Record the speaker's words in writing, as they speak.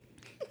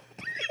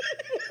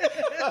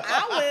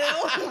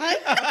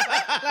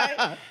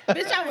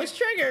Bitch, I was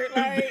triggered.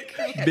 Like,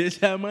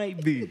 Bitch, I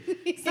might be.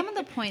 Some of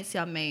the points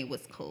y'all made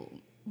was cool,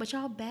 but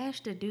y'all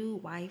bashed the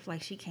dude wife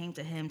like she came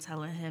to him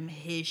telling him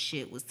his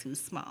shit was too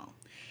small.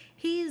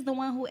 He's the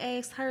one who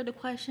asked her the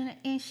question,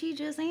 and she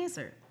just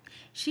answered.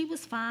 She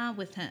was fine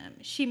with him.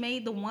 She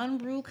made the one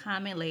rude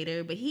comment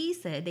later, but he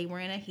said they were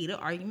in a heated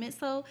argument,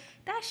 so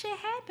that shit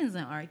happens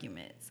in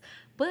arguments.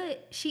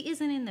 But she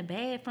isn't in the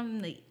bad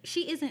from the...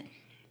 She isn't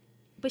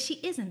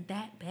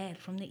that bad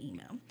from the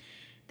email.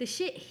 The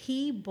shit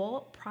he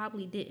bought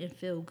probably didn't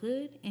feel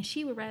good, and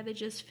she would rather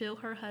just feel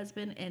her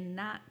husband and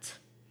not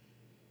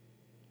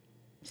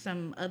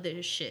some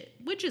other shit,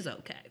 which is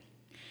okay.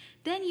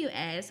 Then you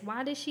ask,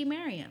 why did she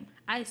marry him?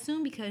 I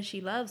assume because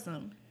she loves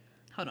him.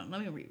 Hold on, let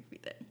me read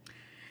that.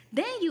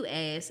 Then you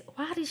ask,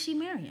 why did she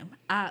marry him?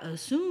 I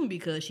assume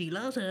because she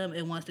loves him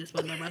and wants to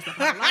spend the rest of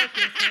her life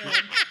with him,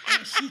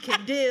 and she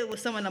can deal with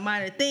some of the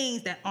minor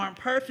things that aren't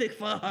perfect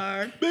for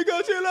her.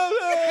 Because she loves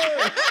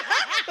her.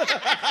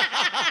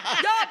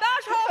 Y'all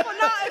bash her for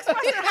not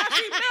expressing how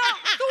she felt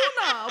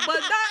sooner,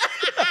 but that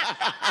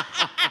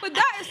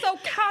is so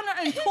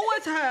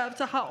counterintuitive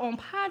to her own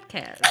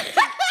podcast.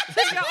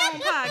 To your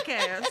own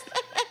podcast.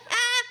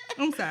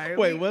 I'm sorry.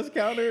 Wait, what's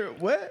counter?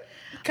 What?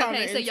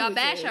 Okay, so y'all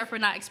bash her for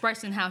not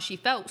expressing how she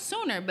felt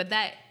sooner, but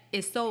that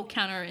is so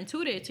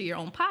counterintuitive to your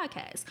own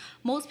podcast.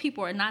 Most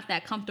people are not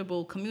that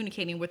comfortable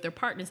communicating with their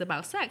partners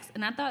about sex,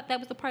 and I thought that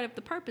was a part of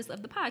the purpose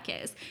of the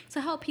podcast,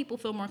 to help people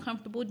feel more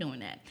comfortable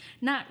doing that,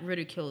 not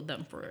ridicule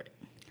them for it.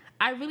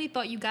 I really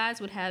thought you guys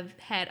would have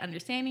had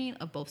understanding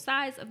of both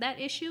sides of that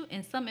issue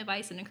and some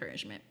advice and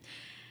encouragement.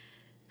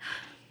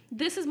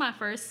 This is my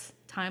first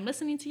time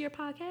listening to your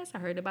podcast. I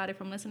heard about it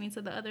from listening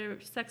to the other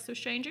Sex with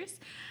Strangers.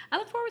 I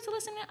look forward to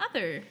listening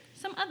to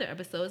some other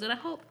episodes, and I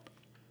hope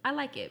I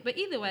like it. But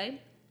either way,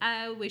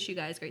 I wish you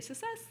guys great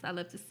success. I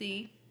love to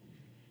see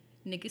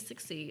niggas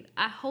succeed.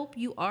 I hope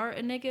you are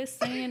a nigga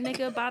saying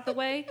nigga, by the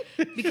way,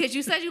 because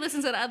you said you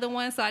listened to the other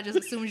one, so I just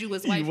assumed you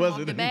was white from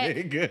off the bat.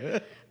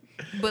 Nigga.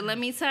 But let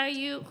me tell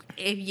you,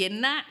 if you're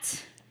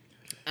not...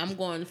 I'm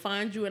going to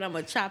find you and I'm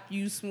going to chop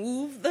you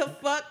smooth the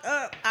fuck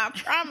up. I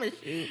promise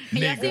you. And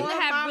y'all seem to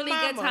have My really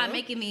good mama. time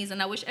making these,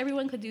 and I wish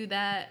everyone could do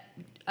that,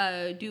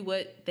 do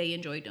what they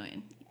enjoy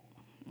doing.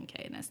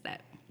 Okay, and that's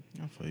that.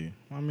 I feel you.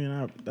 I mean,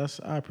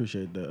 I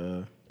appreciate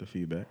the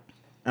feedback.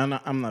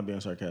 I'm not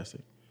being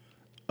sarcastic.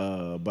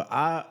 But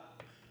I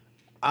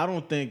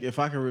don't think, if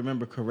I can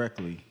remember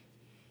correctly,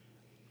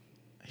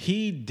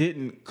 he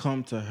didn't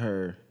come to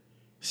her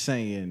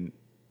saying,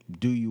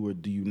 do you or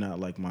do you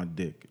not like my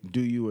dick? Do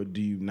you or do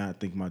you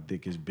not think my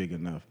dick is big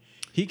enough?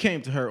 He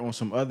came to her on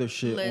some other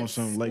shit,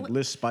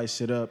 let's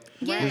spice it up.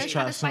 Yeah, let's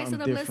try to spice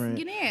something it up.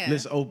 different.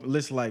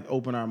 Let's Let's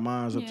open our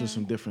minds up to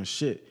some different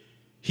shit.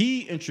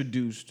 He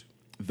introduced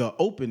the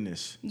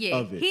openness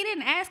of it. He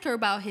didn't ask her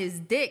about his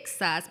dick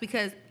size,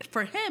 because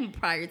for him,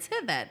 prior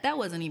to that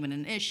wasn't even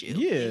an issue.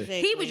 Yeah.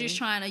 Exactly. He was just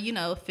trying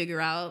to,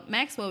 figure out,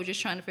 Maxwell was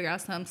just trying to figure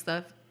out some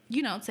stuff,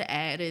 to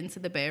add into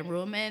the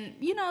bedroom and,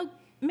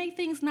 make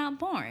things not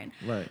boring.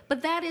 Right.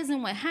 But that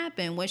isn't what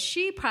happened. When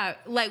she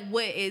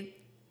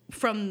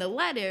from the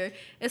letter,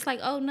 it's like,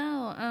 oh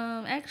no,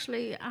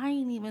 actually I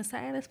ain't even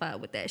satisfied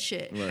with that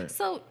shit. Right.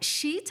 So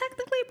she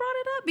technically brought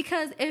it up,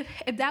 because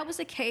if that was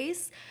the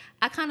case,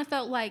 I kind of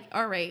felt like,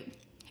 all right,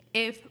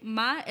 if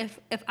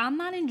I'm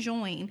not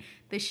enjoying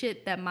the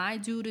shit that my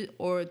dude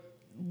or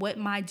what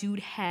my dude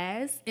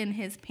has in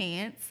his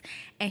pants,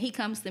 and he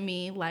comes to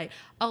me like,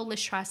 oh,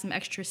 let's try some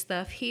extra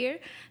stuff here,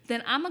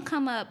 then I'm gonna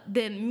come up,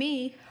 then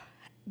me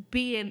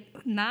being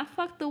not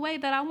fucked the way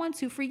that I want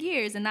to for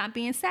years and not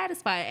being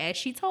satisfied, as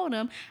she told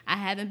him, I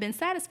haven't been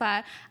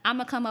satisfied, I'm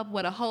gonna come up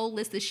with a whole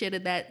list of shit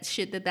that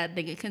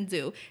nigga can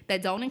do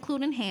that don't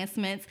include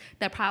enhancements,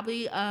 that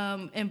probably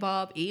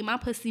involve eating my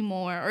pussy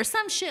more or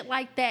some shit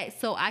like that,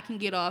 so I can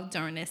get off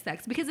during this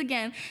sex. Because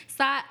again,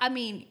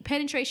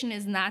 penetration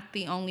is not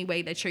the only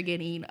way that you're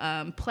getting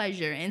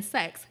pleasure in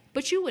sex,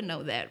 but you would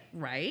know that,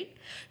 right?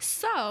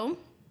 So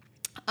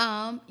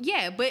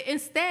but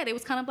instead it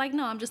was kind of like,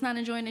 no, I'm just not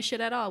enjoying this shit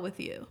at all with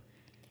you.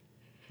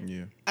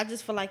 Yeah. I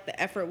just feel like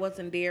the effort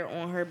wasn't there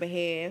on her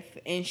behalf,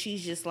 and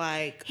she's just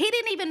like, he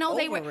didn't even know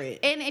they were. over it.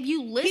 And if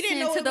you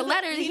listen to the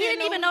letter, he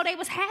didn't even know they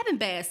was having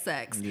bad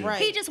sex. Yeah.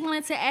 Right. He just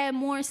wanted to add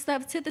more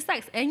stuff to the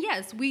sex. And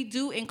yes, we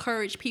do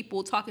encourage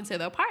people talking to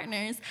their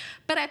partners,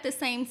 but at the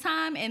same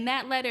time, in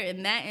that letter,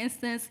 in that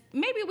instance,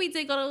 maybe we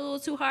did go a little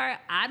too hard.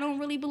 I don't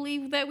really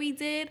believe that we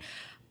did.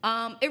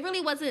 It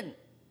really wasn't.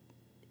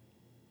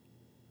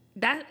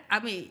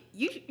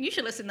 You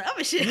should listen to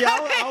other shit. Yeah,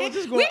 I was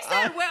just going.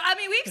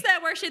 We've said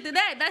worse shit than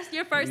that. That's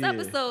your first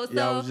episode. So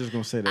yeah, I was just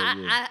gonna say that.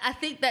 Yeah. I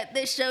think that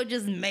this show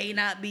just may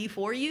not be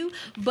for you.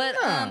 But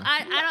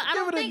I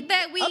don't think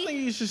that we. I think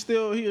he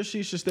or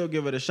she should still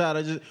give it a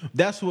shot.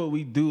 That's what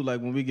we do.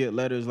 Like when we get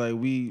letters, like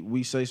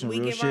we say some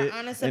real give our shit,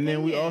 honest and then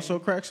we opinion. also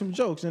crack some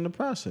jokes in the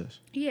process.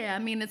 Yeah,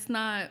 it's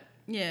not.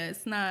 Yeah,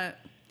 it's not.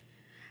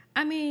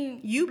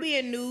 you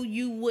being new,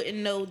 you wouldn't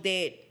know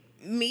that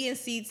me and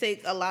C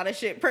take a lot of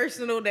shit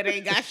personal that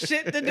ain't got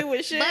shit to do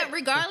with shit. But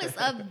regardless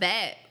of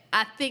that,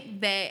 I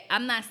think that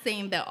I'm not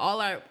saying that all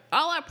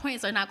our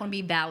points are not going to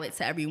be valid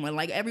to everyone.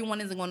 Like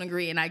everyone isn't going to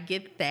agree, and I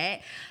get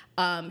that.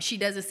 She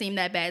doesn't seem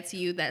that bad to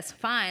you. That's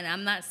fine.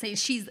 I'm not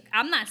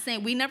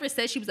saying we never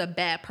said she was a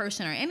bad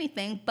person or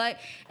anything. But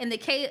in the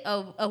case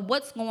of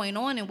what's going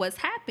on and what's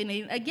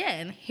happening,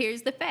 again,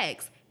 here's the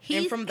facts.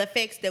 And from the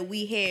facts that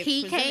we had,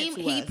 he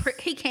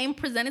came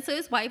presented to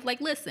his wife like,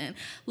 listen,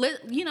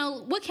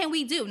 what can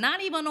we do?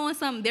 Not even on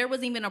some, there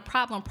wasn't even a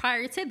problem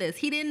prior to this.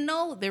 He didn't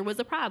know there was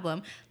a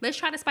problem. Let's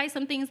try to spice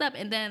some things up.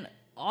 And then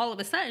all of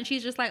a sudden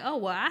she's just like, oh,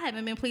 well, I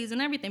haven't been pleased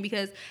in everything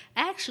because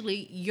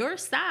actually your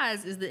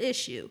size is the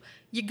issue.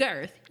 Your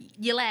girth,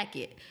 you lack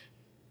it.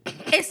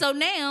 And so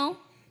now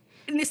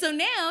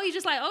he's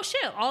just like, oh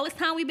shit, all this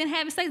time we've been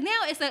having sex.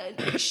 Now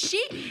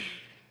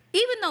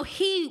even though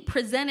he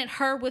presented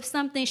her with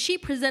something, she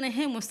presented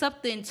him with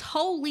something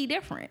totally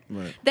different.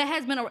 Right. That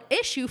has been an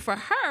issue for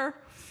her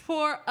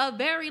for a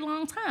very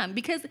long time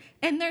because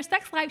in their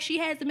sex life, she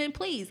hasn't been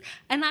pleased.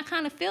 And I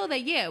kind of feel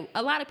that, yeah,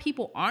 a lot of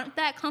people aren't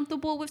that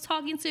comfortable with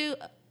talking to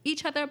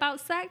each other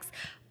about sex,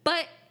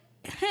 but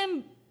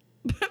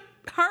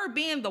her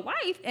being the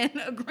wife and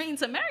agreeing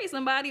to marry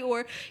somebody,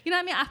 or you know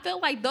what I mean, I feel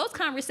like those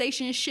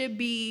conversations should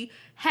be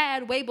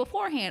had way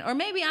beforehand. Or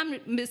maybe I'm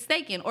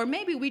mistaken, or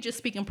maybe we just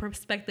speak in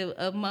perspective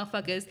of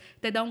motherfuckers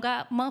that don't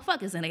got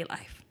motherfuckers in their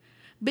life.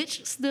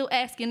 Bitch still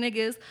asking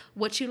niggas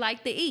what you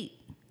like to eat.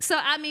 So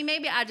I mean,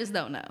 maybe I just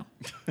don't know.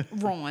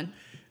 Ron.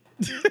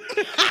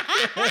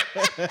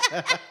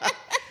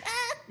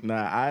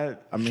 Nah,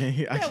 I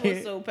mean, I that can't.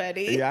 was so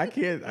petty. Yeah, I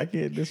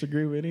can't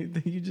disagree with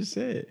anything you just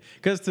said.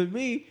 Because to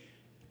me,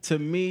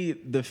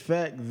 the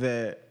fact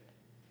that,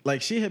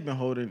 like,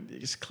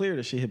 it's clear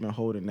that she had been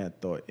holding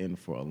that thought in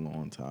for a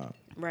long time.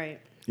 Right.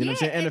 You know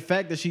what I'm saying? And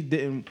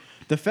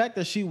the fact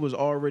that she was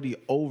already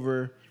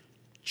over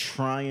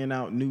trying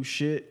out new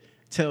shit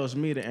tells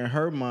me that in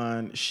her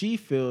mind, she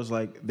feels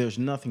like there's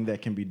nothing that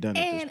can be done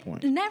at this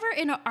point. Never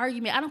in an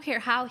argument, I don't care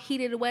how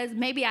heated it was,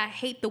 maybe I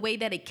hate the way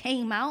that it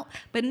came out,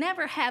 but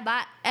never have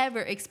I ever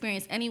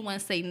experienced anyone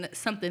say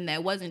something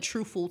that wasn't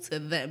truthful to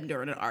them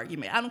during an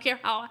argument. I don't care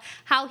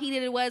how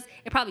heated it was.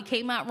 It probably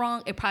came out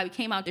wrong. It probably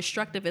came out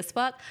destructive as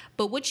fuck.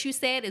 But what you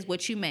said is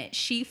what you meant.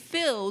 She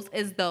feels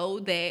as though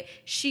that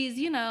she's,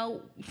 you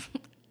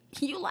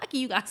lucky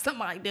you got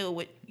somebody to deal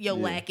with your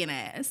lacking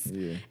ass.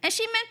 Yeah. And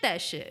she meant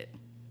that shit.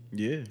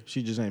 Yeah,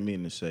 she just ain't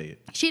mean to say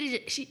it.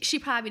 She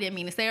probably didn't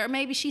mean to say it, or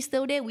maybe she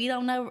still did. We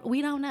don't know.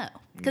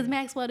 Because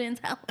Maxwell didn't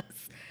tell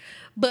us.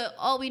 But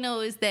all we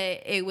know is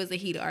that it was a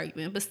heated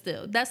argument. But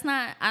still, that's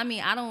not,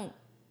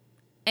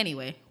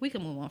 anyway, we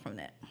can move on from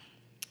that.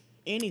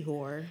 Any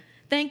whore.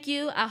 Thank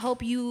you. I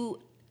hope you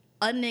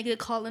a nigga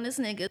calling us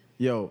nigga.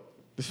 Yo,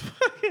 this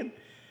fucking,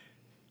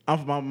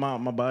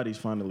 my body's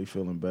finally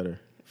feeling better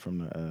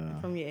from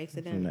your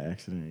accident. From the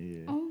accident,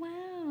 yeah. Oh,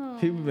 wow.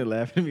 People been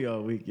laughing at me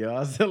all week, yo. I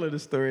was telling the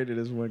story to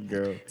this one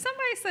girl.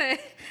 Somebody said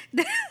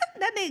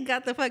that nigga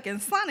got the fucking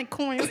Sonic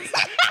coins. Who said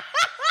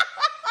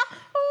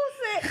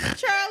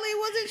Charlie?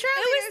 Was it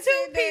Charlie? It was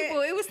two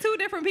people. It was two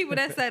different people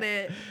that said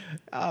it.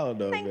 I don't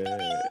know,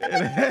 man.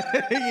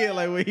 Yeah,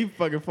 like when he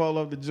fucking fall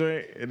off the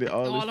joint and then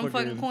all them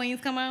fucking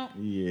coins come out.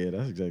 Yeah,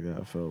 that's exactly how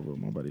I felt, but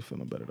my body's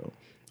feeling better though.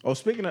 Oh,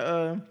 speaking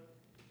of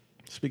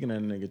that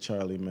nigga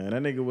Charlie, man,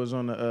 that nigga was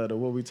on the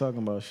what we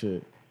talking about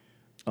shit.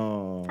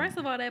 First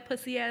of all, that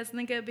pussy ass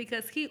nigga,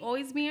 because he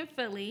always be in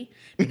Philly,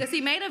 because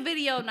he made a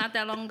video not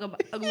that long ago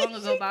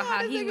about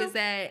how he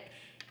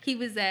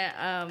was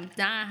at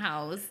Don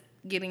House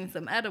getting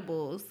some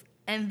edibles,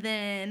 and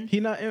then he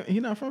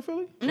not from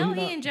Philly? No,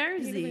 he in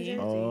Jersey.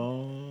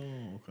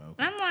 Oh, okay.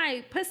 And I'm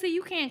like, pussy,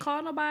 you can't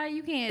call nobody,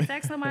 you can't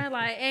text somebody,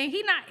 like, and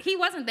he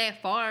wasn't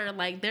that far,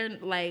 like they're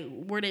like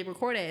where they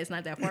record at, it's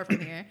not that far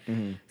from here.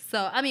 Mm-hmm.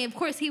 So I mean, of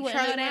course he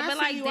wouldn't know that, but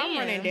like, damn, I'm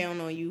running down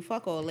on you.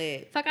 Fuck all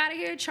that. Fuck out of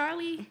here,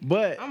 Charlie.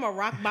 But I'm a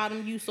rock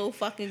bottom you so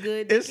fucking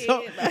good. It's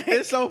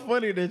so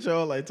funny that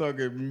y'all like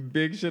talking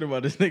big shit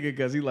about this nigga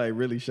because he like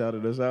really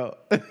shouted us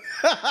out.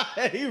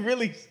 he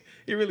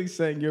really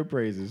sang your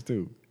praises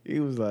too. He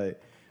was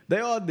like, they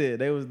all did.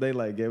 They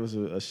like gave us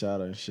a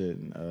shout out and shit.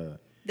 And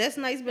that's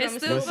nice, but it's I'm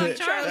still still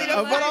Charlie.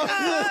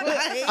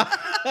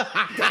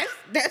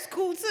 That's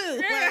cool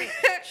too. Like,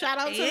 shout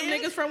out to the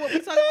niggas from What We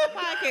Talk About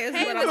podcast.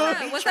 Hey,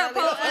 what's up,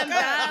 Paul?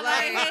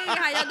 Like, hey,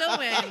 how y'all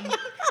doing?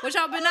 What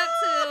y'all been up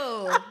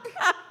to?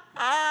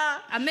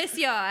 I miss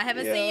y'all. I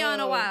haven't seen y'all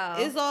in a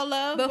while. It's all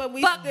love, but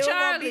we fuck still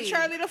Charlie. want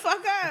Charlie to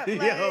fuck up.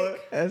 Like, yo,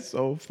 that's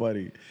so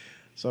funny.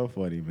 So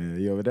funny, man.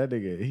 Yo, but that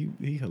nigga,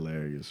 he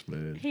hilarious,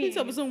 man. He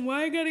told me something,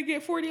 why I gotta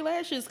get 40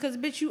 lashes? Because,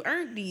 bitch, you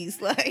earned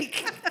these.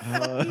 Like,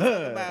 what you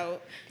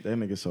about? That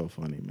nigga so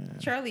funny, man.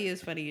 Charlie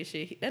is funny as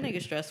shit. That nigga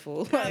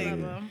stressful. I Like, love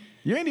him.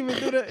 You ain't even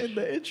do that in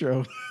the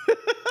intro.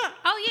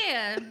 Oh,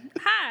 yeah.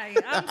 Hi,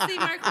 I'm C.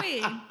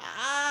 Marquis.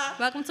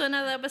 Welcome to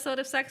another episode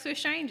of Sex with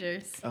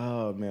Strangers.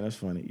 Oh, man, that's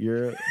funny.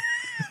 You're...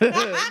 like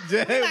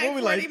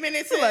 40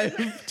 minutes in.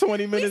 Like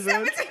 20 minutes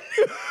in.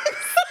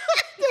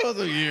 That was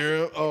a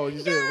year. Oh,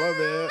 shit, my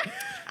bad.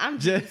 I'm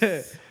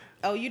just...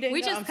 Oh, you didn't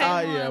We know? just I'm came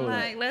sorry. on, yeah,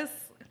 like, let's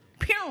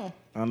Pew.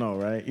 I know,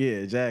 right?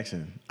 Yeah,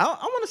 Jackson. I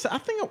want to say. I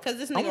think Because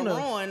this I nigga wanna-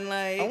 Ron,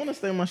 like, I want to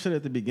say my shit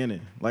at the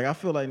beginning. Like I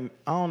feel like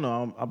I don't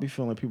know. I'll be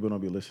feeling like people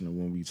don't be listening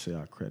when we say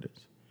our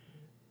credits.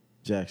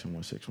 Jackson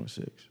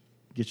 1616.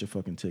 Get your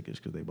fucking tickets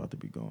because they about to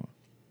be gone.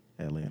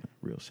 Atlanta,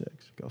 real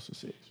sex. Gosa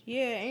 6.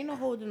 yeah, ain't no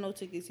holding no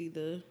tickets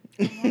either.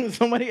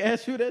 Somebody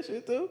asked you that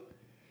shit too?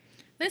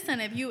 Listen,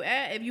 if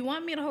you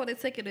want me to hold a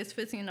ticket, it's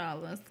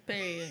 $15.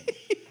 Period.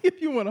 If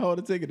you want to hold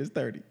a ticket, it's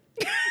 30.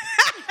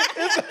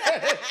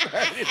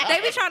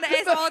 They be trying to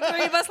ask all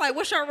three of us, like,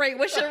 what's your rate?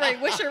 What's your rate?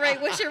 What's your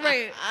rate? What's your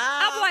rate?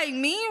 I'm like,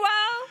 meanwhile,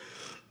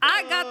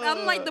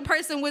 I'm like the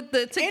person with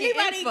the ticket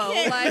info.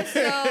 Like,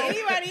 so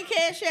anybody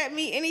cash at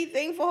me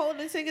anything for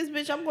holding tickets,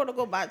 bitch, I'm gonna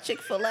go buy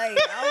Chick-fil-A.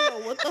 I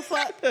don't know what the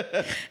fuck.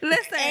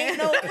 listen, Ain't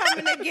no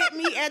coming to get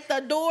me at the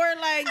door.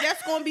 Like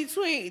that's gonna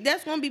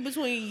be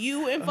between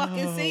you and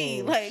fucking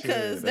C. Like,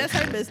 cause shit. that's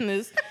her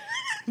business.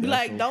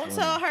 Like, so don't funny.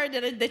 tell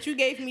her that you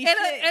gave me shit.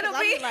 it'll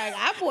I'll be like,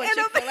 I bought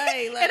it'll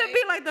Chick-fil-A. be, Like, it'll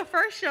be like the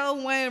first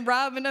show when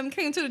Rob and them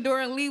came to the door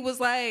and Lee was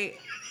like,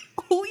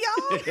 who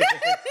y'all? Lee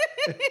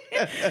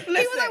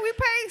was like, we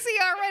paid C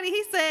already.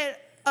 He said,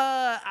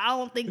 I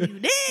don't think you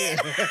did.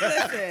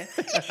 listen.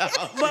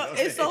 But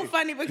it's so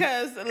funny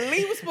because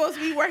Lee was supposed to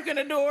be working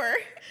the door,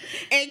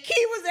 and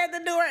Key was at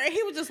the door, and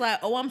he was just like,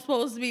 "Oh, I'm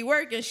supposed to be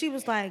working." She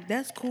was like,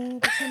 "That's cool,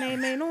 but your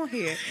name ain't on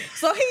here."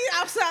 So he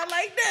outside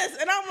like this,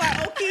 and I'm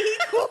like, "Okay, he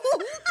cool."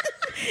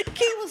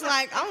 Key was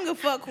like, "I don't give a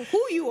fuck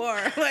who you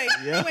are. Like,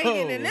 you ain't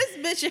getting in this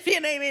bitch if your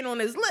name ain't on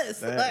this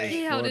list." That Like, is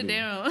He held it funny.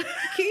 down.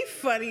 Key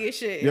funny as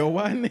shit. Yo,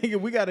 why nigga?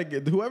 We gotta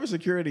get whoever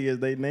security is.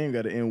 They name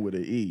gotta end with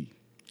an E,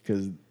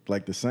 cause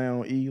like the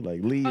sound E,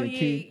 like Lee and yeah,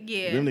 Key.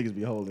 yeah. Them niggas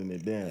be holding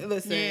it down.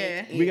 Listen,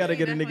 Yeah. We gotta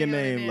get a definitely nigga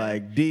hold it name down.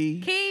 like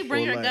D. Key,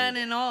 bring or your like- gun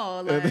and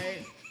all.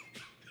 Like,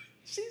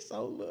 She's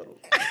so little.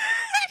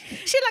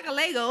 she like a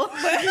Lego.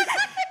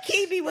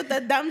 Key be with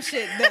the dumb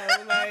shit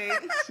though.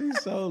 Like,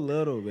 She's so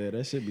little, man.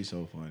 That should be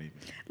so funny, man.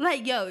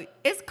 Like, yo,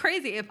 it's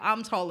crazy if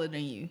I'm taller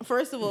than you.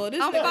 first of all,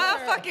 this I'm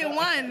nigga-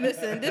 5'1".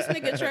 Listen, this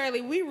nigga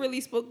Charlie, we really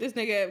spoke this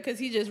nigga up because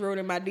he just wrote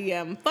in my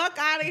DM. Fuck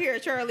out of here,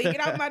 Charlie. Get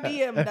out my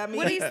DM, dummy.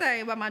 What did he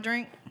say about my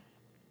drink?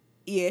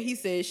 Yeah, he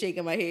said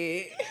shaking my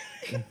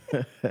head.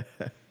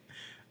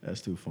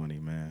 That's too funny,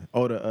 man.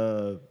 Oh,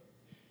 the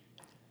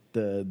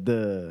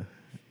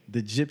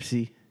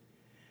gypsy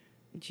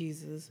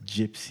Jesus.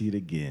 gypsied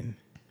again.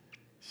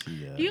 She,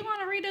 Do you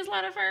want to read this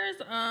letter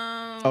first?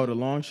 oh, the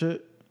long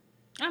shit.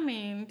 I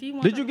mean, do you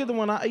want? Did you get the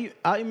one I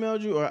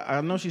emailed you, or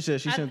I know she said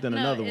she sent in no,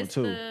 another one it's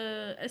too.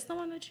 It's the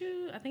one that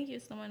you. I think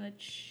it's the one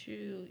that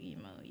you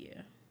email.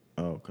 Yeah,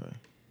 Oh, okay.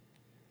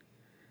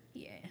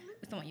 yeah,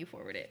 it's the one you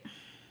forwarded.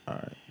 All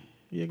right.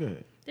 Yeah, go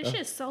ahead. This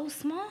shit's so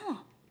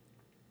small.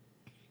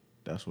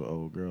 That's what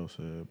old girl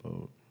said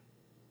about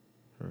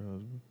her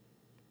husband.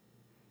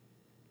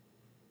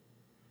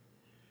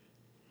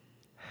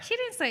 She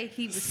didn't say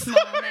he was small,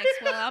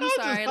 Maxwell. I'm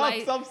sorry.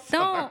 Like, I'm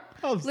sorry.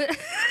 don't. I'm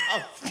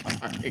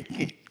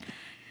sorry.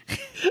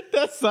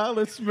 That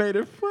silence made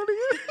it funny.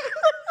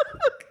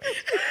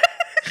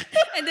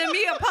 And then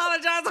me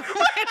apologizing.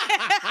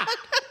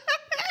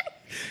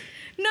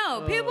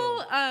 No,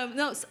 people.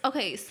 No.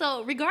 Okay.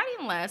 So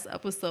regarding last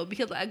episode,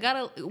 because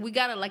we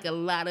got like a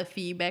lot of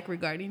feedback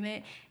regarding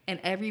it, and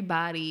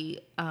everybody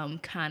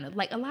kind of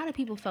like a lot of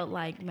people felt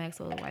like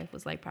Maxwell's wife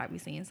was like probably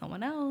seeing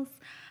someone else.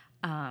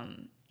 I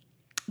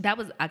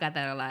got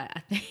that a lot. I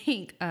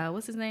think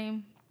what's his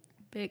name?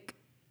 Big.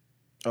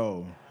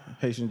 Oh,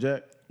 Haitian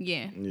Jack?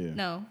 Yeah. Yeah.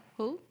 No.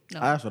 Who? No.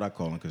 That's what I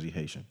call him because he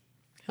Haitian.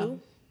 Who?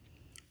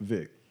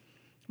 Vic.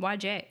 Why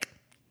Jack?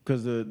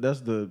 Because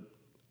that's the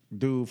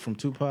dude from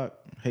Tupac,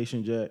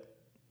 Haitian Jack.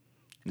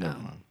 Never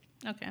Oh. mind.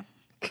 Okay.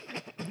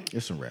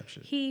 It's some rap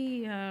shit.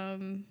 He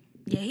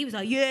he was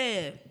like,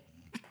 yeah.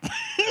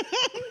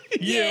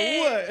 Yeah,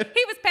 what?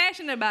 He was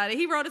passionate about it.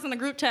 He wrote us in the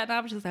group chat, and I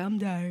was just like, I'm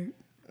tired.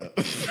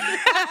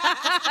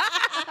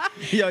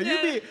 Yo,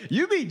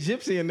 you be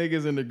gypsying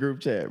niggas in the group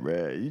chat,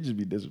 bruh. You just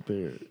be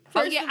disappeared.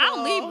 First yeah, of I'll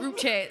all- leave group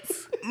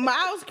chats.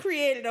 Miles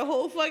created a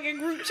whole fucking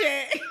group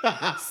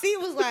chat. C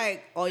was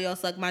like, "Oh, y'all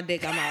suck my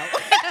dick, I'm out."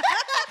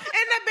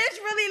 And the bitch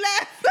really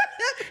left.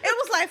 It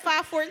was like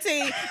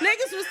 5:14.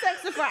 Niggas was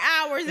texting for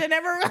hours and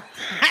never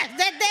realized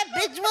that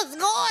bitch was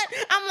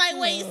gone. I'm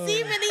like, wait,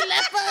 C really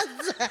left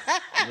us.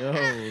 Yo,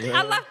 man.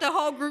 I left the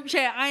whole group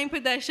chat. I ain't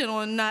put that shit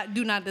on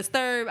do not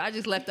disturb. I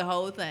just left the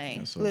whole thing.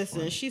 That's so Listen,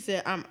 funny. she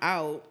said, I'm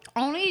out.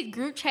 Only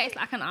group chats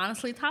I can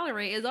honestly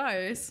tolerate is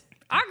ours.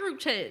 Our group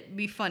chat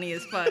be funny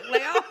as fuck.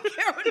 Like, I don't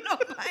care what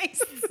nobody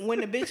says.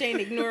 When the bitch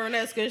ain't ignoring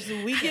us because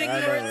we get I know,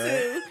 ignored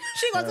right? too.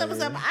 She gonna tell us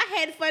up. I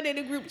had fun in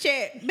the group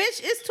chat. Bitch,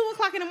 it's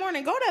 2:00 in the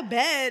morning. Go to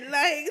bed.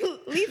 Like,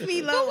 leave me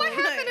alone. But what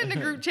happened Like, in the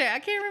group chat? I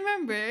can't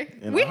remember.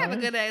 In We have a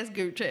ours? good ass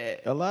group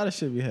chat. A lot of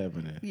shit be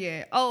happening.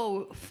 Yeah.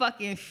 Oh,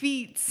 fucking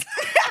feats.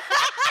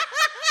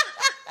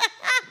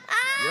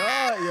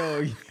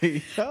 Yo.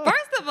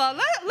 First of all,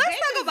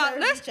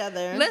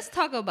 let's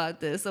talk about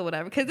this or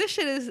whatever, because this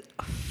shit is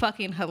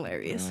fucking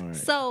hilarious. Right.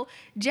 So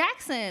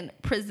Jackson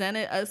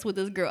presented us with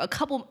this girl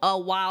a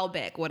while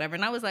back, whatever,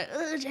 and I was like,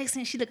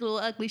 Jackson, she look a little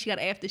ugly. She got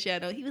an after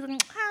shadow. He was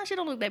like, she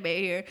don't look that bad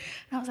here.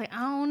 And I was like, I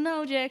don't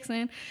know,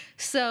 Jackson.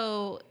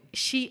 So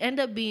she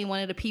ended up being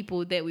one of the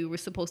people that we were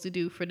supposed to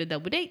do for the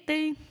double date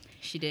thing.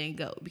 She didn't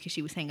go because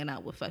she was hanging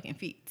out with fucking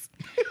Feets.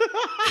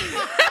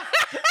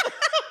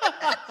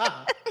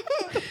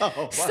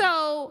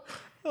 So,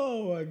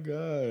 oh my God,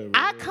 man.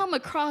 I come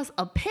across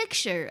a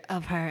picture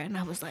of her and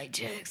I was like,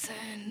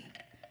 Jackson,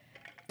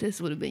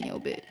 this would have been your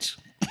bitch.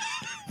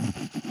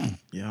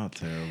 Y'all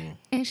terrible.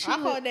 And she I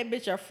called that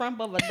bitch a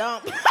frump of a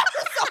dump.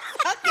 So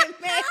fucking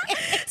mad.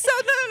 So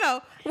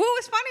no. What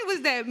was funny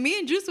was that me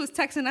and Juice was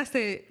texting. I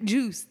said,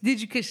 Juice, did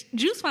you? Because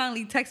Juice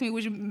finally texted me,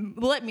 which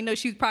let me know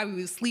she probably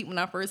was asleep when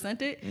I first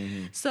sent it.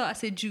 Mm-hmm. So I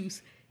said,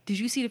 Juice, did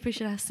you see the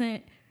picture I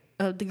sent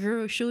of the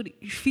girl shorty?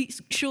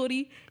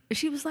 And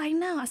she was like,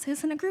 no. I said,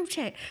 it's in a group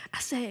chat. I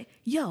said,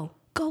 yo,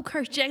 go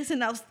curse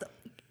Jackson out.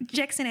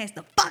 Jackson has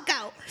the fuck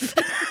out.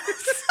 So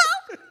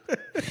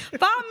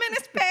 5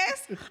 minutes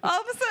passed. All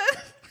of a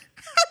sudden,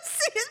 I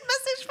see his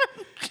message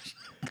from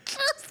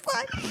just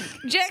like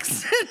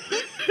Jackson.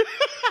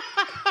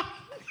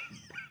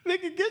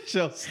 Nigga, get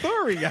your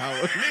story out,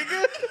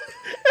 nigga.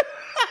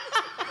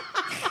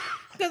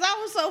 Because I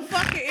was so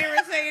fucking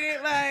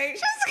irritated. Like,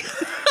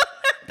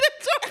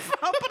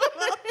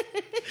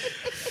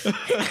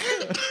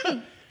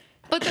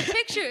 But the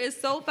picture is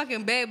so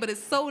fucking bad, but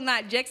it's so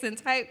not Jackson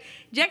type.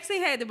 Jackson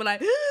had to be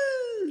like,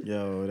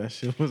 yo, that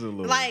shit was a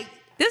little like,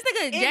 this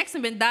nigga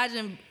Jackson been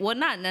dodging, well,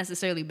 not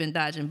necessarily been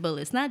dodging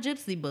bullets, not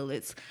gypsy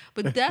bullets,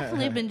 but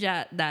definitely been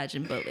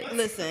dodging bullets.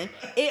 listen,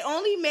 it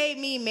only made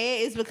me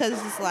mad is because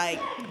it's like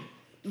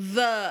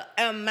the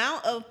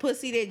amount of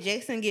pussy that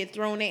Jackson get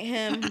thrown at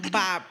him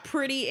by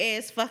pretty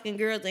ass fucking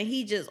girls, and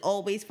he just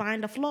always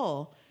find a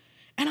flaw.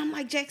 And I'm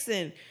like,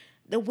 Jackson,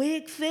 the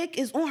wig thick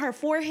is on her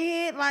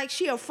forehead, like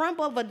she a frump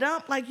of a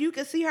dump, like you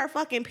can see her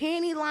fucking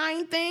panty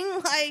line thing,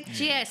 like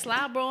She had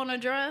slide bro on her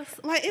dress.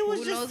 Like it was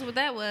Who just knows what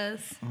that was?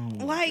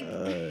 Oh like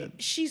God.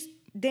 she's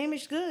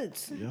damaged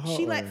goods. Y'all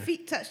She let are-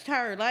 feet touch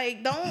her.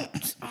 Like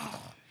don't.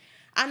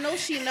 I know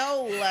she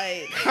know.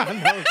 Like I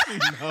know she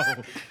know.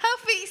 Her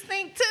feet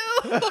stink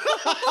too. or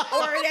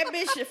that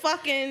bitch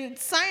fucking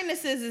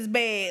sinuses is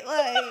bad.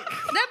 Like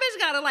That bitch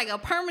got a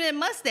permanent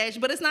mustache,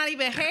 but it's not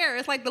even hair.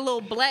 It's like the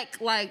little black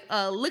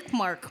lick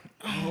mark.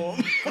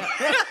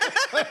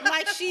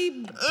 like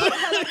she put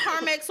her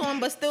Carmex on,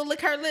 but still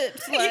lick her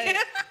lips. Like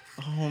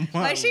Oh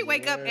my Like she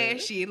wake up word.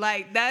 ashy.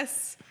 Like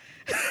that's.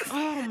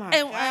 oh my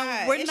And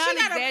god. we're And not she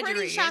got a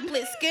pretty exaggerating.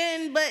 chocolate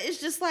skin, but it's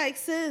just like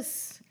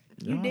sis.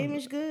 You Y'all-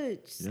 damaged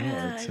goods. Y'all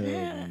are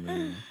terrible,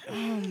 man. Oh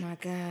my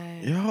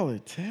god. Y'all are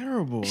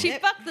terrible. She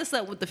fucked us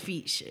up with the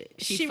feet shit.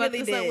 She fucked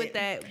really us up did. with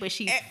that, but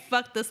she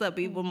fucked us up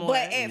even more.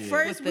 But at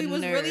first, with the we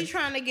was really nerve.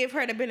 trying to give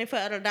her the benefit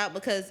of the doubt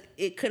because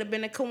it could have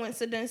been a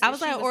coincidence. I that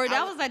was she like,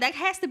 out. that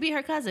has to be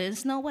her cousin.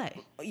 It's no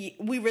way.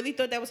 We really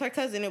thought that was her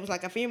cousin. It was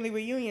like a family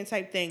reunion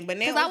type thing. But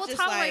now Because I it's would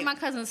just tolerate like, my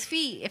cousin's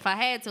feet if I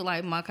had to.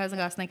 Like my cousin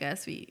got snake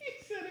ass feet.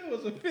 He said it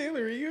was a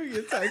family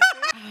reunion type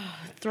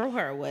throw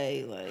her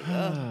away. Like,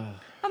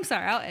 I'm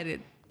sorry, I'll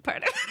edit part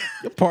of it.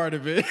 thing. Part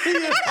of it.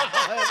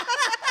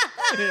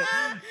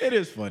 It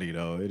is funny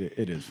though.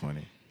 It is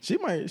funny.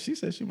 She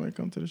said she might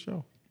come to the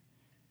show.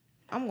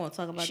 I'm gonna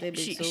talk about that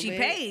bitch so She bad.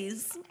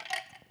 pays.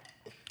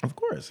 Of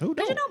course. Who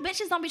But don't? you know,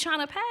 bitches don't be trying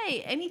to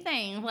pay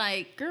anything.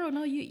 Like, girl,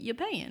 no, you're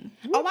paying.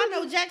 Oh, I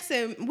know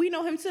Jackson. We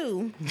know him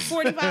too.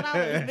 $45,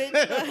 bitch.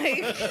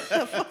 Like,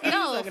 the fuck you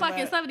No, talking fucking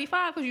about?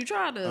 75 because you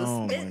tried us.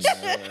 Oh my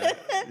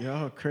God.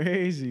 Y'all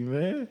crazy,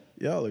 man.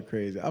 Y'all are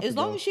crazy. I As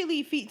long forgot. as she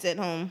leave feet at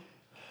home.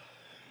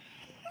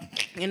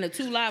 And the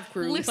 2 Live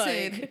crew. Listen,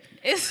 like,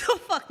 it's a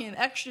fucking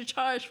extra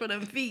charge for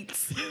them feet.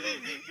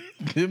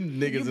 Them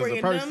niggas you is a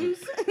bringing person.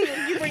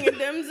 dems? You bringing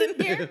dems in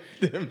here?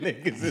 Them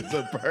niggas is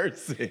a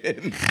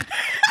person.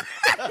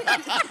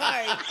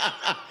 Like,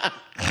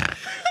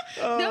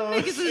 Them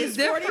niggas is it's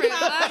different.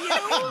 45 for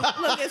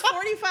you. Look, it's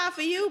 45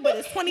 for you, but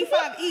it's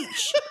 25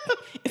 each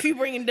if you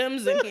bringing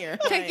dems in here.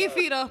 Take your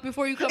feet off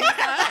before you come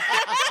inside.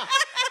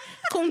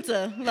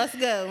 Kunta, let's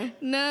go.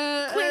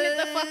 No. Clean it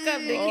the fuck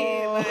up,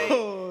 dickhead. Like,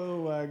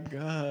 Oh my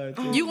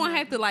God. You gonna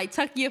have to like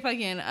tuck your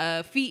fucking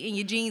feet in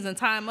your jeans and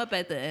tie them up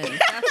at the end.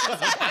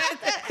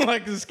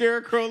 Like the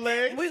scarecrow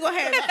leg. we gonna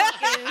have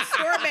fucking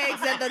store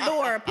bags at the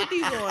door. Put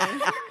these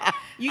on.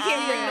 You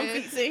can't bring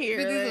them feet in here.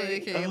 But these are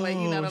Like, okay. Like,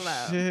 you're not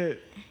allowed.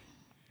 Shit.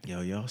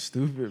 Yo, y'all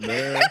stupid,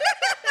 man.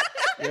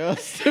 Y'all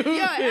stupid,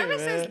 Yo, ever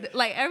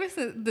man.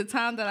 since the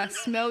time that I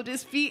smelled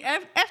his feet,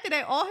 after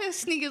that, all his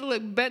sneakers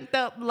look bent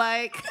up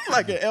like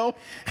Like an elf.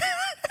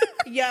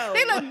 yo,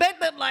 they look bent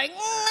up like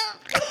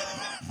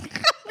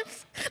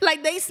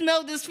like they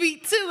smelled his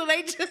feet too.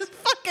 They just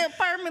fucking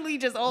permanently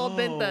just all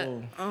bent up.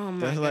 Oh my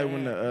That's like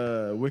when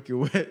the Wicked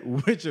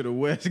Witch of the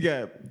West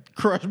got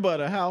crushed by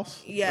the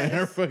house. Yes. And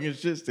her fucking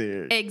shit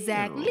stairs.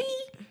 Exactly.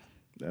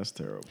 That's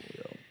terrible,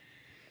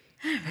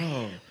 yo.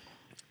 Oh.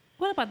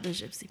 What about the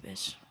gypsy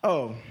bitch?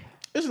 Oh,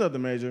 it's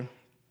nothing major.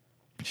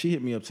 She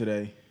hit me up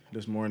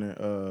this morning.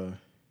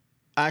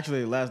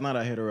 Actually, last night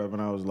I hit her up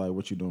and I was like,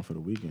 "What you doing for the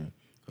weekend?"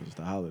 Because it's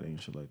the holiday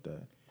and shit like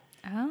that.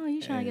 Oh,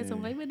 you trying to get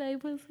some Labor Day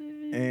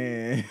pussy?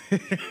 And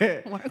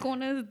Work on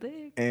this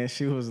dick. and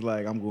she was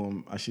like, "I'm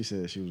going." She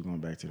said she was going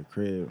back to the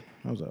crib.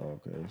 I was like, oh,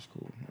 "Okay, that's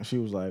cool." And she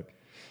was like,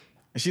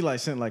 and she like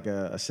sent like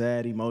a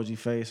sad emoji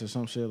face or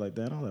some shit like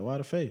that. And I was like, "Why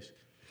the face?"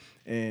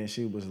 And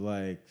she was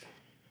like,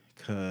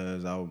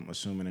 "Cause I'm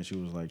assuming that she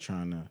was like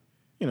trying to,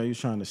 you was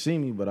trying to see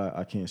me, but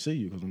I can't see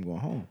you because I'm going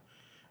home."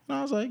 And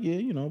I was like,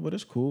 "Yeah, but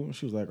it's cool." And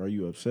she was like, "Are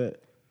you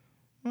upset?"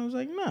 And I was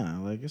like, "Nah,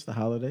 like it's the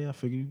holiday. I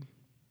figure you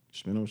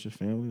spend it with your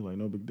family, like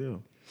no big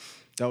deal."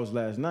 That was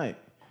last night.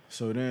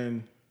 So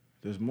then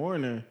this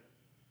morning,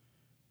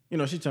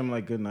 she told me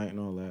like good night and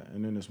all that.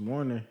 And then this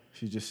morning,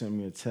 she just sent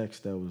me a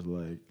text that was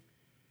like,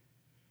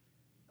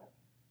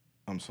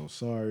 "I'm so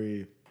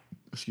sorry.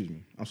 Excuse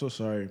me. I'm so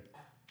sorry.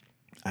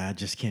 I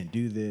just can't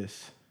do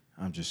this.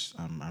 I'm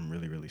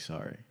really, really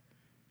sorry."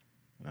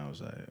 And I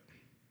was like,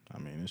 I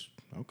mean, it's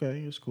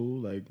okay. It's cool.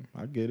 Like,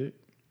 I get it.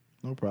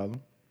 No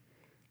problem.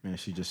 And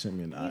she just sent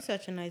me an You're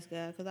such a nice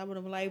guy, because I would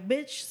have been like,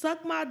 "Bitch,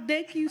 suck my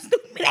dick, you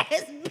stupid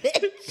ass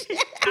bitch."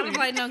 I was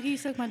like, no, can you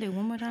suck my dick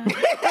one more time?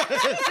 Please.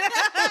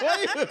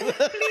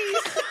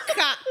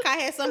 Can I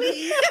have some,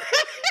 please?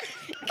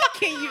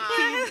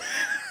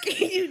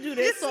 Can you do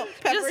this salt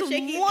pepper just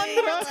shaky one thing?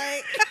 more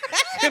Like,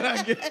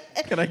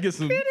 Can I get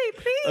some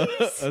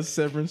please. a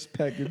severance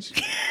package?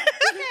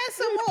 have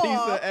some more,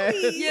 of ass.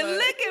 please. You're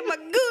licking my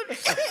good.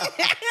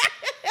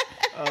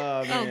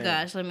 Oh, man. Oh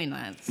gosh, let me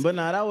not. But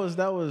nah, that was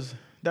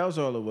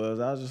all it was.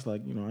 I was just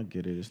like, I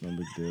get it. It's no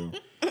big deal.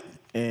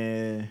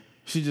 And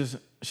she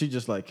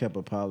just like kept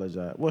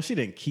apologizing. Well, she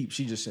didn't keep.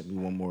 She just sent me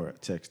one more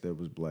text that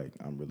was like,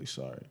 "I'm really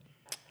sorry."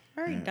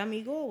 All right,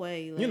 dummy, go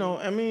away. Like,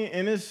 I mean,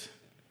 and it's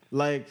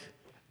like,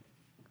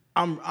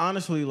 I'm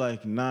honestly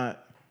like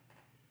not,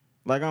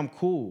 like I'm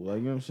cool. Like,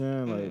 you know what I'm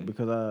saying? Like,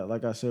 because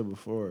like I said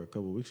before a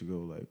couple of weeks ago,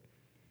 like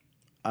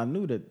I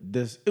knew that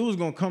it was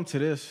gonna come to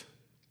this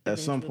at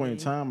some point in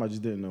time. I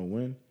just didn't know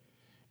when.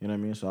 You know what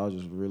I mean? So I was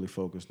just really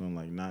focused on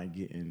like not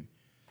getting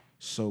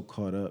so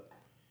caught up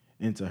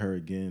into her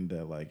again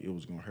that like it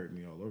was gonna hurt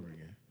me all over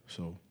again.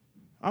 So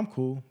I'm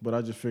cool, but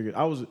I just figured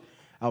I was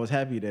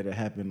happy that it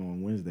happened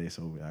on Wednesday,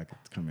 so I could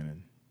come in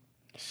and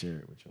share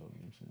it with y'all. You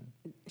know what I'm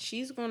saying?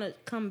 she's gonna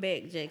come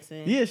back,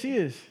 Jackson. Yeah, she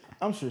is.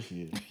 I'm sure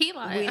she is. He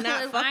like, We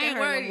not I fucking ain't her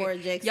no worried. more,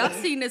 Jackson. Y'all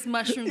seen this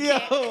mushroom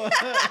cat? Y'all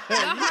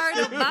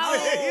heard about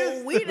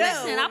it? We know.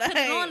 Listen, I put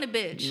it like, on the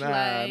bitch. Nah,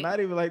 like, not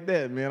even like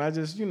that, man. I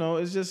just,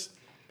 it's just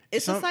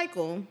It's a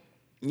cycle.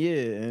 yeah,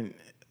 and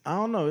I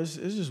don't know. It's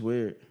just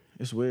weird.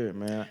 It's weird,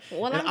 man.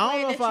 Well, And I'm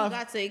I don't glad know that if you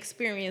got to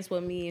experience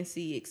what me and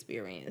C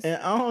experienced.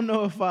 And I don't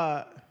know if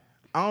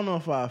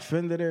I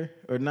offended her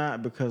or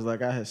not, because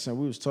like I had said,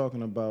 we was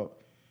talking about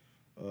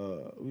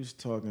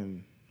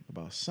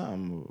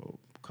something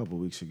a couple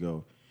weeks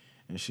ago,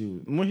 and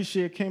when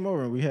she came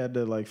over and we had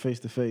the like face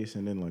to face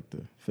and then like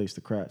the face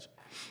to crotch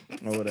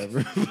or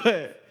whatever.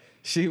 But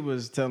she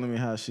was telling me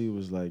how she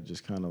was like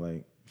just kind of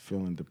like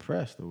feeling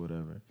depressed or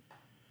whatever.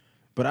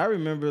 But I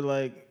remember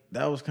like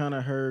that was kind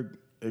of her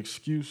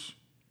excuse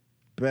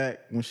back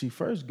when she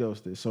first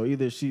ghosted. So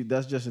either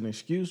that's just an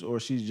excuse, or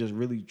she's just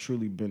really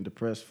truly been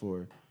depressed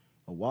for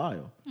a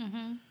while.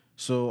 Mm-hmm.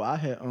 So I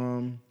had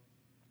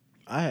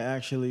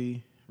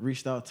actually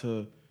reached out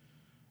to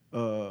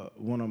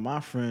one of my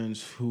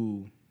friends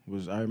who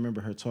was, I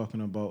remember her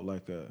talking about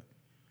like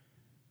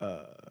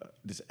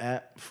this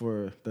app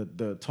for the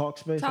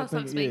Talkspace.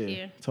 Talkspace,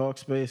 yeah.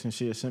 Talkspace, and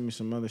she had sent me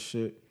some other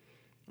shit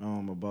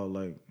about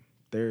like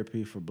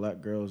therapy for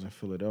black girls in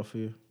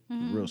Philadelphia,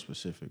 real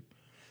specific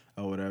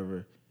or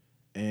whatever.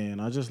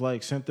 And I just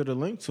like sent her the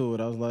link to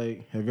it. I was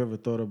like, "Have you ever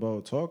thought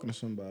about talking to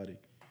somebody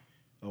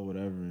or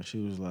whatever?" And she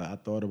was like, "I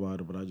thought about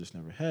it, but I just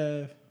never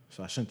have."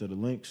 So I sent her the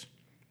links.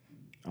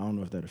 I don't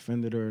know if that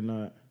offended her or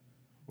not,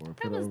 or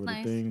put her over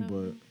nice, the thing,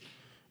 but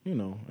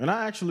And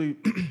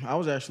I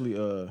was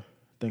actually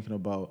thinking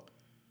about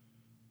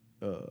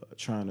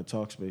trying the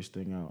Talkspace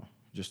thing out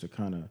just to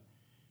kind of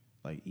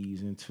like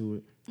ease into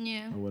it,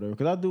 yeah, or whatever.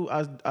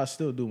 Because I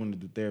still do want to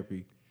do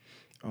therapy.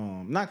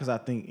 Not because I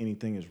think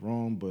anything is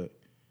wrong, but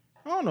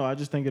I don't know. I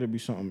just think it'd be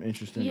something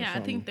interesting. yeah. I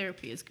think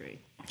therapy is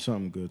great.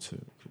 Something good to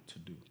do.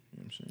 You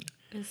know what I'm saying?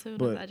 As soon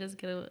But- as I just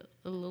get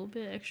a little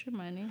bit extra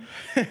money.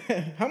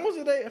 How much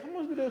did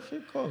that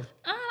shit cost?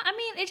 I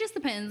mean, it just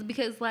depends,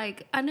 because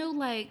like I know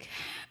like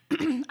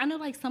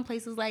some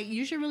places like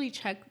you should really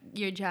check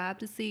your job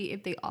to see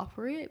if they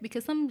offer it,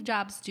 because some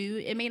jobs do.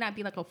 It may not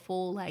be like a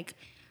full like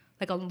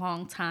a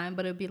long time,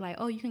 but it'd be like,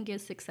 oh, you can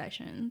get 6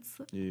 sessions.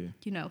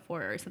 Yeah.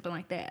 For or something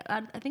like that.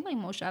 I think like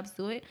most jobs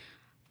do it.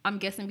 I'm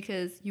guessing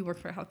because you work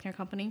for a healthcare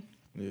company.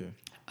 Yeah.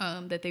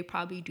 That they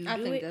probably do. I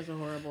do think it. that's a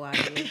horrible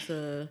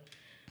idea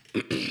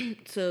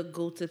to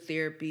go to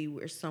therapy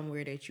or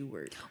somewhere that you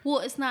work. Well,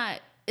 it's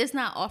not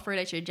offered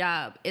at your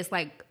job. It's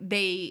like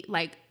they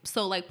like,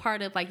 so like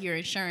part of like your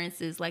insurance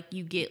is like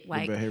you get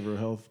like The behavioral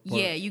health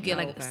part? yeah, you get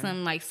like okay.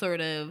 some like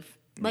sort of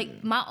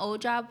Like my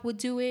old job would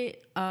do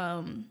it.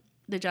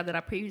 The job that I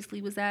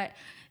previously was at,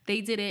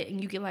 they did it,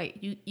 and you get like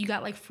you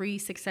got like free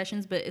 6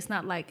 sessions, but it's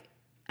not like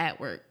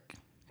at work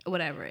or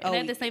whatever. And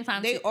at the same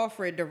time, they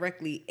offer it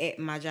directly at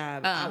my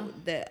job.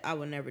 I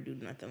would never do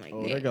nothing like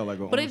that. They got like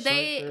but if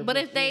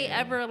they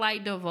ever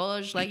like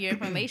divulge like your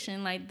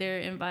information, like they're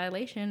in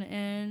violation,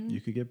 and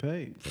you could get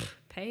paid.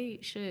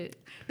 Paid shit.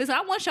 Listen,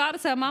 I want y'all to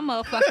tell my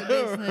motherfucking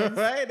business.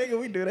 Right, nigga,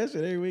 we do that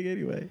shit every week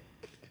anyway.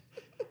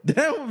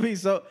 That would be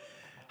so.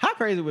 How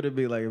crazy would it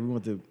be like if we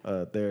went to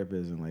a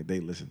therapist and like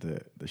they listen to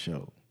the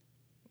show?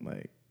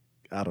 Like,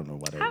 I don't know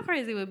why. How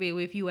crazy would it be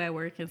if you at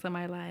work and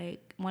somebody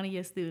like one of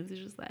your students is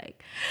just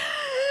like,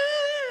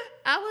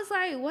 I was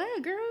like,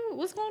 what, girl?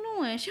 What's going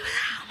on? She was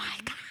like, oh my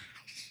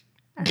gosh.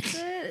 I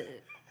said,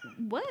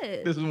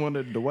 what? This is one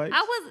of the whites?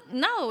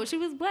 No, she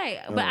was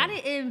black. But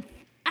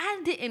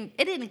it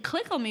didn't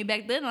click on me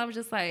back then. I was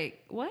just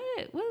like, what?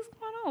 What's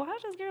going on?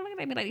 How's this girl looking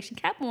at me? Like, she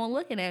kept on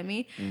looking at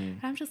me. And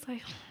I'm just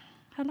like,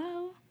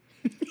 hello?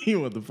 You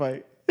want to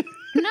fight?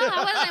 No,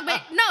 I wasn't.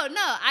 But no.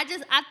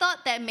 I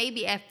thought that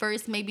maybe at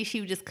first, maybe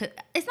she would just.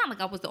 It's not like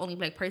I was the only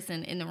black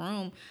person in the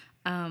room.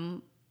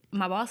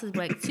 My boss is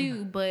black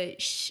too, but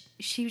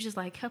she was just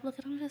like kept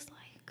looking. I'm just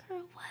like,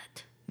 girl,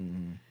 what?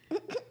 Mm-hmm.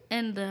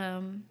 And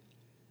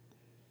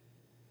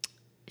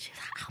she was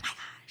like, oh my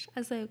gosh.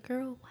 I said,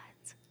 girl, what?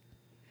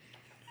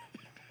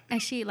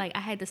 And she like,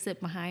 I had to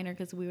sit behind her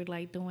because we were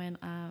like doing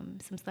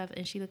some stuff,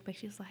 and she looked back.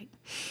 She was like,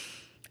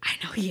 I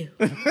know you.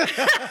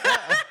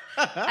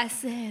 I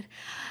said,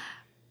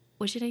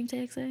 what's your name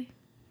tag say?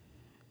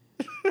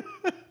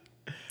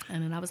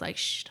 And then I was like,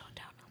 shh, don't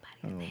tell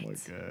nobody. Oh my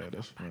God,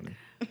 that's funny.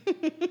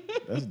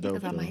 That's dope.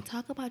 Because I might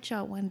talk about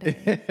y'all one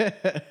day.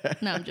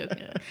 No, I'm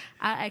joking.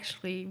 I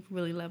actually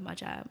really love my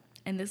job.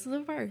 And this is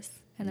the first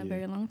in a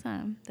very long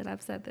time that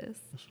I've said this.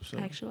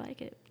 I actually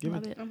like it.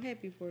 Love it. I'm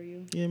happy for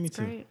you. Yeah, me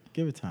too. Great.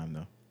 Give it time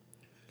though.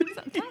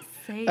 Don't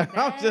say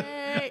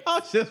that.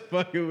 I'm just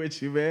fucking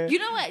with you, man. You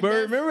know what? But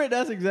remember,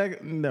 that's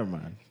exactly. Never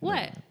mind.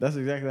 What? That's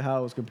exactly how I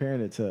was comparing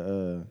it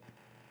to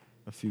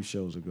a few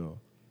shows ago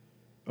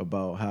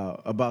about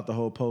the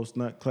whole post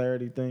nut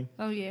clarity thing.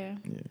 Oh yeah.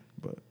 Yeah,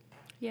 but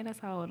yeah, that's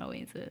how it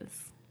always is.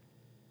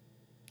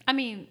 I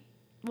mean,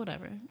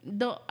 whatever.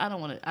 I don't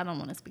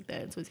want to speak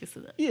that into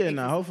it.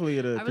 Yeah, hopefully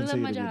it'll I really love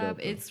continue my to be job.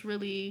 dope, It's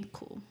really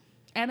cool.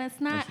 And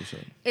it's not, That's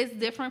what's up. it's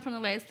different from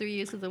the last 3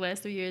 years, because the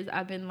last 3 years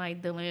I've been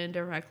like dealing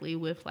directly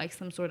with like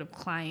some sort of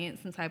client,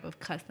 some type of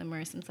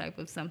customer, some type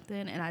of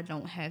something, and I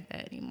don't have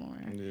that anymore.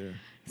 Yeah.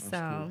 That's So,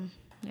 cool.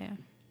 yeah.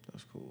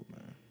 That's cool,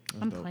 man.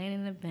 That's I'm dope.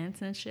 planning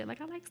events and shit. Like,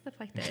 I like stuff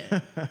like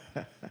that.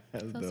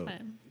 That's So it's dope.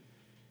 fun.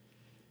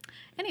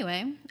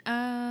 Anyway,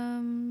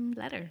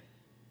 letter.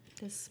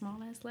 This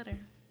small ass letter.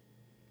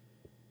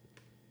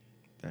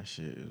 That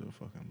shit is a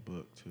fucking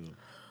book too.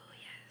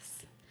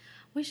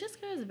 Which this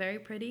girl is very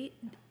pretty.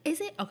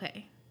 Is it?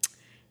 Okay.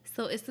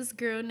 So it's this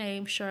girl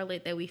named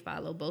Charlotte that we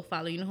both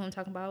follow. You know who I'm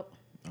talking about?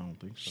 I don't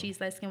think so.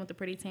 She's light skin with a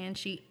pretty tan.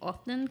 She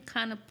often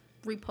kind of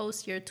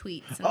reposts your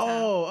tweets.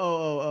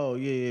 Oh,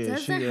 yeah.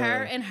 Doesn't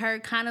her and her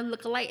kind of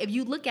look alike? If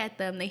you look at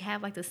them, they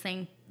have like the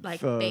same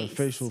face.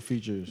 facial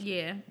features.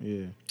 Yeah.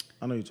 Yeah.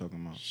 I know you're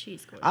talking about.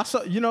 She's gorgeous. I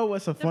saw. You know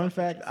what's a fun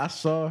fact? I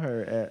saw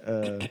her at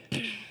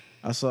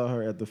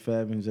the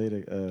Fab and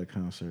Jada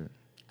concert.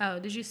 Oh,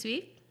 did you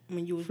speak?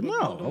 When you was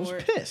No, I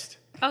was pissed.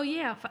 Oh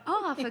yeah.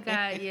 I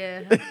forgot.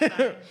 Yeah.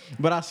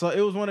 But I saw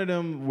it was one of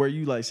them where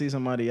you like see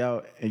somebody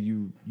out and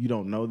you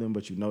don't know them,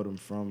 but you know them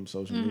from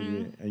social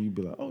media, and you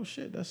be like, oh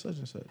shit, that's such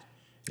and such.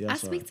 Yeah,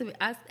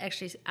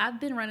 I've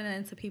been running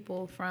into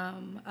people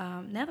from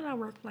now that I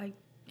work like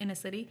in a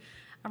city,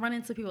 I run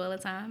into people all the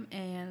time,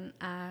 and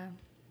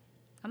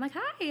I'm like,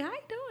 hi, how you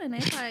doing?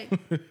 It's like,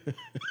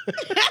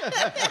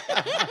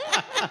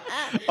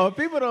 oh,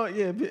 people don't.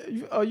 Yeah.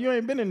 Oh, you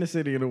ain't been in the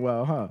city in a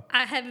while, huh?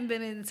 I haven't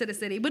been into the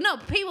city, but no,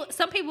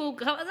 some people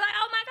go like, oh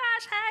my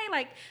gosh, hey,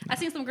 like I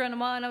seen some girl in the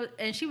mall, and I was like,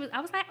 oh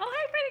hey,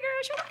 pretty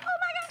girl. She was like, oh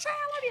my gosh, hey,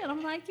 I love you, and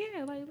I'm like,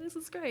 yeah, like this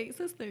is great,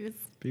 sisters,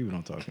 People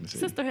don't talk in the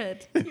city.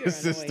 sisterhood.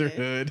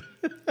 Sisterhood.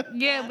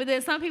 Yeah, but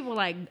then some people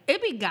like it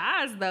be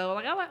guys though.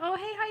 Like I'm like, oh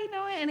hey, how you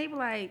doing? And they be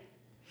like,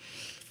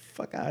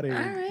 Fuck out of here.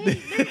 all right.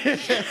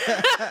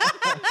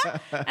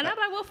 And I'm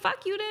like, well,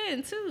 fuck you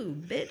then too,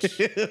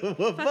 bitch.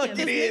 Well, fuck Fucking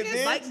it is, niggas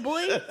bitch. like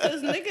boy,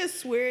 because niggas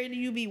swear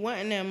you be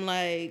wanting them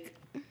like,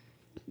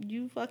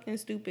 you fucking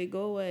stupid,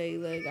 go away.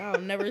 Like,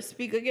 I'll never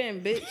speak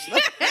again, bitch.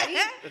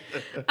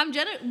 I'm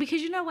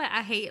because you know what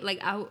I hate.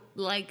 Like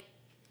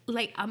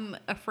I'm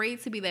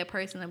afraid to be that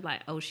person. I'm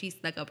like, oh, she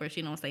stuck up or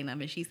she don't say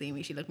nothing. She see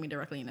me. She looked me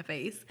directly in the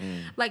face.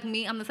 Like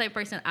me, I'm the type of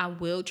person I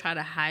will try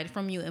to hide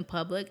from you in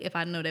public if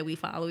I know that we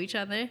follow each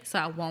other, so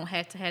I won't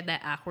have to have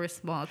that awkward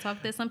small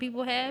talk that some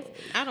people have.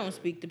 I don't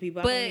speak to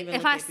people. But I don't even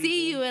if look I at see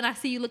people. you and I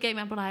see you look at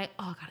me, I'm like,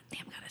 oh god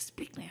damn, I gotta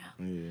speak now.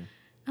 Yeah.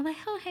 I'm like,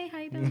 oh hey, how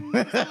you doing?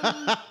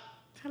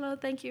 Hello,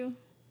 thank you.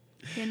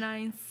 You're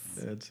nice.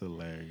 That's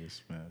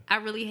hilarious, man. I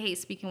really hate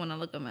speaking when I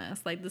look a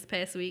mess. Like this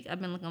past week,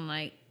 I've been looking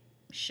like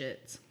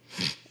shit.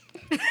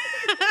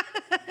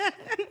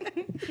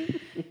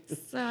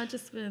 So I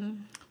just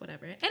been whatever.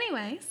 whatever.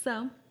 Anyway,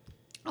 so,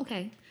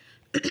 okay.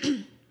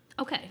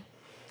 Okay.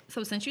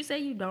 So since you say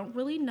you don't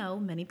really know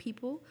many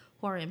people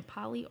who are in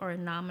poly or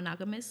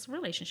non-monogamous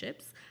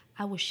relationships,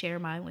 I will share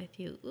mine with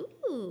you.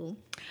 Ooh.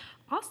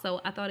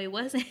 Also, I thought it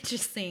was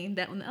interesting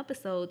that on the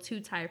episode Too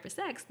Tired for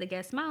Sex, the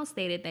guest Miles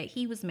stated that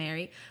he was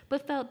married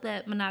but felt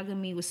that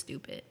monogamy was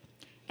stupid.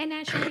 And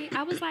naturally,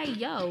 I was like,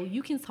 yo,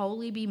 you can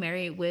totally be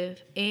married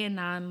with a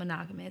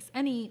non-monogamous.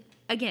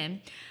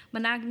 Again,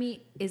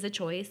 monogamy is a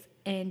choice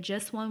and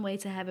just one way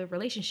to have a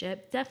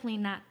relationship. Definitely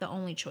not the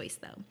only choice,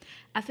 though.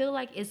 I feel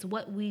like it's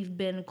what we've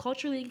been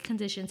culturally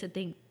conditioned to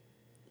think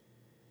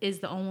is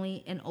the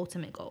only and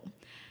ultimate goal.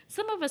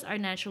 Some of us are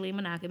naturally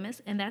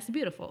monogamous, and that's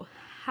beautiful.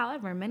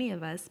 However, many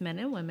of us, men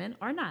and women,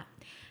 are not.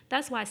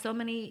 That's why so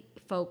many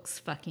folks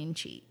fucking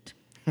cheat.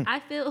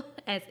 I feel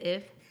as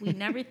if we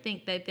never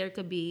think that there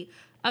could be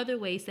other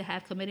ways to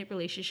have committed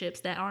relationships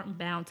that aren't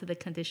bound to the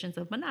conditions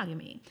of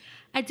monogamy.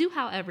 I do,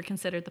 however,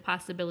 consider the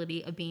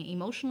possibility of being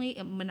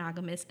emotionally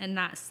monogamous and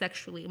not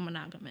sexually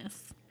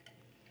monogamous.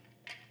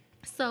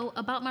 So,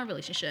 about my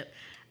relationship.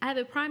 I have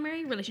a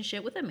primary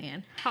relationship with a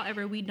man.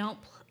 However, we don't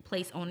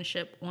place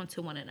ownership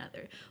onto one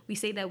another. We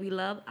say that we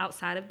love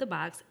outside of the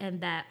box and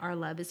that our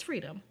love is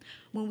freedom.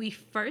 When we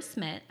first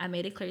met, I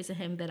made it clear to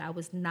him that I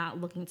was not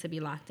looking to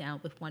be locked down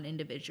with one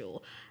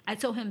individual. I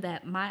told him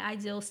that my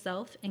ideal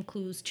self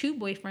includes 2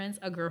 boyfriends,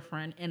 a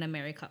girlfriend, and a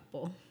married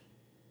couple.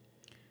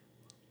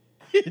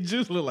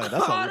 Juice look like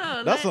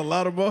that's a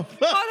lot of motherfuckers.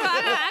 Hold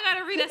on, I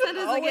gotta read that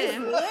sentence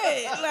again.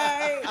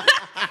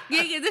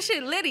 Yeah, this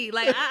shit litty.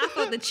 Like I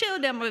felt the chill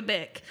down my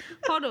back.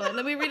 Hold on,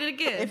 let me read it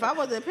again. If I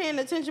wasn't paying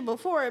attention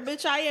before,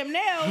 bitch, I am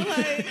now.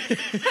 Like,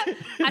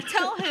 I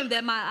tell him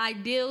that my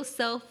ideal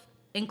self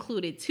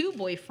included 2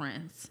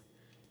 boyfriends,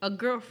 a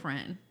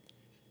girlfriend,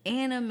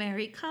 and a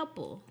married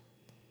couple.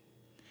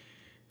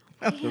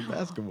 That's a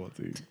basketball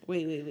team.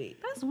 Wait.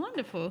 That's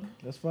wonderful.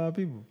 That's 5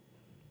 people.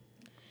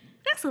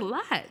 That's a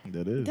lot.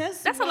 That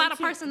is. That's a lot of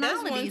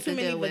personalities. That's one to too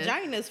many deal with.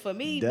 vaginas for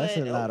me. That's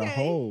but a lot of okay.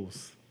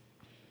 hoes.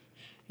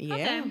 Yeah.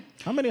 Okay.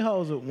 How many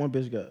hoes would one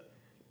bitch got?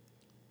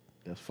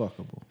 That's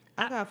fuckable.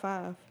 I got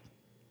 5.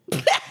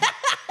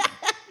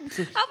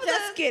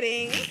 Just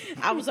kidding.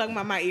 I was talking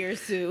about my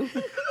ears too.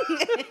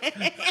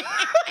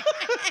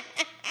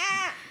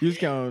 You was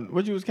counting.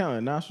 What you was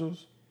counting?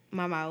 Nostrils.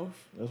 My mouth,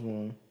 That's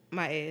 1,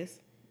 my ass,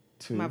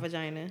 2, my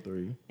vagina,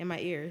 3, and my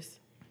ears.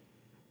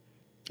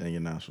 and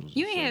your nostrils.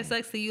 You ain't have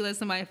sex till you let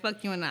somebody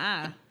fuck you in the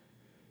eye.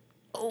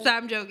 Oh. So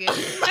I'm joking.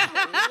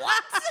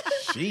 What?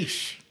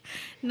 Sheesh.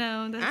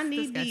 No, that's I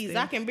need disgusting. these.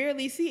 I can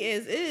barely see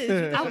as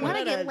is. I want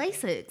to get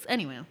LASIK.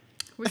 Anyway,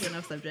 we're getting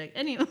off subject.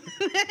 Anyway,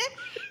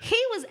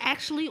 he was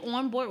actually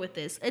on board with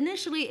this.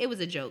 Initially, it was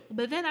a joke,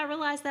 but then I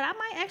realized that I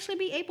might actually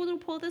be able to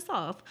pull this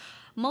off.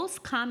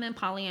 Most common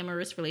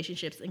polyamorous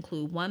relationships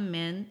include one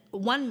man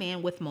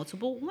with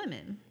multiple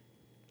women.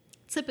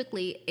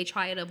 Typically, a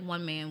triad of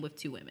one man with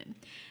 2 women.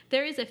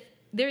 There is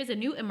a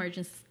new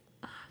emergence.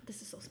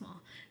 This is so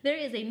small. There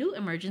is a new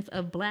emergence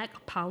of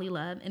Black poly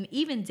love and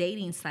even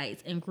dating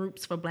sites and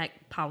groups for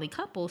Black poly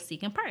couples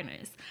seeking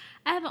partners.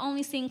 I have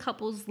only seen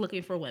couples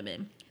looking for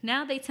women.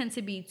 Now they tend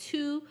to be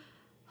too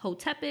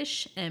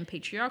hotepish and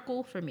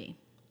patriarchal for me.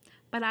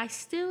 But I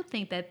still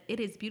think that it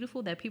is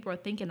beautiful that people are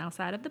thinking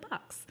outside of the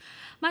box.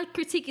 My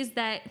critique is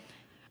that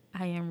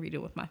I am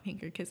reading with my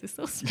finger because it's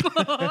so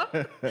small.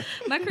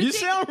 You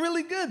sound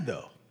really good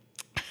though.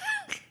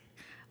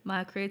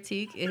 My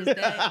critique is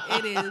that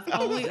it is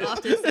only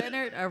often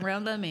centered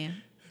around the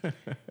man.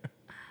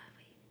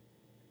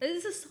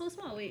 This is so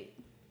small. Wait.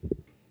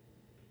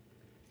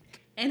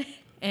 And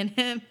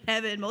him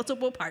having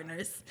multiple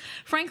partners.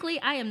 Frankly,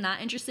 I am not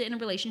interested in a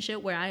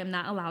relationship where I am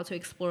not allowed to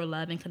explore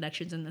love and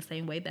connections in the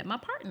same way that my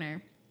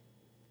partner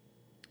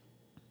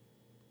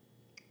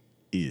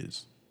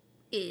is.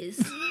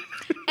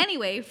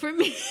 Anyway, for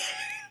me,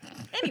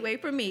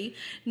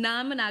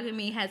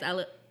 non-monogamy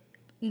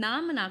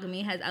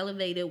has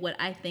elevated what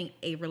I think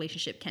a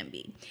relationship can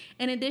be.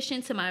 In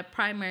addition to my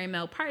primary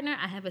male partner,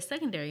 I have a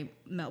secondary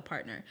male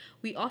partner.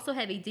 We also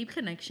have a deep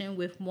connection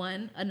with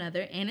one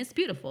another, and it's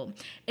beautiful.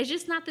 It's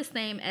just not the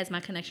same as my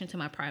connection to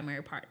my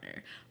primary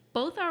partner.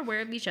 Both are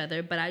aware of each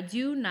other, but I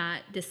do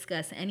not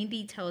discuss any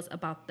details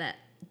about the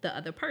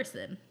other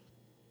person.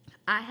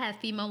 I have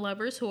female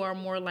lovers who are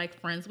more like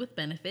friends with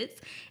benefits.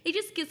 It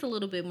just gets a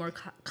little bit more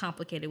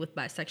complicated with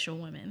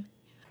bisexual women.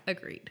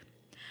 Agreed.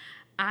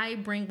 I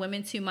bring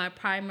women to my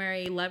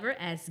primary lover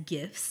as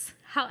gifts.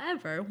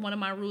 However, one of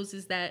my rules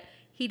is that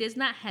he does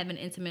not have an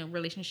intimate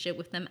relationship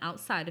with them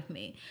outside of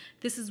me.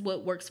 This is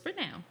what works for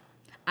now.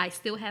 I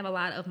still have a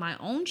lot of my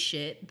own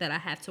shit that I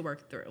have to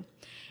work through.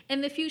 In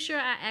the future,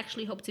 I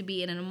actually hope to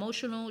be in an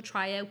emotional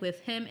triad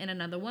with him and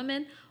another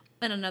woman.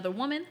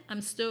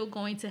 I'm still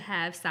going to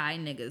have side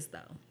niggas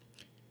though,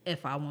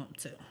 if I want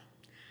to.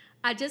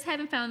 I just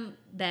haven't found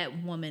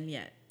that woman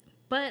yet.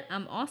 But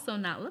I'm also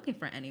not looking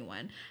for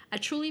anyone. I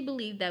truly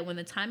believe that when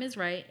the time is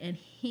right and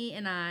he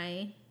and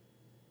I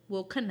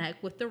will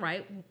connect with the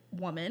right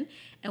woman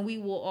and we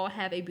will all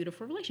have a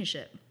beautiful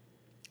relationship.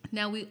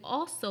 Now, we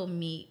also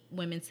meet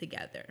women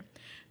together.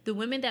 The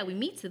women that we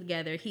meet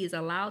together, he is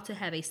allowed to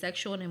have a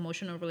sexual and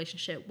emotional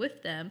relationship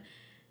with them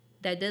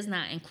that does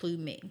not include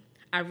me.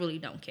 I really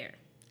don't care.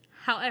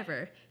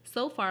 However,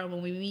 so far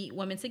when we meet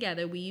women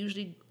together, we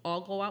usually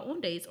all go out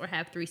on dates or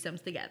have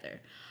threesomes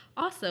together.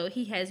 Also,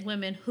 he has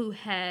women who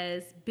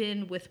has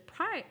been with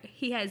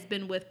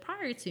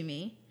prior to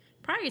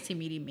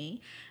meeting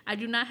me. I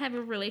do not have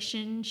a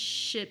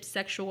relationship,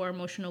 sexual or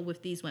emotional,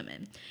 with these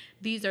women.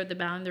 These are the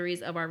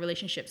boundaries of our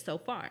relationship so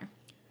far.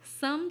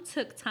 Some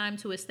took time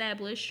to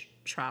establish,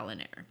 trial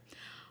and error.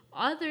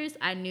 Others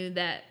I knew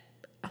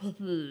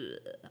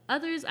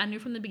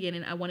from the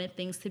beginning I wanted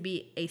things to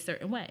be a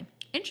certain way.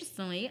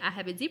 Interestingly, I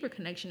have a deeper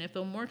connection and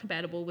feel more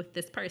compatible with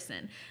this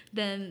person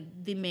than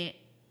the man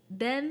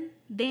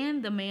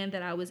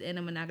that I was in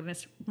a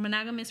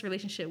monogamous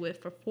relationship with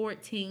for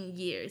 14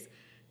 years.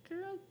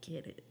 Girl,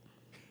 get it.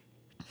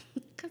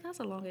 Because that's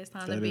a long ass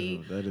time to be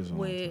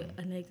with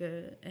a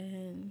nigga.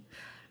 And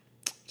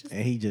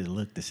he just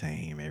looked the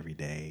same every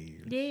day.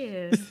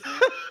 Yeah.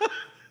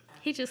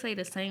 He just say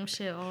the same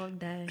shit all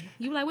day.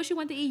 You like, what you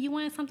want to eat? You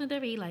want something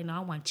different? He like, no, I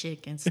want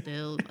chicken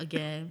still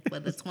again for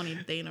the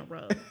 20th day in a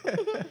row.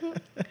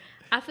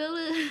 I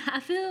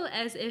feel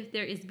as if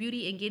there is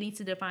beauty in getting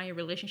to define your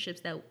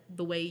relationships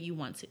the way you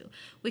want to.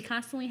 We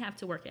constantly have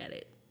to work at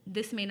it.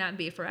 This may not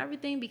be for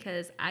everything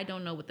because I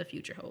don't know what the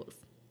future holds.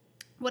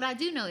 What I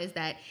do know is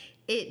that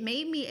it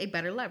made me a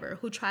better lover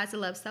who tries to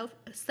love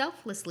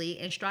selflessly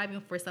and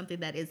striving for something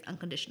that is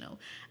unconditional.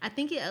 I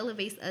think it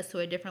elevates us to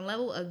a different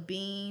level of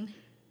being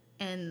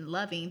and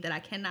loving that I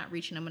cannot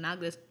reach in a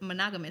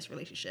monogamous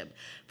relationship.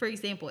 For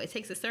example, it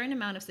takes a certain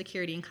amount of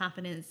security and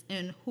confidence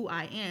in who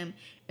I am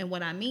and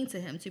what I mean to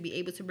him to be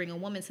able to bring a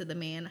woman to the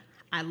man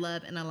I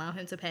love and allow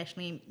him to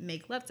passionately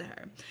make love to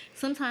her.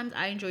 Sometimes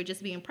I enjoy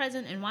just being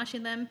present and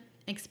watching them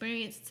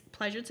experience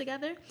pleasure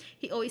together.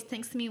 He always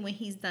thanks me when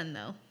he's done,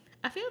 though.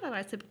 I feel that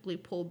I typically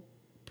pull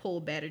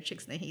better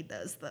chicks than he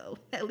does, though.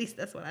 At least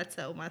that's what I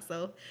tell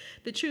myself.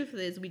 The truth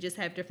is, we just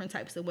have different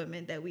types of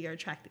women that we are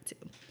attracted to.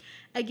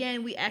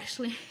 Again, we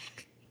actually...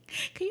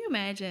 Can you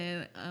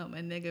imagine a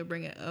nigga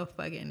bringing a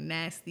fucking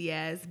nasty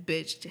ass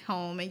bitch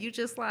home and you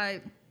just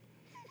like...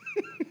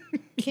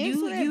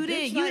 You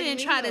didn't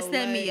try to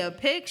send me a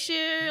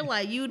picture.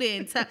 Like, you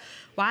didn't tell...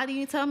 Why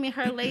didn't you tell me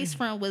her lace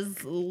front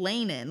was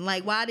laning?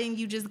 Like, why didn't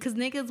you just... Because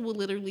niggas will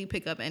literally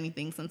pick up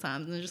anything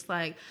sometimes and just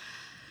like...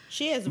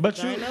 She has a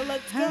vagina,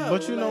 let's go.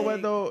 But you know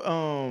what,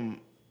 though?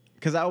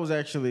 Because I was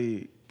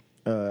actually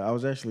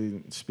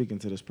speaking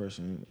to this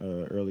person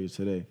earlier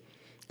today.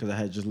 Because I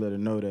had just let her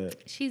know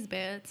that... She's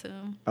bad, too.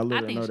 I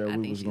let her know that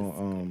we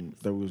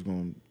was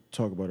going to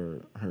talk about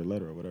her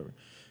letter or whatever.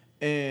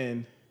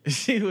 And...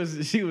 She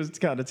was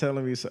kind of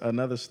telling me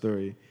another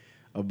story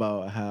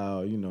about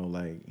how, you know,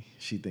 like,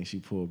 she thinks she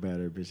pulled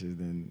better bitches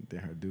than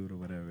her dude or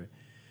whatever.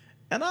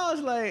 And I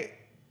was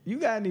like, you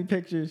got any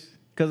pictures?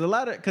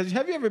 Because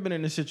have you ever been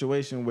in a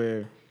situation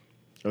where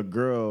a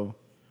girl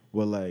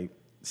will, like,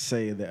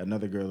 say that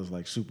another girl is,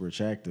 like, super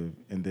attractive,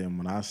 and then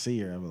when I see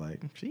her, I'm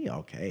like, she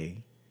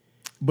okay.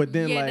 But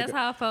then, yeah, that's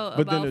how I felt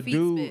about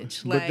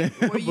Feet's bitch.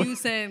 Like, were you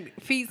saying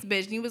Feet's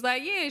bitch? And he was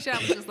like, yeah. I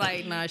was just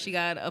like, nah, she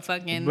got a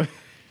fucking...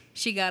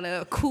 She got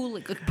a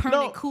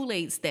permanent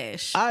Kool-Aid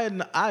stash. I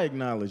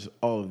acknowledge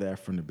all of that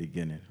from the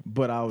beginning,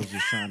 but I was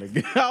just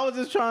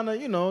trying to,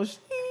 you know,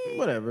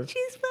 whatever.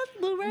 She's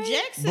flexible, right?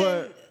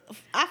 Jackson,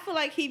 I feel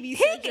like he be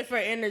searching for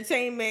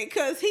entertainment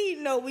because he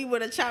know we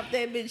would have chopped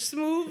that bitch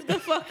smooth the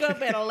fuck up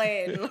at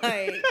Aladdin.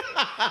 Like,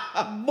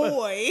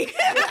 boy,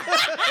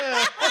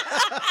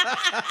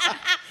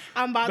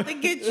 I'm about to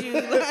get you.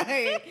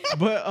 Like,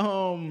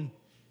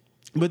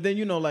 but then,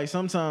 you know, like,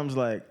 sometimes,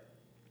 like,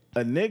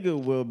 a nigga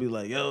will be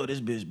like, yo,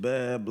 this bitch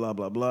bad, blah,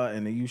 blah, blah.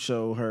 And then you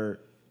show her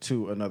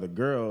to another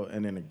girl,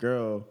 and then the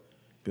girl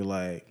be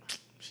like,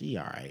 she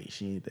all right.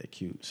 She ain't that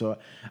cute. So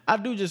I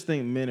do just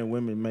think men and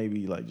women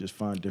maybe, like, just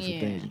find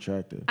different things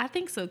attractive. I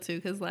think so, too.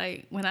 Because,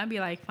 like, when I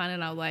be, like,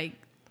 finding out, like,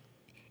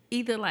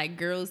 either, like,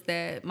 girls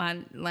that my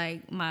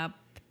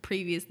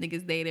previous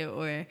niggas dated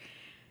or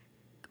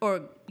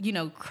you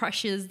know,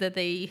 crushes that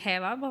they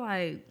have, I be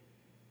like,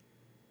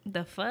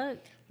 the fuck?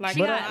 Like,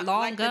 she got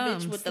long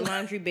gums. The bitch with the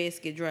laundry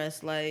basket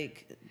dress.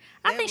 Like,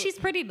 I think she's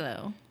pretty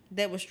though.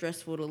 That was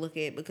stressful to look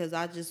at because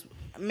I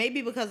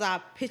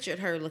pictured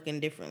her looking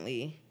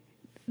differently.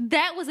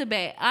 That was a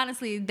bad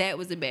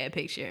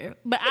picture.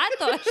 But I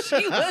thought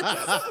she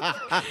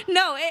was.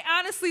 No, it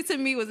honestly to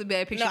me was a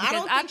bad picture. No,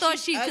 because I thought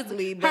she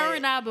ugly, her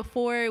and I,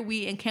 before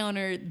we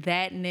encountered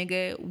that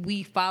nigga,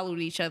 we followed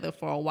each other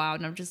for a while,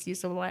 and I'm just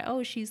used to like,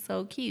 oh, she's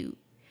so cute.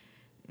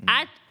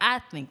 I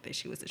think that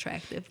she was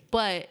attractive,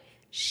 but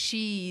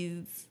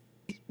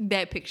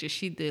that picture,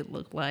 she did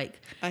look like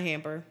a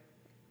hamper.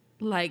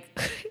 Like,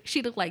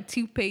 she looked like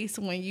toothpaste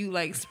when you,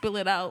 like, spill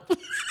it out.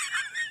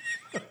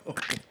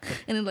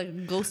 And then, like, a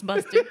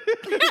Ghostbuster.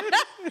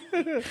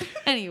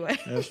 Anyway.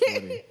 That's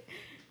funny.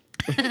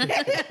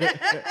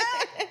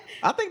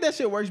 I think that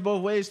shit works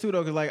both ways, too,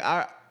 though, because, like,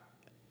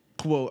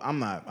 I'm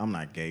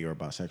not gay or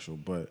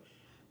bisexual, but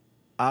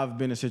I've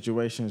been in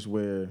situations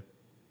where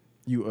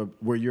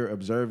you're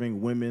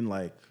observing women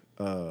like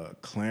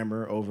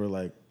clamor over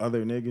like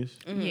other niggas.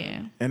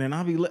 Yeah. And then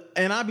I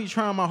be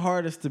trying my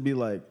hardest to be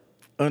like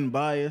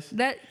unbiased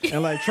That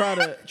and like try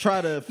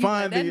to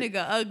find that the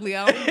nigga ugly.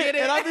 I don't get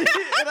it.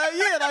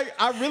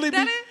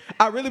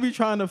 I really be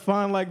trying to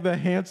find like the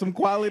handsome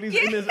qualities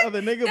in this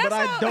other nigga, but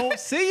I don't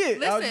see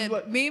it. I was just Listen,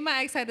 like, me and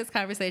my ex had this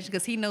conversation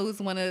because he knows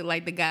one of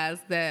like the guys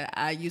that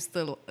I used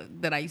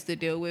to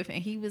deal with,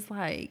 and he was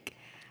like,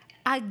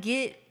 "I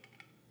get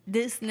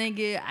this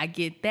nigga, I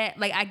get that,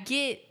 like I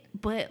get,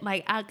 but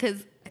like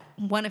because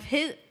one of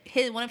his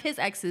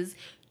exes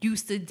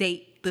used to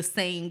date the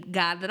same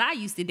guy that I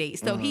used to date,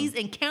 so he's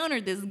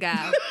encountered this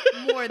guy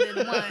more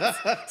than once.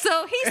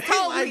 So he's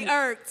totally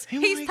irked.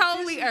 He's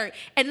totally irked,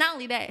 and not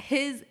only that,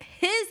 his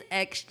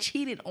ex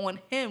cheated on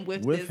him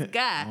with this him.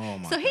 guy. Oh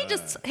my so he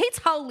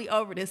totally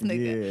over this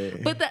nigga. Yeah.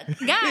 But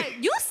the guy,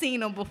 you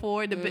seen him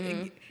before.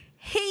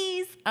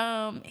 He's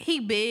he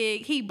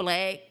big, he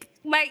black,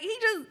 like he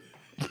just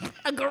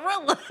a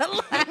gorilla,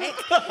 like.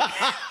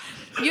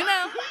 You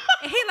know,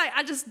 and he like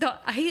I just don't.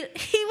 He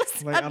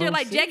was Like, up there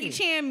like Jackie it.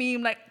 Chan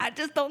meme. Like I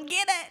just don't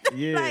get it.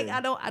 Yeah. Like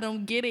I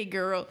don't get it,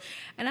 girl.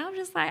 And I was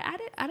just like I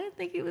didn't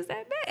think it was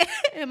that bad.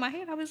 In my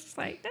head, I was just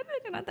like that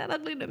nigga not that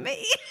ugly to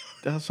me.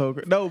 that's so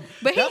great. No,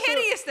 But he that's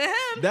hideous to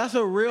him. That's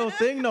a real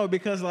thing though,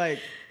 because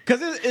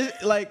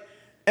it's like,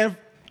 and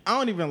I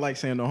don't even like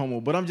saying no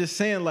homo, but I'm just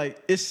saying like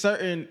it's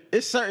certain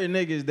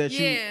niggas that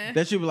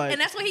you be like,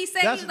 and that's what he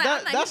said. That's, He was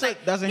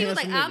like, that's a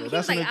handsome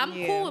nigga.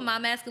 I'm cool with my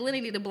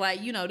masculinity to be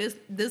like, you know, this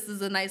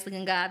is a nice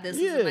looking guy. This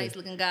is a nice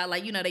looking guy.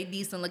 Like, you know, they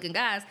decent looking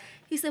guys.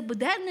 He said, but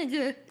that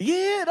nigga.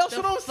 Yeah, that's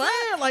what I'm fuck?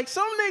 saying. Like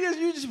some niggas,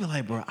 you just be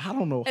like, bro, I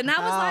don't know And I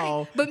was how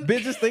like, but-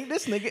 bitches think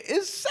this nigga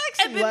is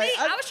sexy. And like,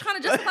 I was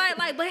trying to justify it,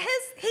 like, but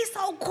he's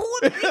so cool.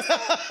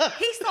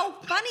 He's so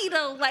funny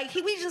though. Like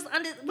we just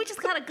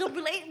got a good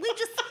relation.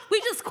 We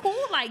just cool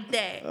like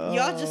that.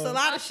 Y'all just a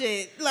lot of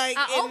shit. Like,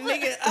 I and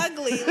nigga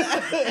ugly.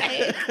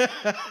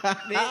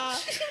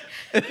 Bitch.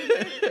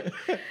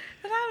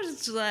 And I was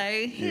just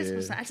like,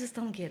 I just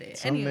don't get it.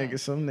 some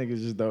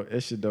niggas just don't.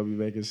 It shit don't be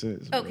making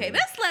sense. Okay, man.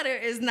 this letter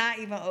is not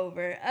even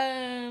over.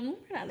 Where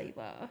did I leave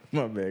off?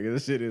 My bad.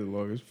 This shit is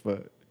long as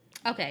fuck.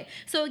 Okay,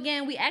 so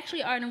again, we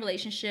actually are in a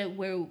relationship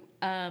where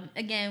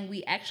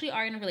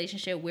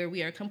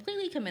we are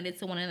completely committed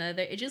to one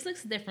another. It just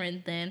looks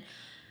different than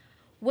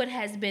what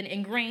has been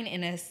ingrained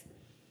in us.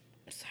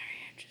 Sorry,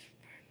 I just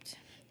burped.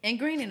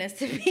 Ingrained in us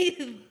to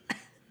be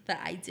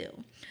the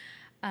ideal.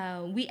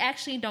 We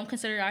actually don't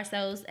consider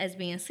ourselves as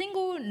being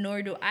single,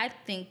 nor do I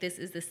think this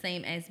is the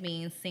same as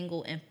being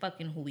single and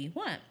fucking who we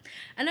want.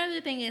 Another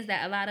thing is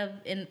that a lot of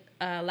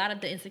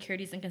the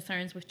insecurities and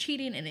concerns with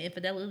cheating and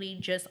infidelity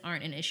just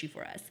aren't an issue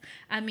for us.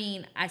 I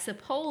mean, I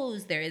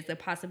suppose there is a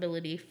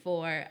possibility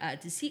for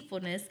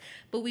deceitfulness,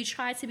 but we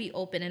try to be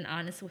open and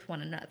honest with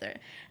one another.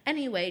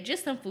 Anyway,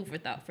 just some food for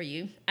thought for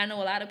you. I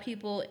know a lot of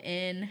people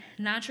in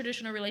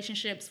non-traditional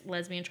relationships,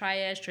 lesbian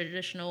triads,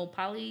 traditional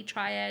poly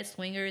triads,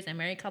 swingers, and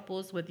married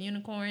couples with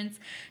unicorns,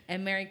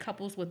 and married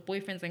couples with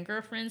boyfriends and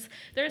girlfriends.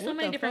 There are so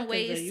many different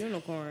ways. Is a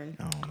unicorn?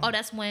 Oh,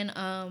 that's when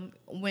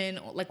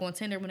like on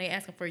Tinder, when they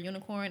asking for a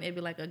unicorn, it'd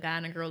be like a guy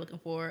and a girl looking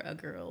for a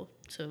girl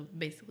to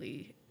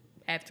basically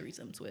have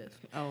threesomes with.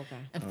 Oh, okay.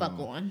 And fuck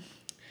on.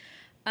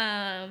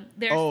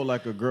 There's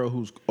like a girl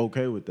who's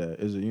okay with that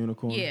is a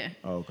unicorn. Yeah.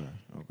 Oh, okay.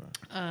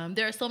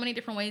 There are so many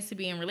different ways to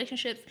be in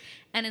relationships,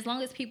 and as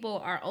long as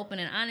people are open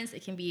and honest,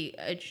 it can be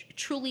a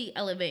truly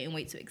elevating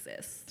way to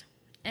exist.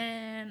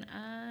 And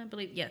I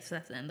believe, yes,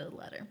 that's the end of the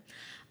letter.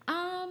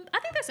 I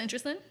think that's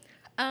interesting.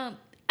 I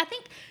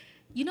think,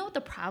 you know what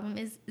the problem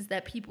is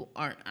that people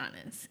aren't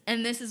honest.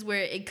 And this is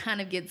where it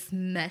kind of gets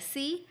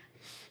messy.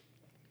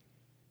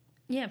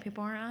 Yeah,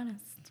 people aren't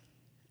honest.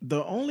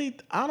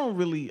 I don't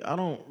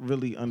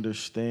really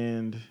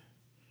understand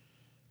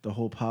the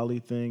whole poly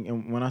thing.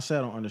 And when I say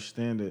I don't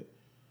understand it,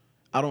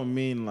 I don't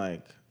mean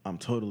like I'm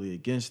totally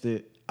against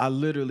it. I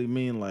literally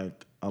mean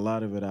like a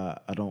lot of it I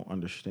don't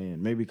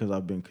understand. Maybe because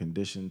I've been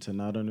conditioned to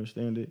not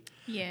understand it.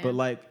 Yeah. But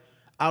like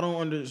I don't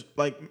understand.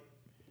 Like,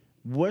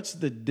 what's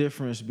the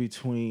difference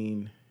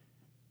between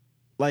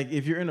like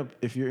if you're in a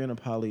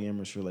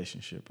polyamorous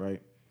relationship,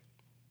 right?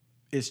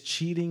 Is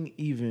cheating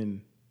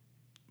even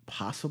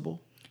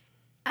possible?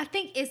 I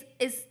think I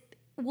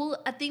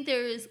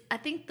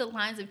think the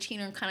lines of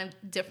cheating are kind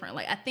of different.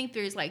 Like, I think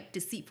there's like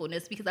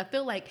deceitfulness, because I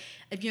feel like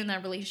if you're in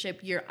that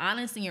relationship, you're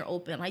honest and you're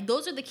open. Like,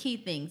 those are the key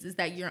things, is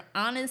that you're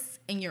honest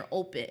and you're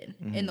open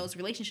in those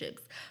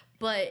relationships.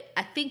 But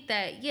I think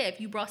that, yeah,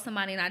 if you brought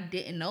somebody and I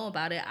didn't know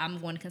about it, I'm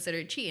going to consider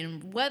it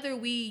cheating. Whether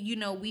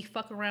we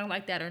fuck around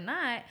like that or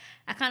not,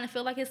 I kind of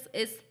feel like it's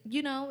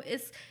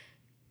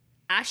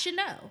I should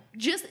know.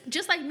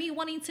 Just like me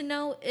wanting to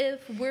know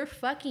if we're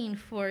fucking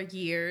for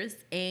years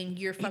and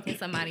you're fucking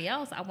somebody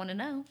else, I want to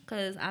know.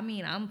 Because, I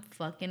mean, I'm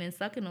fucking and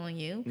sucking on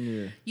you.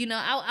 Yeah. You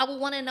know, I would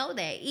want to know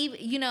that. Even,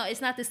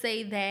 it's not to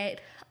say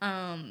that,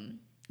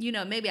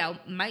 maybe I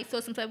might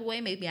feel some type of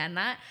way, maybe I'm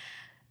not.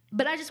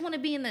 But I just want to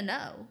be in the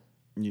know.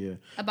 Yeah.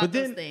 About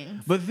those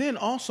things. But then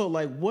also,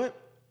 like, what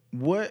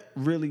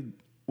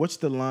what's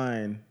the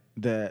line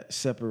that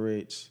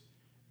separates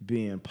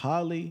being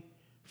poly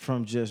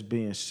from just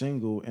being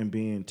single and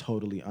being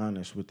totally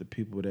honest with the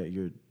people that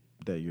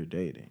you're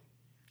dating?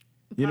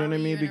 You know what I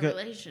mean? You're in a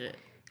relationship.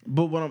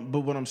 But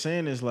what I'm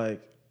saying is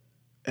like,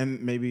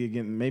 and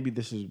maybe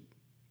this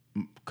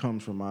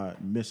comes from my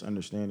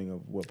misunderstanding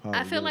of what poly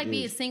I feel really like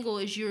being is. single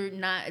is you're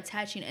not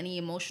attaching any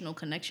emotional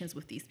connections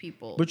with these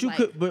people. But you Like,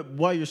 could. But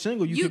while you're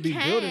single, you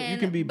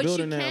can be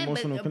building that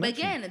emotional but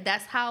connection. again,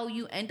 that's how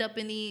you end up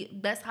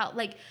that's how,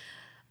 like,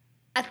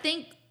 I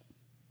think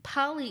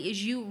poly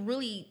is you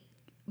really,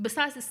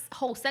 besides this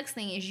whole sex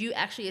thing, is you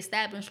actually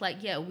establish like,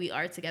 yeah, we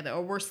are together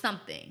or we're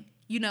something.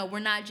 You know, we're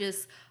not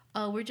just,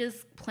 oh, we're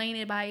just playing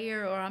it by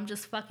ear, or I'm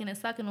just fucking and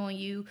sucking on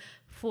you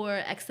for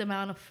X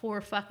amount of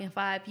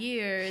 5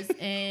 years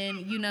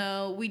and, you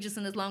know, we just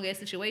in this long ass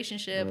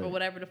situationship or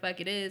whatever the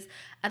fuck it is.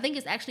 I think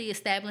it's actually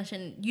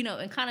establishing, you know,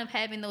 and kind of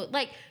having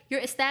like,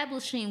 you're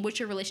establishing what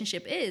your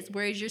relationship is.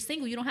 Whereas you're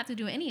single, you don't have to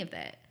do any of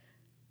that.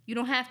 You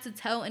don't have to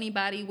tell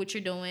anybody what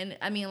you're doing.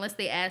 I mean, unless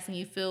they ask and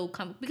you feel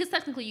because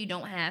technically you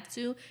don't have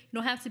to. You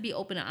don't have to be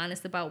open and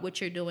honest about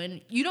what you're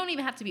doing. You don't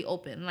even have to be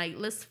open. Like,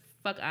 let's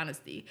fuck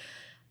honesty.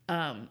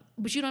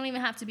 But you don't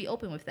even have to be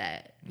open with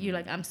that. You're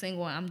like, I'm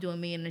single, I'm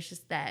doing me, and it's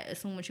just that.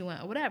 Assume what you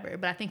want or whatever.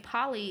 But I think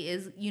poly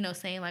is, you know,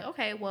 saying like,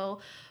 okay, well,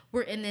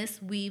 we're in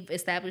this. We've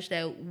established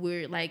that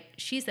we're, like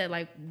she said,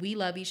 like, we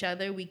love each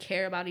other. We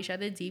care about each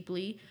other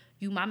deeply.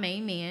 You my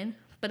main man.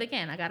 But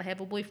again, I gotta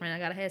have a boyfriend. I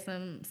gotta have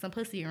some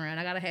pussy around.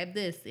 I gotta have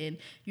this. And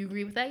you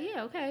agree with that?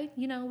 Yeah, okay.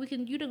 You know, we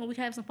can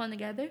have some fun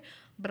together.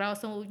 But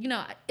also, you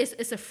know,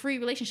 it's a free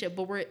relationship.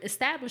 But we're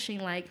establishing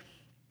that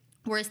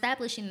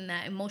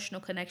emotional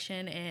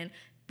connection and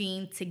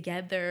being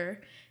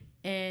together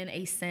in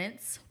a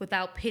sense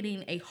without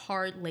putting a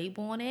hard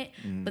label on it,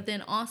 but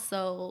then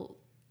also,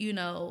 you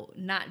know,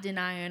 not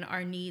denying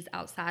our needs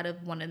outside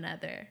of one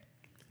another.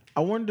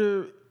 I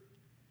wonder.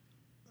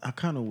 I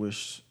kind of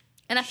wish.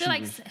 And I feel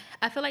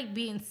like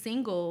being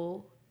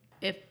single,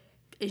 if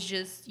it's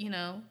just, you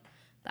know,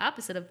 the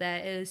opposite of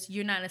that is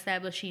you're not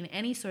establishing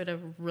any sort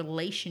of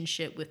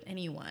relationship with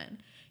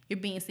anyone. You're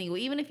being single,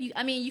 even if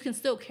you can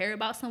still care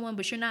about someone,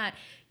 but you're not,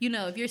 you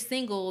know, if you're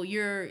single,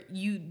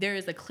 there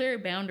is a clear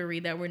boundary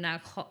that we're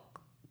not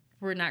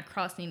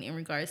crossing in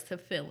regards to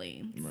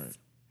feelings. Right.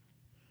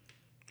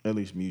 At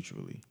least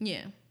mutually.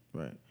 Yeah.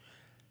 Right.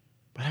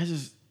 But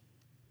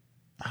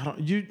I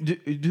don't. Do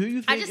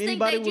you think I just think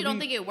anybody that you don't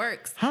think it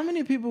works. How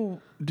many people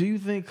do you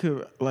think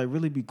could like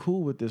really be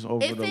cool with this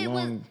over the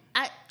long?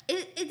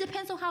 It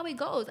depends on how it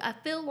goes. I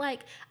feel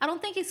like I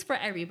don't think it's for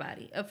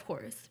everybody, of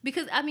course,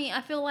 because I mean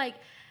I feel like,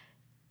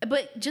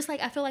 but just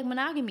like I feel like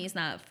monogamy is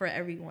not for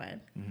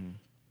everyone.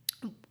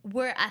 Mm-hmm.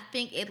 Where I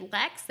think it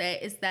lacks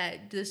that is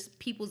that just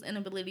people's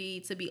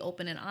inability to be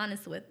open and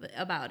honest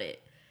about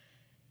it.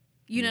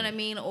 You know what I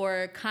mean,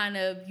 or kind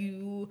of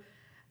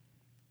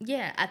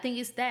Yeah, I think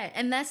it's that.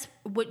 And that's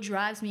what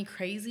drives me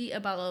crazy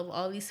about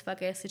all these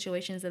fuck ass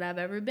situations that I've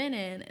ever been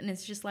in. And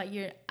it's just like,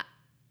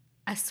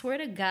 I swear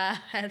to God,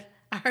 I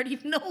already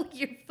know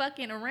you're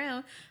fucking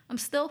around. I'm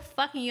still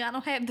fucking you. I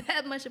don't have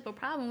that much of a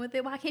problem with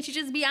it. Why can't you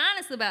just be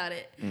honest about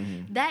it?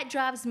 Mm-hmm. That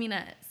drives me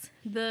nuts.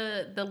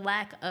 The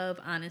lack of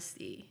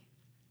honesty.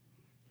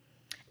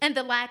 And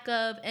the lack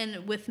of,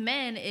 and with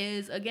men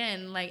is,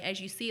 again, like,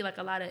 as you see, like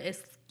a lot of,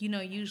 it's, you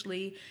know,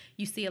 usually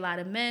you see a lot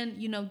of men,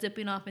 you know,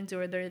 dipping off and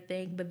doing their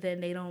thing, but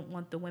then they don't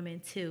want the women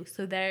too.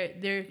 So there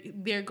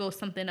goes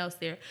something else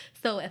there.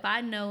 So if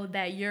I know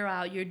that you're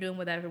out, you're doing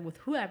whatever with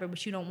whoever,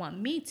 but you don't want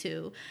me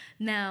to,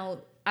 now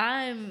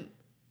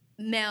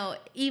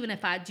even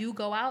if I do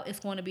go out, it's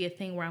going to be a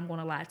thing where I'm going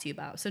to lie to you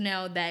about. So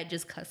now that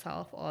just cuts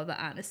off all the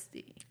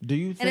honesty. Do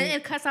you think? And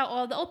it cuts out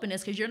all the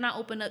openness because you're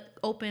not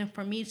open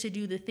for me to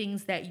do the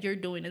things that you're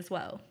doing as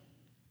well.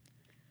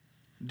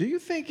 Do you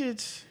think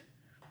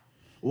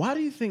why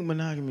do you think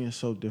monogamy is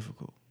so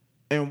difficult?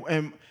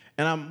 And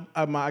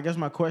I guess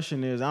my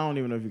question is, I don't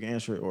even know if you can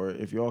answer it or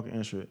if you all can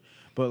answer it.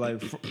 But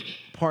like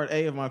part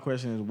A of my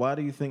question is, why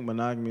do you think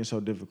monogamy is so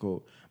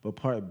difficult? But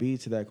part B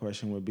to that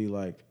question would be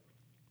like,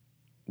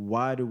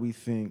 why do we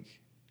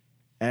think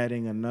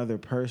adding another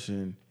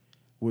person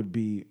would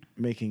be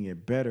making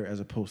it better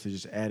as opposed to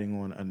just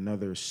adding on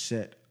another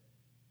set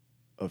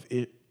of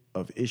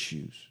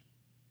issues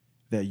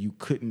that you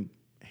couldn't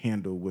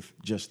handle with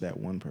just that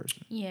one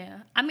person? Yeah.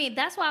 I mean,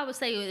 that's why I would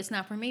say it's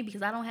not for me,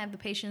 because I don't have the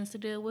patience to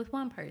deal with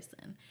one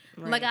person.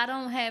 Right. Like, I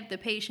don't have the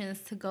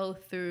patience to go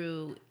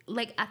through,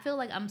 like, I feel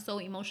like I'm so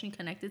emotionally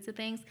connected to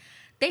things.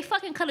 They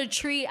fucking cut a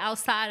tree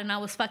outside and I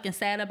was fucking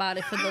sad about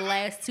it for the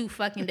last 2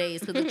 fucking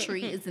days because the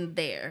tree isn't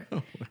there.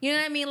 You know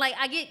what I mean? Like,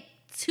 I get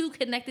too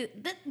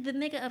connected. The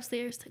nigga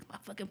upstairs took my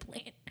fucking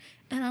plant.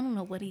 And I don't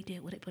know what he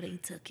did with it, but he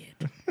took it.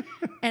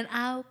 And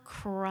I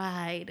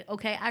cried.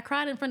 Okay? I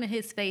cried in front of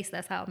his face.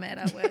 That's how mad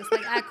I was.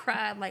 Like, I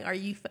cried. Like, are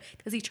you...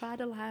 Because he tried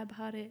to lie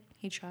about it.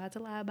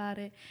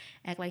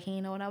 Act like he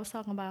didn't know what I was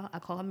talking about. I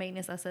called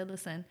maintenance. I said,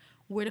 listen,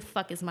 where the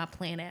fuck is my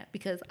plant at?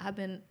 Because I've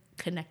been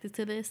connected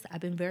to this.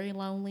 I've been very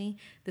lonely.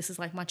 This is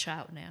like my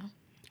child now.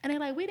 And they're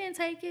like, we didn't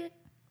take it.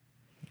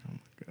 Oh, my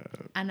God.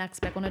 I knocks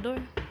back on the door.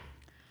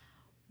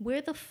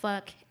 Where the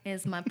fuck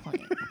is my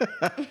plant?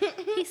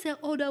 He said,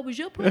 oh, that was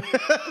your plant?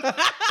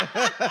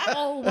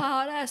 Oh,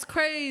 wow, that's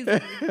crazy.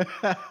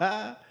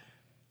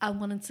 I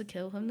wanted to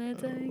kill him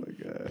that day. Oh my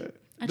God.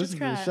 I This just is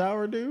cried. the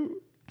shower dude?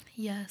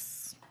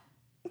 Yes.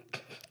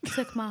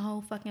 Took my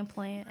whole fucking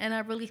plant. And I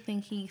really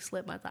think he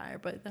slipped my tire,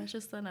 but that's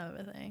just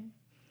another thing.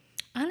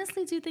 I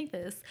honestly do think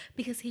this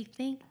because he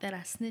think that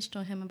I snitched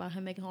on him about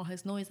him making all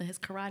his noise and his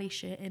karate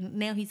shit, and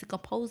now he's a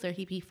composer.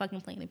 He be fucking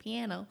playing the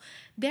piano.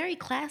 Very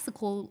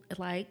classical,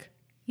 like,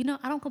 you know,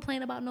 I don't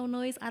complain about no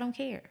noise. I don't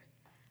care.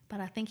 But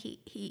I think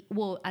he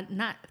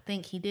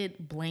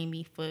did blame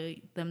me for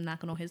them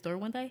knocking on his door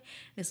one day.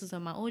 This was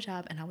on my old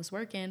job, and I was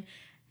working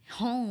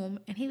home,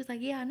 and he was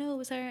like, yeah, I knew it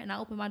was her. And I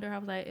opened my door. I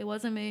was like, it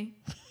wasn't me.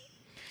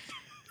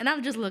 And I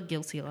just looked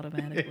guilty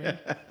automatically.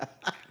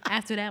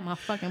 After that, my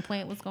fucking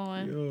plant was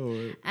gone.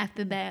 Yo.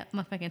 After that,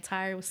 my fucking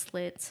tire was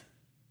slit.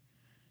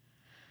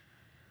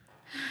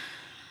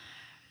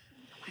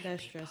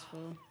 That's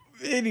stressful.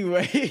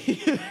 Anyway,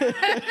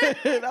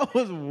 that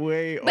was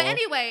way off. But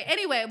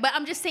anyway, but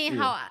I'm just saying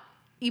how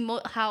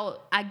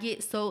I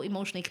get so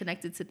emotionally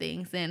connected to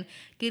things, and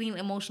getting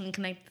emotionally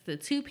connected to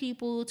two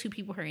people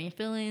hurting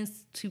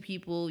feelings, two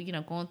people, you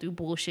know, going through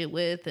bullshit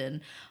with,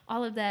 and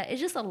all of that.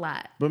 It's just a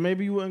lot. But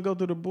maybe you wouldn't go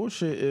through the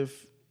bullshit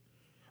if,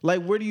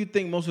 like, where do you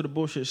think most of the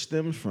bullshit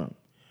stems from?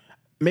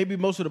 Maybe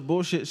most of the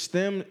bullshit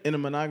stemmed in a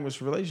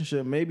monogamous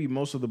relationship. Maybe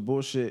most of the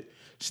bullshit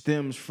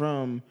stems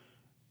from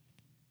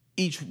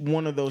each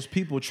one of those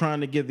people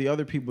trying to get the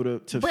other people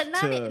to But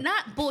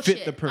not bullshit.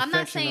 fit the perfection I'm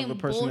not saying of the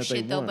person bullshit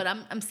that they though, want. but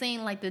I'm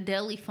saying like the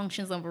daily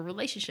functions of a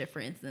relationship, for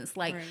instance,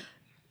 like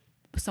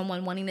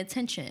someone wanting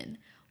attention,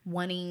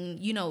 wanting,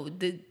 you know,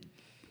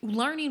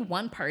 learning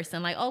one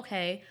person, like,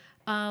 okay,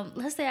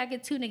 let's say I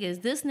get two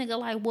niggas. This nigga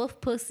like wolf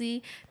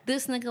pussy.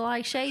 This nigga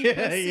like shade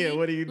pussy. Yeah,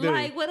 what do you do?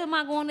 Like, what am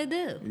I going to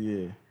do?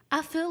 Yeah.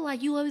 I feel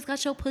like you always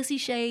got your pussy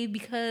shaved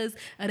because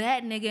of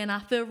that nigga, and I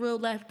feel real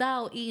left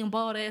out eating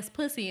bald ass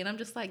pussy, and I'm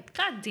just like,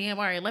 God damn,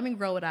 all right, let me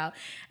grow it out.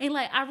 And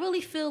like, I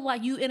really feel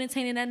like you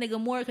entertaining that nigga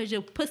more because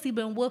your pussy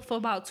been whooped for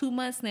about 2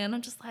 months now, and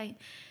I'm just like,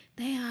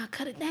 damn,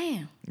 cut it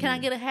down. Can I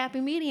get a happy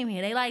medium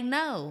here? They like,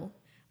 no,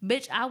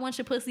 bitch, I want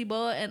your pussy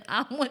bald, and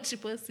I want your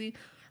pussy.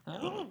 You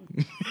know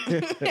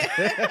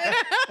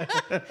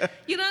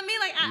what I mean?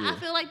 Like, I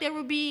feel like there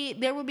would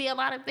be a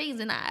lot of things,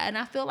 and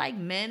I feel like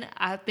men,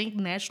 I think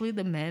naturally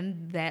the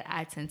men that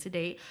I tend to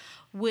date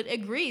would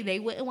agree. They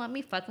wouldn't want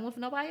me fucking with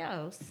nobody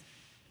else.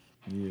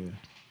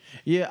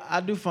 Yeah, I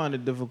do find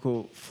it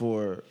difficult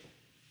or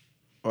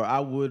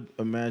I would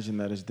imagine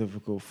that it's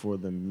difficult for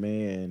the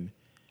man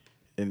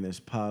in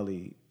this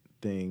poly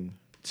thing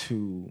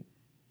to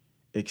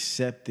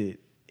accept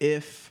it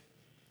if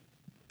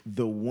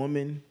the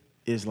woman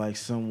is like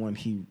someone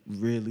he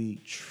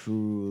really,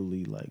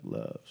 truly like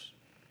loves.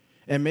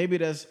 And maybe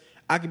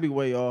I could be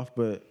way off,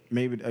 but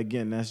maybe,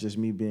 again, that's just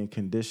me being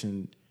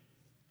conditioned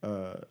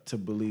to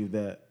believe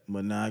that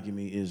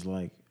monogamy is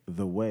like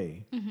the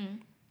way. Mm-hmm.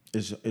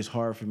 It's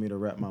hard for me to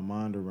wrap my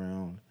mind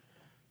around,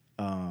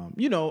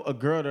 you know, a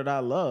girl that I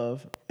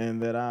love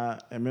and that I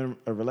am in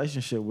a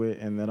relationship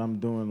with and that I'm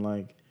doing,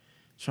 like,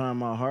 trying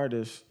my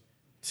hardest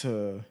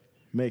to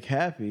make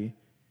happy.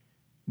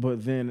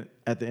 But then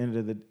at the end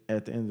of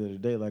the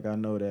day, like, I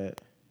know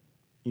that,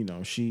 you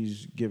know,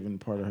 she's giving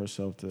part of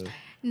herself to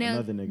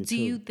another nigga too. Do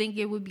you think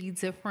it would be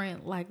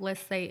different? Like,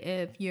 let's say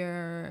if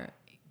you're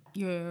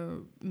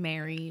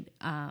married,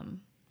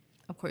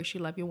 of course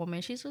you love your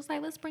woman. She's just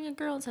like, let's bring a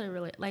girl into the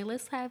relationship. Like,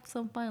 let's have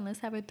some fun. Let's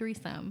have a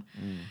threesome.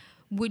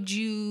 Would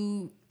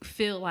you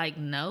feel like,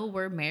 no,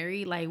 we're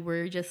married, like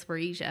we're just for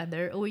each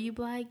other, or you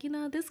be like, you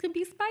know, this could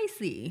be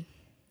spicy?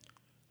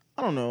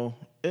 I don't know.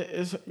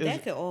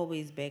 That could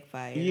always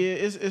backfire. Yeah,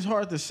 it's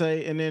hard to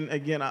say. And then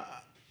again,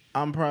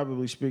 I'm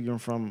probably speaking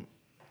from,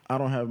 I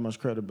don't have much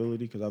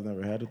credibility because I've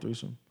never had a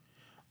threesome.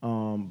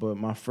 But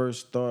my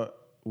first thought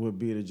would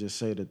be to just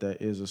say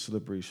that is a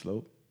slippery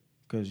slope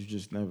because you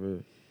just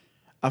never.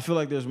 I feel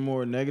like there's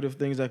more negative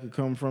things that could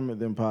come from it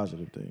than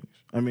positive things.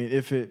 I mean,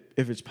 if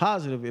it's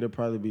positive, it'll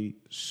probably be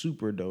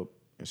super dope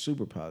and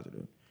super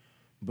positive.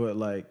 But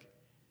like,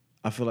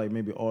 I feel like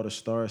maybe all the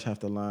stars have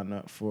to line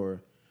up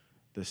for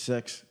the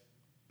sex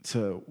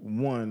to,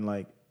 one,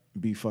 like,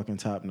 be fucking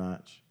top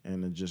notch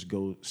and to just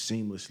go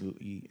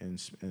seamlessly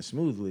and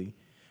smoothly,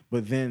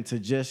 but then to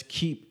just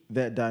keep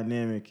that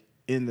dynamic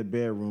in the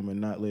bedroom and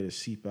not let it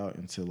seep out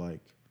into like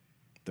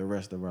the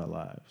rest of our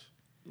lives.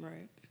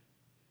 Right.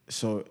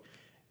 So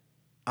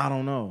I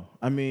don't know.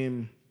 I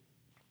mean,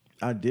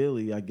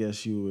 ideally, I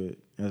guess you would,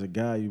 as a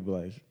guy, you'd be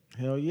like,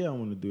 hell yeah, I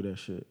want to do that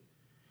shit.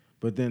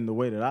 But then the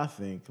way that I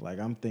think, like,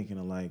 I'm thinking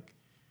of like,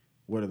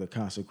 what are the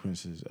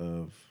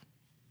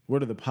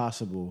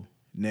possible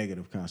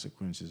negative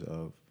consequences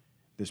of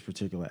this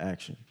particular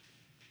action?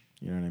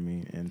 You know what I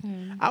mean?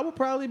 And I would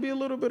probably be a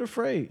little bit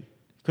afraid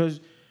because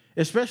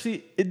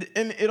especially,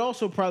 it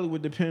also probably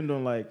would depend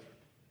on like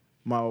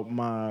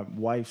my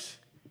wife's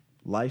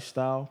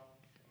lifestyle.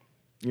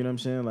 You know what I'm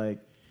saying? Like,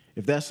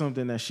 if that's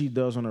something that she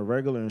does on a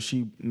regular and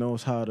she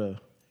knows how to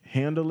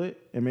handle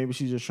it, and maybe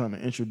she's just trying to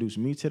introduce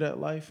me to that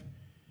life,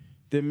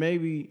 then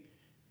maybe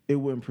it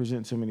wouldn't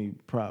present too many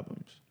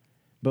problems.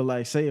 But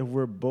like, say if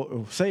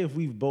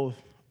we've both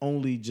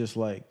only just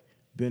like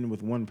been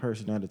with one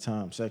person at a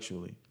time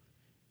sexually,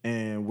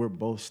 and we're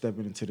both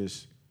stepping into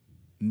this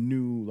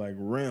new like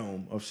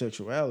realm of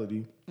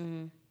sexuality,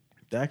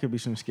 that could be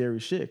some scary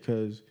shit.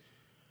 Because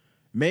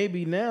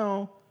maybe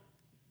now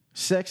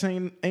sex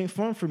ain't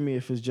fun for me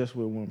if it's just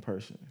with one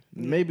person.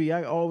 Maybe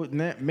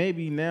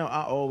now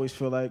I always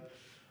feel like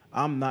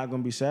I'm not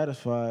gonna be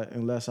satisfied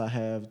unless I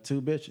have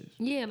two bitches.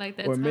 Yeah, like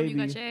that Or time you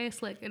got maybe- your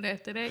ass licked, and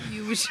after that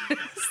you was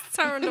just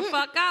turn the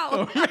fuck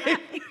out.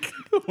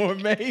 Or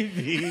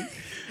maybe,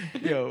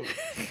 yo,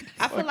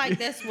 I feel like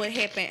that's what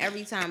happened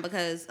every time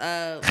because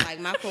like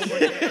my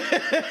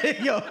coworker.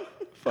 yo,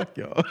 fuck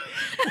y'all.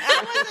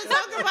 I wasn't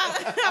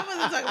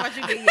talking about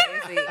you getting your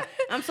ass ate.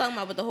 I'm talking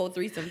about with the whole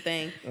threesome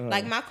thing.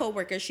 Like my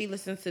coworker, she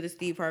listens to the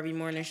Steve Harvey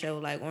Morning Show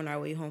like on our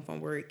way home from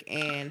work,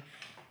 and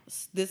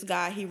this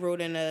guy he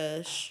wrote in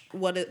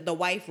the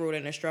wife wrote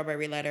in a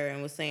strawberry letter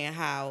and was saying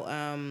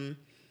how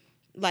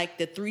like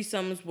the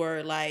threesomes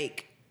were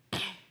like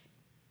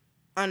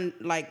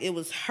like it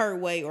was her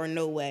way or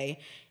no way,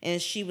 and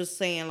she was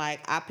saying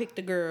like I picked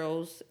the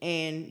girls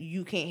and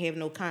you can't have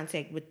no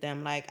contact with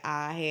them. Like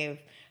I'll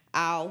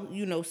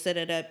set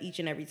it up each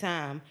and every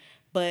time,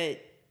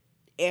 but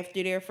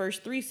after their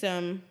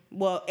threesome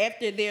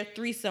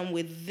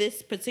with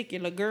this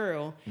particular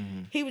girl,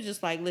 he was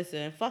just like,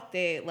 listen, fuck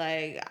that.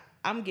 Like,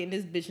 I'm getting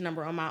this bitch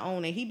number on my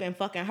own, and he been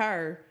fucking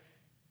her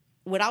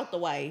without the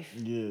wife.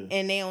 Yeah.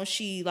 And now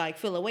she, like,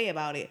 feel a way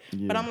about it.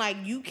 Yeah. But I'm like,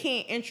 you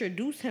can't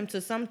introduce him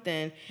to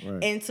something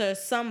and to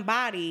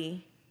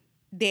somebody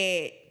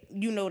that,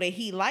 that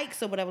he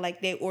likes or whatever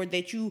like that, or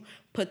that you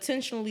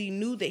potentially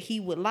knew that he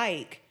would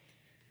like,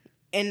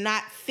 and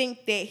not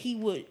think that he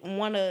would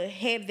want to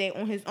have that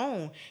on his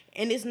own.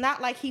 And it's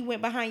not like he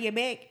went behind your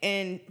back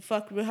and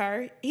fucked with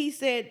her. He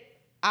said,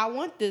 I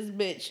want this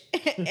bitch,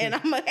 and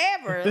I'm going to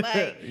have her.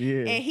 Like,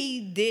 and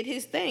he did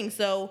his thing.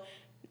 So,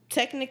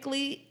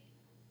 technically,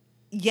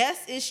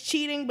 yes, it's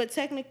cheating, but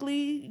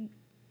technically,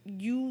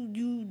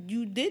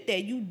 you did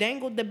that. You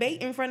dangled the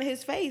bait in front of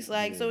his face.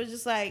 Like, so it's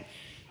just like,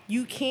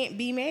 you can't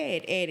be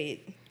mad at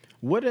it.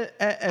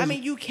 I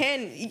mean, you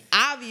can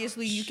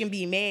obviously you can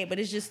be mad, but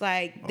it's just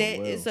like that.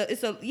 You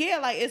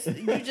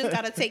just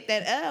gotta take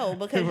that L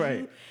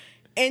because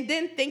and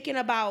then thinking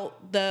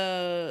about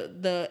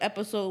the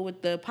episode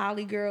with the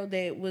poly girl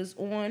that was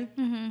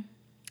on,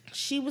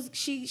 she was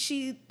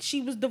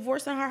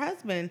divorcing her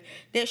husband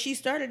that she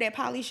started that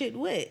poly shit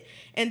with,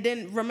 and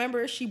then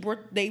remember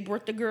they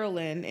brought the girl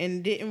in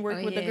and didn't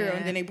work with the girl,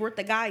 and then they brought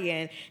the guy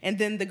in, and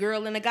then the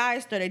girl and the guy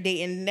started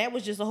dating, and that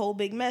was just a whole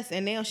big mess,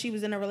 and now she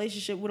was in a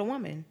relationship with a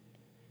woman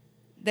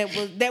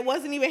that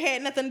wasn't even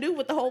had nothing to do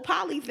with the whole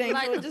poly thing.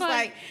 Like, so it's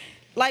just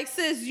like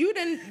sis, you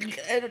didn't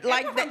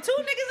like that. Two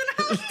niggas in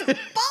the house to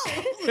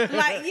both.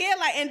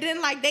 And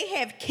then like they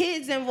have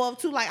kids involved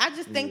too. Like I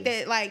just think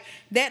that like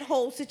that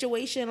whole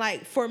situation,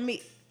 like for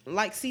me,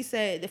 like C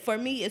said, for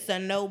me it's a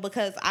no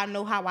because I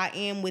know how I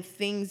am with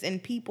things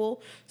and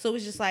people. So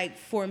it's just like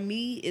for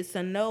me it's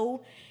a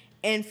no.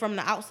 And from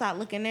the outside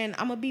looking in,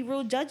 I'm gonna be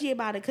real judgy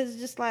about it because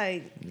it's just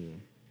like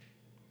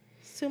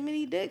too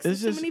many dicks,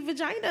 too many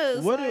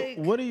vaginas.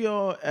 What do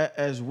y'all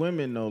as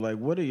women though? Like,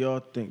 what do y'all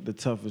think the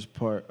toughest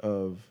part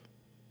of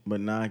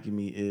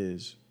monogamy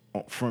is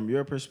from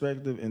your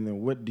perspective, and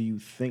then what do you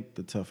think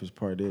the toughest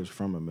part is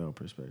from a male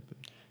perspective?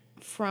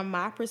 From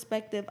my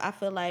perspective, I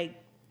feel like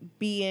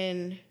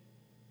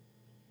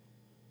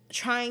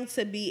trying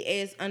to be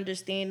as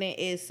understanding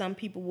as some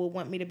people will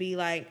want me to be.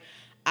 Like,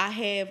 I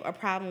have a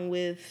problem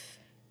with.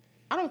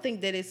 I don't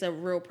think that it's a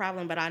real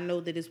problem, but I know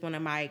that it's one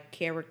of my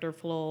character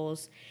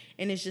flaws.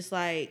 And it's just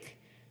like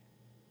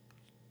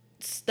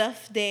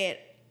stuff that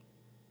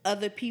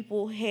other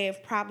people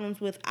have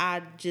problems with.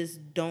 I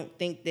just don't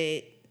think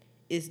that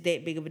it's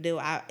that big of a deal.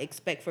 I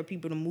expect for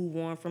people to move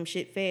on from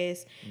shit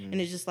fast. And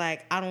it's just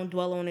like, I don't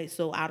dwell on it,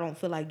 so I don't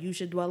feel like you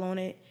should dwell on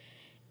it.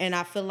 And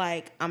I feel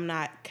like I'm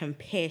not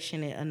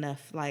compassionate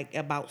enough, like,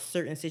 about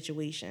certain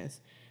situations.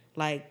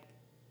 Like,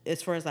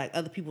 as far as, like,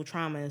 other people's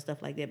trauma and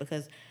stuff like that.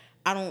 Because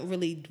I don't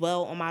really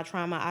dwell on my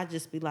trauma. I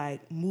just be,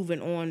 like,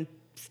 moving on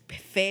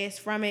fast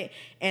from it,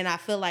 and I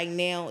feel like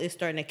now it's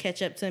starting to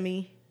catch up to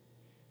me,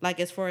 like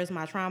as far as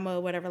my trauma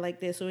or whatever like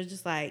this. So it's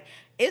just like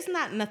it's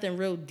not nothing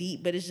real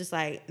deep, but it's just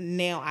like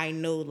now I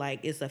know like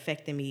it's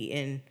affecting me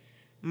in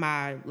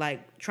my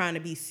like trying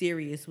to be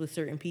serious with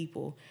certain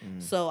people.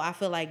 So I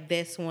feel like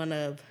that's one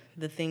of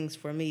the things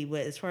for me.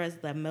 But as far as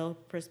the male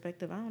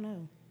perspective, I don't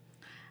know.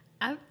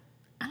 I'm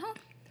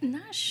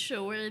not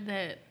sure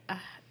that.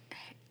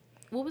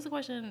 What was the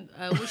question?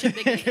 What's your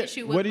biggest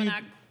issue with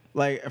monogamy?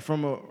 Like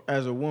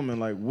as a woman,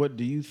 like what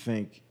do you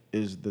think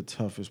is the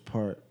toughest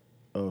part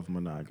of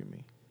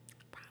monogamy?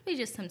 Probably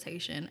just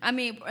temptation. I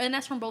mean, and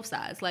that's from both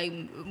sides, like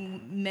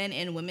men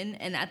and women.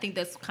 And I think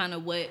that's kind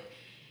of what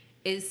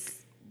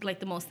is like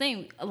the most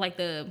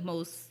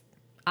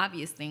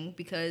obvious thing,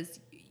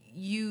 because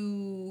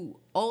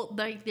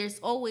there's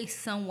always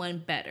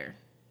someone better.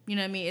 You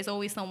know what I mean? It's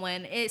always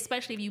someone,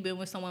 especially if you've been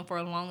with someone for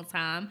a long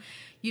time,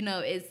 you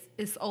know,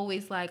 it's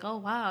always like, oh,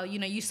 wow, you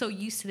know, you're so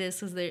used to this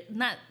because they're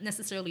not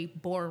necessarily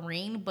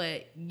boring,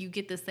 but you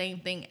get the same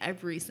thing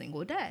every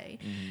single day.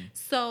 Mm-hmm.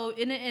 So,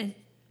 and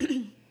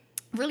it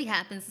really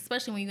happens,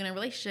 especially when you're in a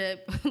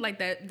relationship, like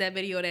that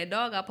video of that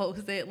dog I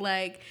posted.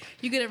 Like,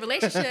 you get in a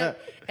relationship,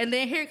 and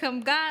then here come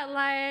God,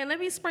 like, let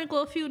me sprinkle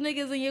a few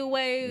niggas in your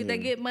way that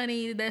get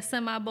money, that's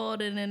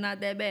semi-bald and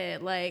not that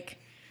bad. Like,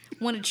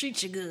 want to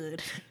treat you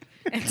good.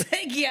 And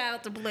take you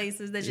out to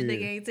places that you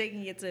think ain't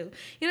taking you to.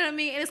 You know what I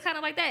mean? And it's kind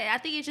of like that. I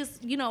think it's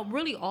just, you know,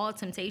 really all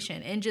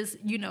temptation and just,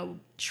 you know,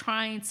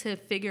 trying to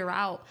figure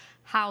out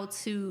how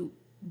to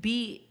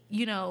be,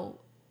 you know,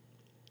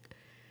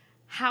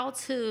 how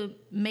to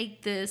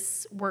make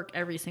this work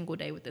every single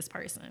day with this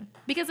person.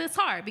 Because it's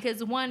hard.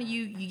 Because one,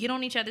 you get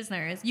on each other's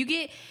nerves.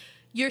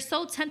 You're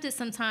so tempted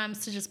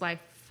sometimes to just like,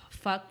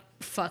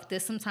 fuck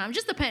this sometimes.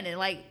 Just depending.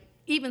 Like,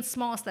 even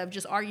small stuff,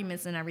 just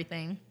arguments and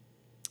everything.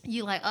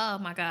 You like, oh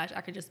my gosh,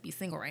 I could just be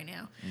single right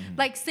now. Mm-hmm.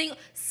 Like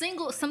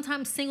single.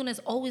 Sometimes singleness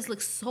always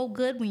looks so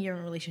good when you're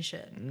in a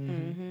relationship,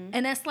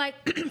 and that's like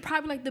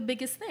probably like the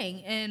biggest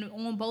thing. And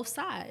on both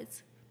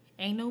sides,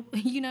 ain't no,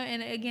 you know.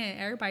 And again,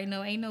 everybody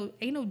know ain't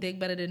no dick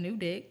better than new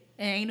dick,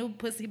 and ain't no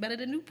pussy better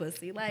than new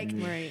pussy. Like,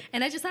 right.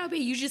 And that's just how it be.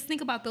 You just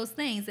think about those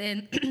things,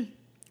 and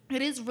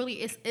it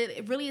really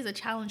is a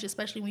challenge,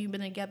 especially when you've been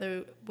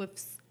together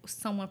with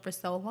someone for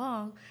so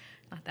long.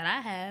 Not that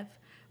I have.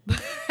 But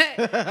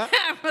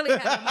I really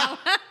have.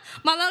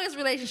 My longest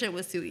relationship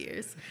was 2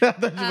 years. I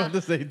thought you were about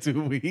to say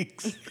 2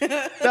 weeks.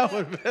 That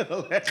would have been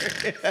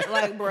hilarious.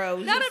 Like,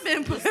 bro, that would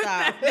have been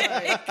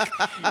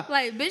stop.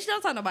 Like, bitch,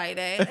 don't tell nobody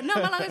that. No,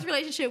 my longest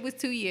relationship was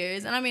 2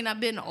 years, and I mean, I've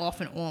been off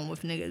and on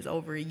with niggas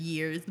over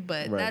years,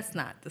 but that's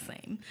not the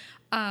same.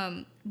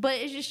 But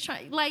it's just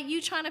trying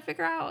to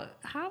figure out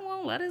how I'm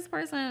gonna let this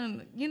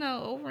person, you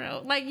know,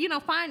 over, like, you know,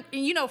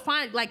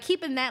 find like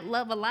keeping that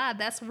love alive.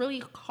 That's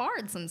really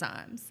hard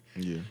sometimes.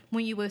 Yeah.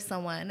 When you with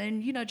someone,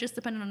 and you know, just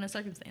depending on the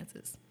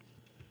circumstances.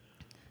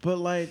 But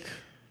like,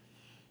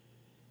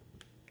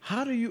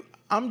 how do you?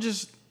 I'm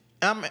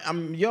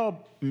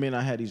y'all may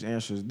not have these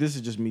answers. This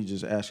is just me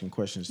just asking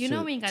questions. You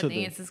know we ain't got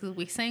the answers because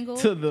we single.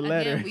 To the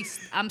letter. Again,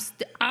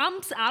 I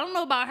don't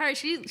know about her.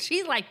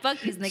 She's like, fuck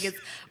these niggas,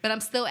 but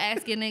I'm still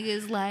asking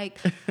niggas like,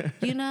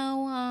 you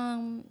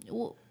know,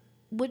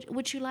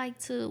 what you like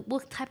to?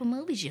 What type of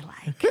movies you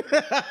like?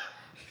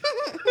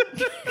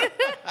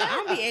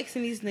 I don't be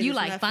asking these niggas. You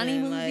like funny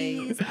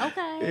movies? Like,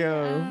 okay.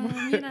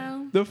 You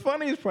know. The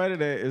funniest part of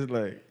that is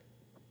like,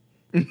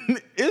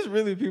 it's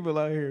really people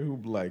out here who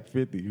like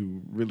 50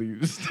 who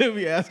really still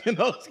be asking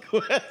those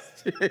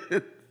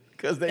questions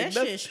because that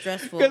shit's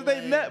stressful.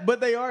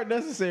 But they are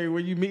necessary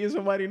when you meet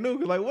somebody new.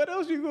 Cause like, what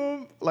else you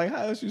going like?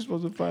 How else you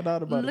supposed to find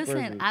out about?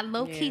 Listen, I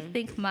low key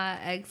think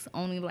my ex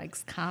only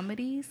likes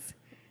comedies,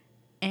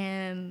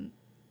 and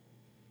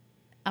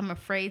I'm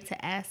afraid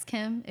to ask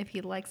him if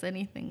he likes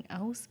anything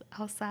else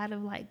outside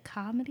of like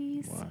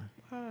comedies. Why?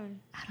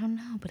 I don't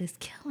know, but it's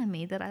killing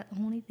me that I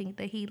only think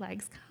that he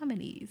likes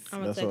comedies.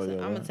 I'm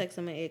gonna text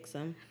him and ex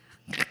him.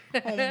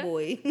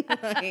 Homeboy.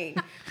 Like,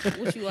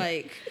 what you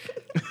like?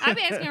 I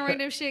be asking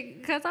random shit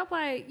because I'm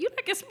like, you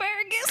like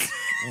asparagus?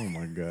 Oh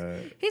my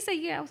God. He said,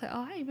 yeah. I was like,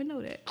 oh, I didn't even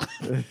know that.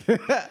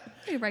 Let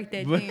me write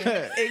that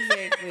down.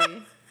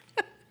 Exactly.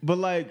 But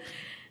like,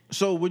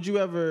 so would you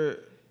ever,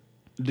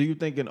 do you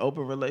think an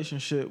open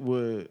relationship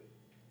would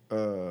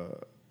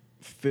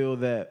fill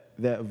that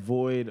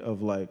void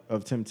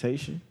of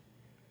temptation?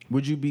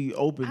 Would you be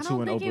open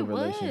to an open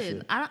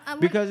relationship?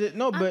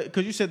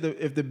 Because you said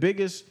if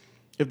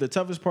the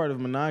toughest part of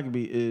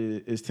monogamy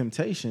is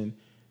temptation,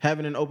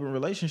 having an open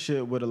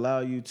relationship would allow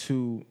you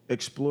to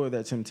explore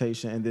that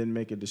temptation and then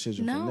make a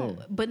decision from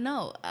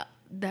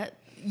there.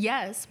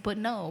 Yes, but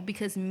no,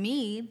 because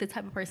me, the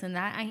type of person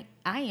that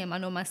I am, I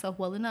know myself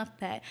well enough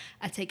that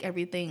I take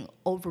everything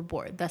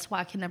overboard. That's why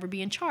I can never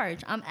be in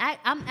charge. I'm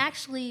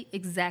actually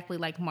exactly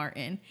like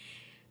Martin.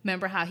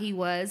 Remember how he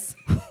was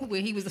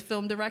when he was a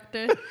film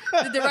director?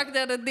 The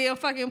director of the damn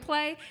fucking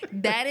play?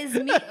 That is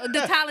me.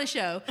 The talent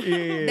show.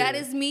 Yeah. That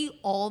is me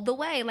all the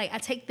way. Like, I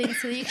take things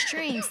to the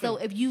extreme. So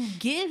if you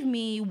give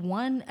me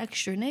one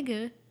extra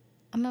nigga,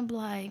 I'm going to be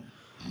like,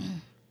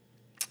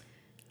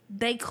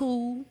 they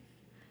cool.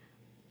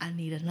 I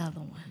need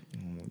another one. Oh,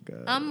 my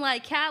God. I'm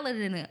like Khaled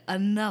in it.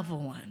 Another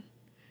one.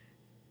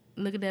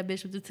 Look at that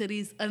bitch with the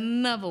titties.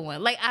 Another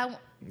one. Like,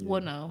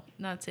 well, no,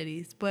 not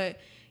titties, but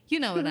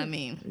you know what I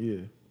mean.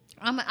 Yeah.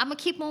 I'm gonna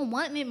keep on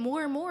wanting it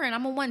more and more, and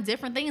I'm gonna want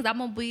different things. I'm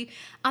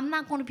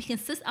not gonna be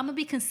consistent. I'm gonna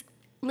be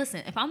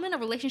listen, if I'm in a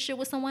relationship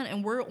with someone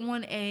and we're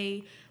in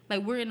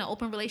an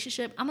open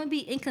relationship, I'm gonna be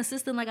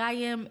inconsistent like I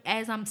am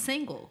as I'm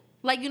single.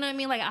 Like, you know what I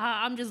mean? Like,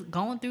 I'm just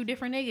going through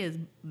different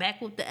niggas,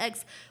 back with the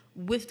ex,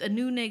 with a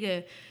new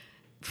nigga,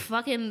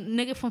 fucking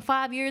nigga from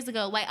 5 years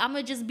ago. Like, I'm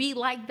gonna just be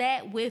like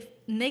that with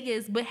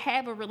niggas, but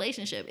have a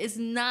relationship. It's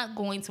not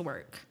going to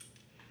work.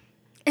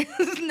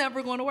 It's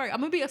never going to work. I'm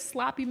gonna be a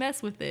sloppy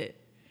mess with it.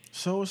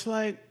 So it's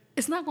like,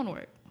 it's not going to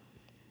work.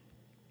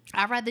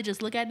 I'd rather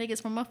just look at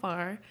niggas from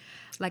afar,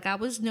 like I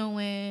was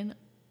doing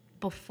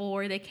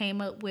before they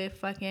came up with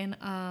fucking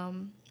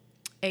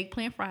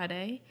Eggplant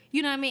Friday.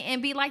 You know what I mean?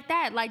 And be like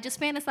that. Like, just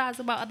fantasize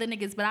about other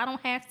niggas, but I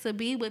don't have to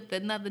be with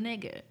another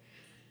nigga.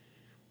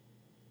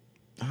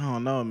 I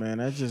don't know, man.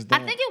 I just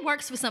don't. I think it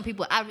works for some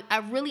people. I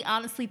really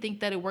honestly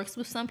think that it works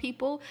with some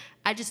people.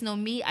 I just know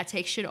me, I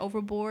take shit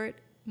overboard.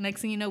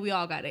 Next thing you know, we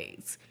all got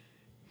AIDS.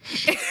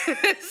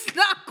 It's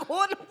not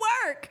going to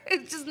work.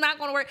 It's just not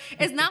going to work.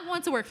 It's not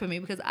going to work for me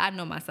because I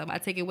know myself. I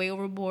take it way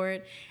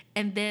overboard.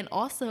 And then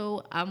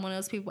also, I'm one of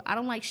those people, I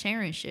don't like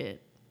sharing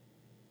shit.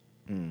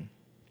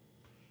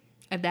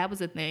 If that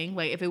was a thing,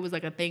 like if it was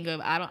like a thing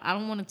of I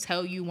don't want to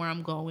tell you where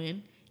I'm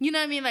going. You know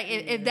what I mean? Like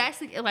if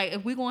that's like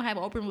if we're gonna have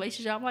an open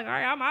relationship, I'm like, all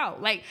right, I'm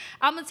out. Like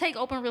I'm gonna take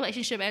open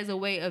relationship as a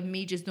way of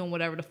me just doing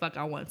whatever the fuck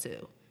I want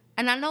to.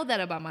 And I know that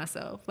about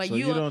myself. Like So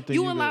you don't think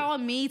you you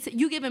allowing me to,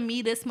 you giving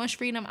me this much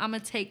freedom, I'm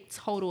gonna take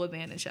total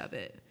advantage of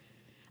it.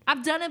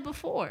 I've done it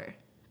before.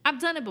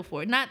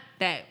 Not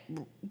that,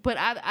 but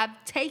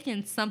I've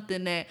taken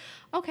something that,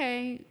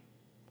 okay,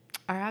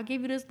 all right, I'll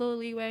give you this little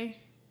leeway.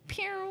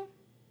 Pew.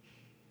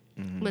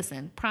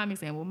 Listen, prime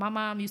example. My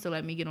mom used to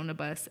let me get on the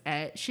bus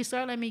she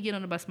started letting me get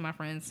on the bus with my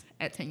friends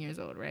at 10 years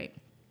old, right?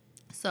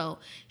 So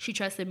she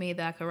trusted me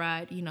that I could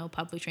ride,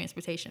 public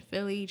transportation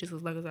Philly just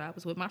as long as I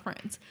was with my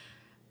friends.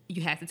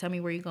 You have to tell me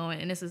where you're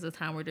going. And this is a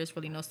time where there's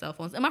really no cell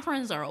phones. And my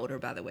friends are older,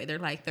 by the way. They're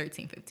like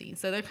 13, 15.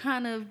 So they're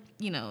kind of,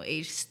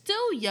 age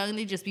still young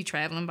to just be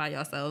traveling by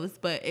yourselves.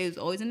 But it was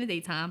always in the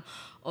daytime,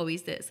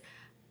 always this.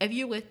 If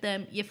you're with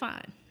them, you're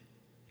fine.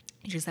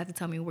 You just have to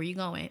tell me where you're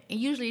going. And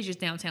usually it's just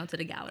downtown to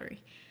the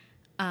gallery.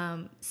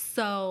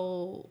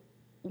 So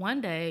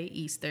one day,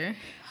 Easter,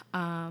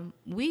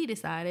 we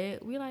decided,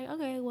 we're like,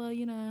 okay, well,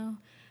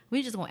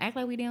 we just gonna act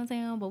like we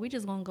downtown, but we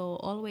just gonna go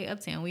all the way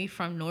uptown. We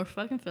from North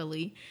fucking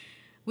Philly.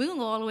 We gonna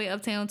go all the way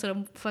uptown to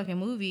the fucking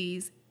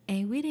movies.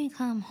 And we didn't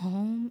come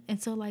home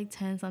until like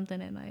 10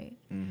 something at night.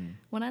 Mm-hmm.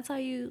 When I tell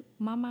you,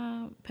 my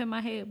mom put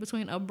my head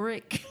between a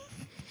brick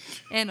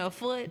and a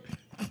foot.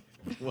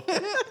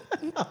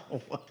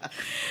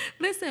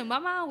 Listen, my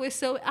mom was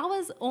so, I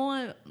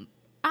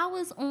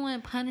was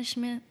on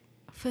punishment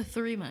for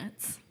 3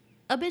 months.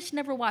 A bitch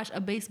never watched a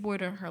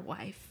baseboard in her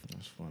life.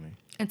 That's funny.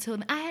 Until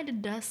I had to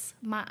dust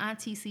my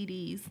auntie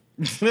CDs.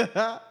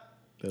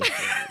 That's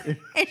funny.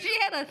 And she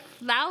had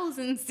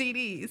 1,000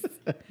 CDs.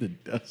 The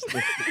dust.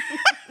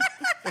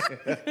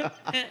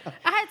 I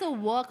had to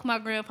walk my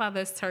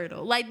grandfather's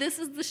turtle. Like, this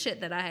is the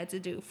shit that I had to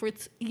do.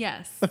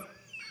 Yes.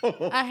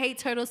 I hate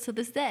turtles to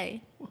this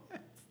day. What?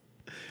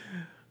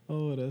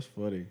 Oh, that's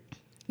funny.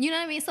 You know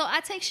what I mean? So I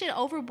take shit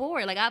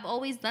overboard. Like, I've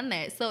always done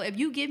that. So if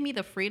you give me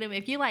the freedom,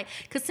 if you're like,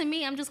 because to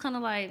me, I'm just kind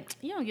of like,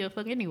 you don't give a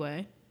fuck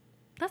anyway.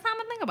 That's how I'm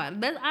going to think about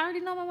it. I already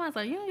know my mind's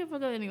like, you don't give a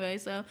fuck anyway.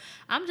 So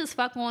I'm just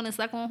fuck on and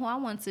suck on who I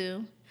want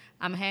to.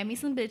 I'm going to have me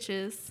some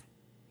bitches.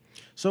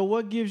 So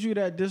what gives you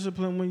that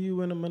discipline when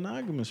you in a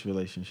monogamous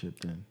relationship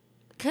then?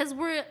 Because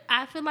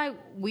I feel like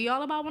we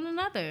all about one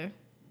another.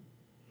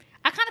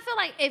 I kind of feel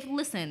like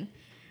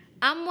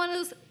I'm one of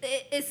those,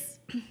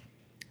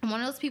 I'm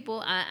one of those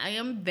people, I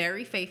am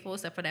very faithful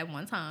except for that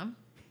one time.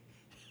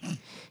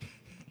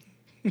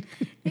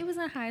 It was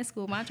in high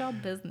school, mind y'all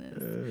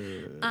business.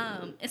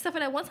 Except for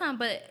that one time,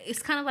 but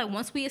it's kind of like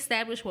once we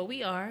establish what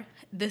we are,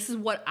 this is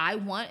what I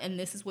want and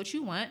this is what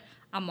you want,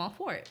 I'm all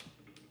for it.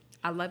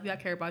 I love you, I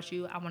care about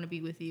you, I want to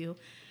be with you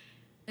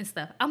and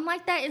stuff. I'm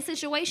like that in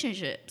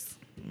situationships.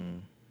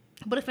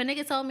 But if a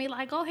nigga told me,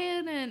 like, go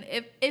ahead and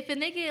if a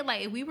nigga,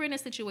 like, if we were in a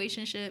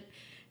situationship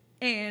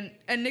and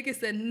a nigga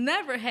said,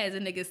 never has a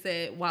nigga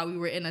said while we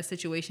were in a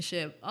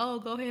situationship, oh,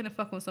 go ahead and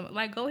fuck with someone.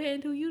 Like, go ahead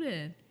and do you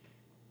then.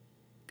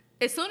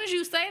 As soon as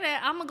you say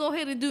that, I'm going to go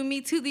ahead and do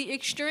me to the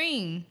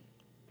extreme.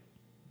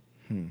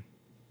 And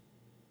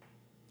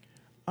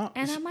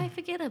I might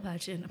forget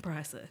about you in the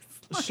process.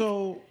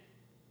 So,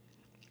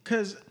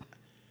 because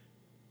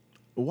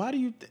why do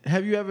you,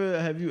 have you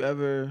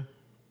ever,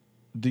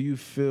 do you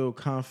feel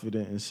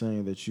confident in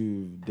saying that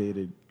you've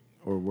dated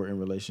or were in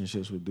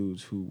relationships with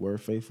dudes who were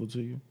faithful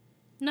to you?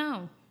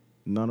 No.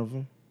 None of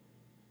them?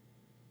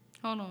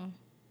 Hold on.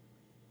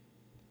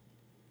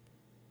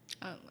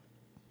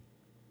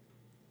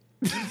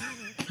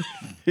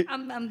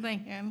 I'm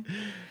thinking.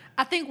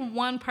 I think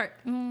one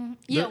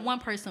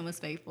person was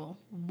faithful.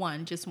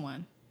 Just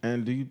one.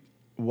 And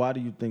why do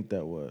you think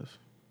that was?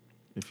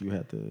 If you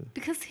had to.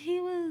 Because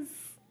he was.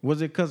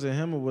 Was it because of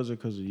him or was it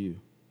because of you?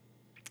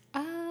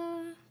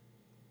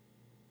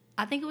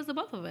 I think it was the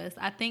both of us.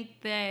 I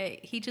think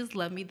that he just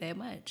loved me that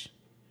much.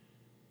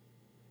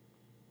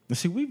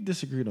 See, we've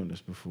disagreed on this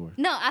before.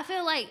 No, I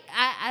feel like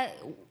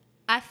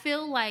I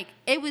feel like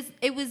it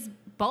was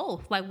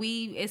both. Like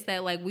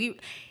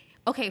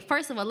okay,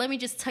 first of all, let me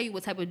just tell you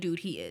what type of dude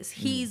he is.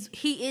 He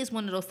is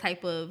one of those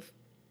type of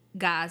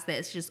guys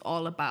that's just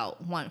all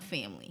about one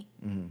family.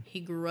 Mm-hmm.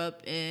 He grew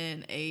up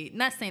in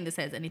not saying this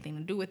has anything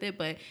to do with it,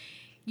 but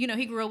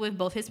he grew up with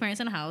both his parents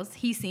in the house.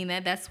 He's seen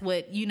that. That's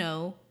what,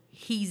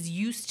 he's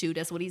used to.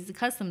 That's what he's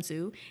accustomed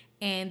to.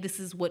 And this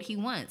is what he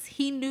wants.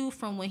 He knew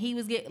from when he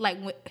was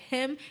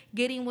him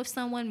getting with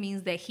someone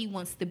means that he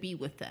wants to be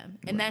with them.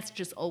 And that's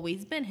just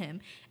always been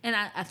him. And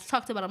I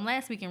talked about him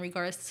last week in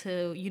regards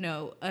to,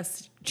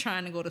 us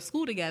trying to go to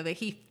school together.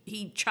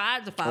 He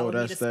tried to follow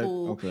me to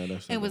school.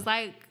 And was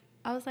like,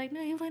 I was like,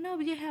 no. He was like, no,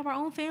 we can have our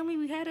own family.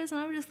 We had this. And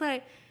I was just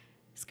like,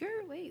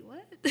 skirt, wait,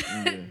 what?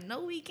 Yeah.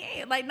 No, we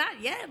can't. Like,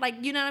 not yet.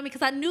 Like, you know what I mean?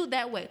 Because I knew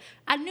that way.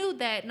 I knew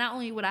that not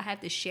only would I have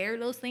to share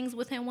those things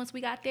with him once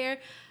we got there,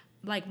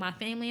 like my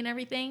family and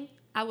everything,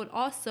 I would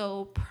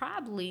also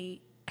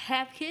probably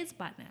have kids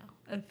by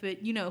now.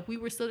 If we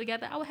were still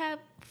together, I would have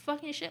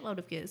fucking shitload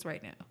of kids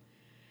right now.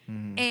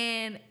 Mm-hmm.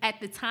 And at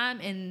the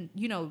time, and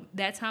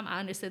that time, I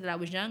understood that I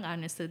was young. I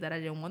understood that I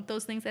didn't want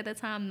those things at the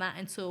time. Not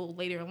until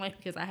later in life,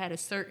 because I had a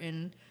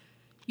certain,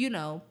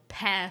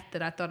 path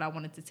that I thought I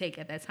wanted to take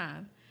at that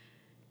time.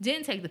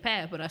 Didn't take the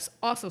path, but I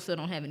also still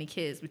don't have any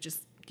kids, which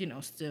is,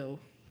 still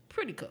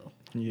pretty cool.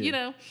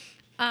 Yeah.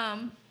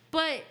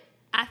 But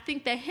I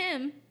think that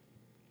him,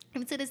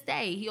 and to this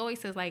day, he always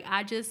says, like,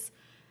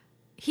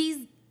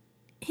 he's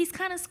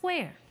kind of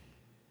square.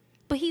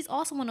 But he's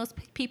also one of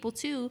those people,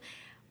 too,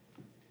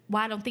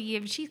 why I don't think he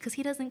ever cheats, because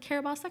he doesn't care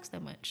about sex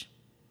that much.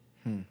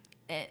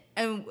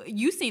 And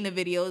you seen the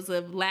videos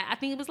of, I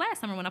think it was last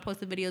summer when I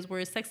posted videos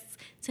where sex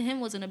to him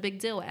wasn't a big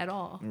deal at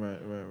all. Right.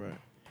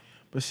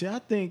 But see, I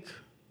think,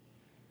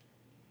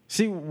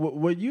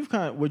 what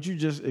you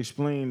just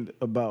explained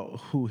about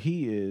who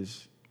he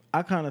is,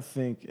 I kind of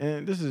think,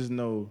 and this is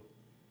no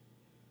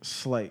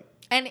slight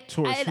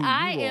towards who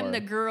I you am are.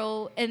 the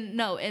girl,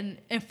 and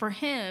for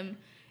him,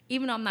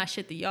 even though I'm not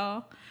shit to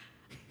y'all,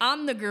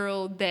 I'm the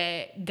girl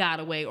that got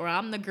away, or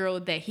I'm the girl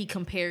that he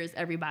compares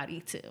everybody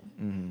to,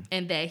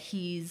 and that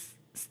he's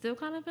still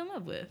kind of in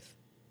love with.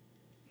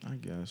 I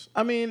guess.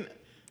 I mean,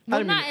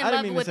 not in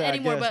love with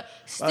anymore, but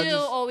still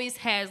always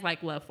has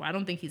like love for. I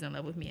don't think he's in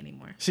love with me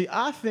anymore. See,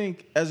 I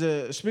think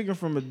speaking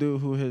from a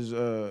dude who has,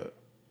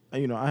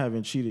 I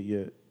haven't cheated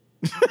yet.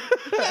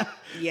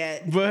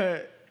 Yet.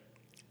 But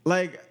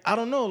like, I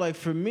don't know, like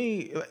for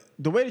me,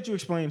 the way that you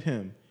explained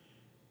him,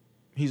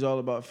 he's all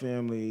about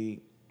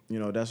family,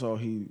 that's all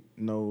he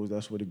knows,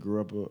 that's what he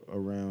grew up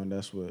around,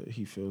 that's what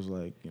he feels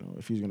like,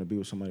 if he's gonna be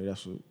with somebody,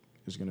 that's what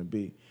it's gonna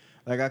be.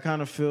 Like, I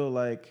kind of feel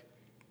like,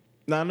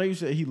 now I know you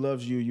said he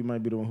loves you, you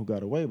might be the one who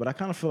got away, but I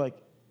kind of feel like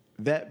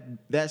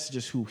that's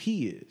just who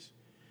he is.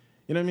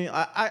 You know what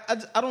I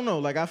mean? I don't know,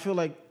 like I feel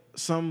like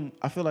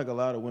a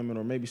lot of women,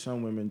 or maybe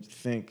some women,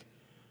 think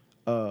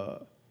a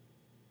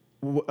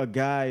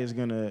guy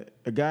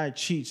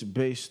cheats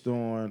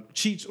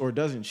or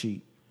doesn't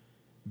cheat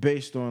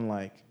based on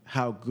like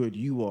how good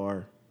you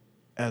are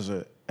as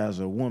a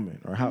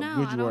woman, or how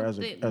good you are as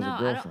a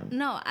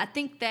girlfriend.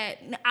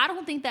 I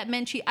don't think that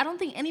men cheat. I don't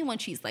think anyone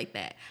cheats like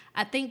that.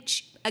 I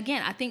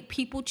think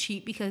people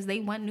cheat because they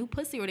want new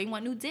pussy or they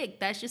want new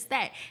dick. That's just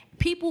that.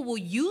 People will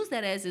use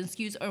that as an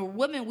excuse, or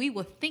women, we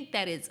will think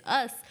that it's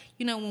us,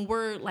 when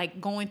we're like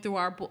going through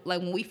like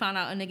when we find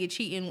out a nigga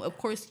cheating, of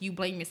course you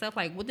blame yourself,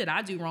 like, what did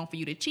I do wrong for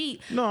you to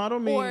cheat? No, I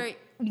don't mean. Or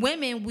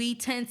women, we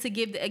tend to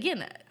give,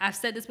 again, I've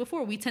said this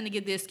before, we tend to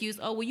give the excuse,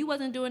 oh, well, you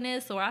wasn't doing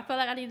this, or I felt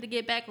like I needed to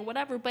get back, or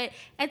whatever. But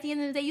at the end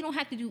of the day, you don't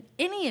have to do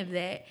any of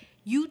that.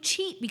 You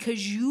cheat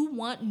because you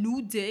want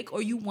new dick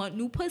or you want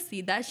new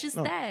pussy. That's just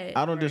that.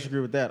 I don't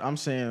disagree with that. I'm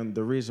saying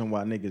the reason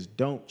why niggas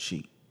don't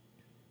cheat.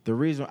 The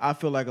reason I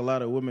feel like a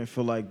lot of women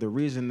feel like the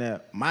reason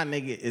that my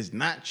nigga is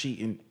not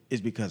cheating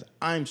is because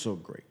I'm so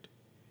great.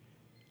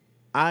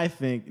 I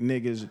think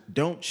niggas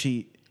don't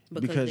cheat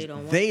because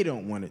they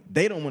don't want it.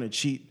 They don't want to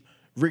cheat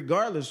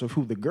regardless of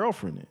who the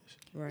girlfriend is.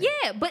 Right.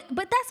 Yeah, but that's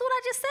what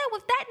I just said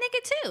with that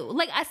nigga too.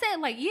 Like I said,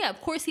 like, yeah, of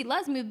course he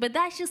loves me, but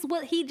that's just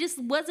what he just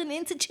wasn't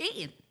into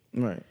cheating.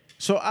 Right.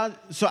 So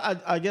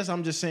I guess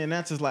I'm just saying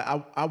that's just like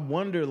I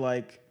wonder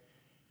like.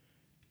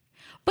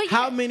 But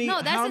how many?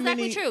 No, that's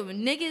exactly true.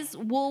 Niggas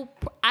will.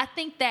 I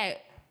think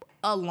that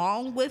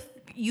along with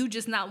you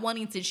just not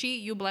wanting to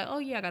cheat, you'll be like, oh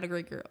yeah, I got a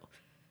great girl.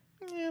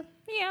 Yeah,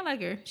 I like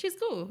her. She's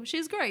cool.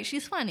 She's great.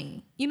 She's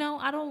funny.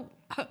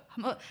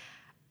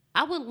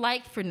 I would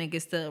like for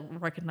niggas to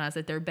recognize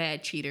that they're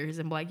bad cheaters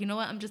and be like, you know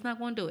what? I'm just not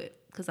going to do it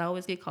because I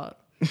always get caught.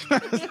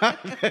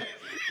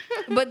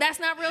 But that's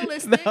not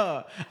realistic.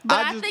 No,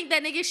 I think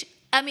that niggas,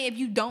 if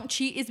you don't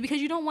cheat, it's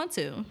because you don't want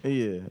to.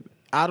 Yeah.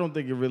 I don't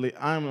think it really,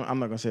 I'm not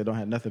going to say it don't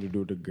have nothing to do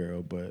with the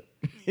girl, but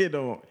it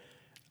don't.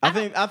 I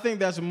think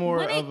that's more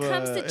when it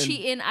comes to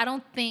cheating, I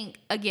don't think,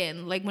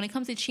 again, like when it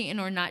comes to cheating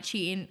or not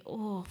cheating,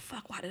 oh,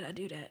 fuck, why did I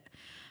do that?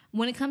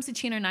 When it comes to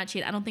cheating or not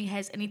cheating, I don't think it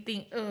has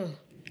anything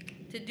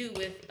to do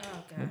with,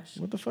 oh gosh.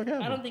 What the fuck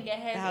happened? I don't think it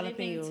has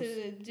anything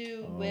to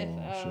do with,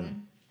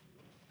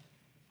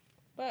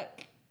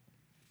 fuck.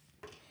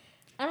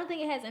 I don't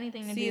think it has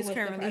anything to do with the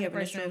currently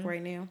having a stroke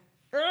right now.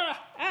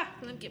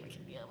 Let me get my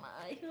computer on my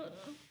eye. Hold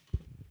on.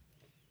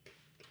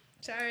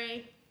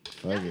 Sorry.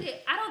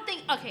 Okay, I don't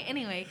think. Okay,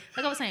 anyway,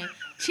 like I was saying,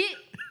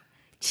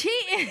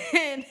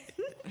 cheating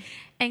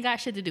ain't got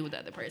shit to do with the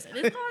other person.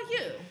 It's all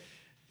you.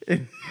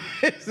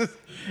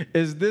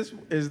 is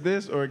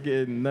this or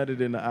getting nutted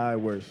in the eye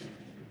worse?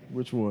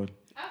 Which one?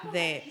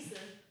 That.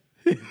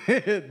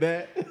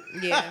 That.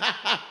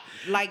 Yeah.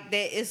 Like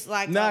that. It's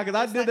like Nah, a- 'cause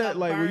I it's did that, a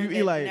like, when burn you eat,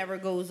 that like, never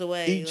goes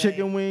away. Eat like,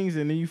 chicken wings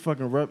and then you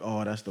fucking rub.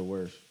 Oh, that's the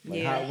worst.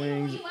 Like Yeah. hot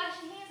wings. When you wash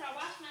your hands, I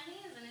wash my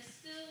hands and it's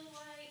still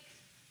like.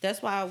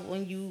 That's why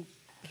when you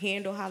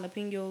handle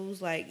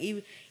jalapenos, like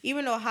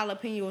even though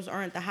jalapenos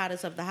aren't the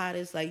hottest of the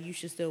hottest, like you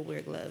should still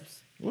wear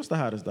gloves. What's the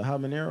hottest? The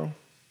habanero,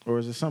 or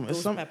is it something? It's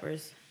Ghost some.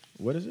 peppers.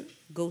 What is it?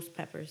 Ghost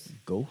peppers.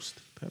 Ghost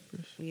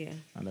peppers. Yeah.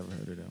 I never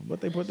heard of them. What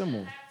they put them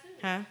on?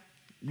 Huh?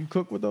 You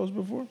cook with those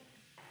before?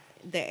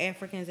 The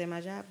Africans at my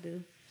job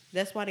do.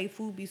 That's why they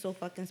food be so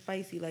fucking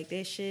spicy. Like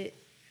that shit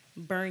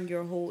burn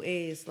your whole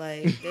ass.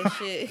 Like that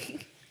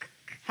shit.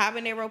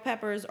 Habanero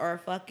peppers are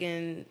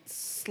fucking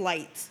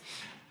slight.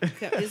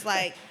 It's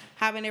like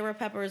habanero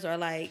peppers are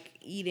like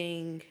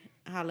eating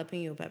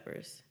jalapeno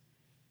peppers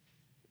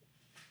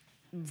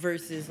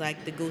versus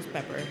like the ghost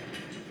pepper.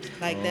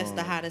 Like that's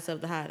the hottest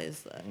of the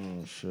hottest.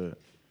 Oh shit,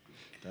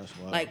 that's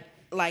wild.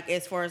 Like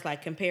as far as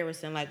like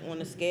comparison, like on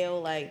the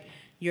scale, like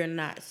you're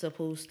not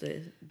supposed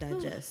to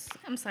digest.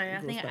 I'm sorry.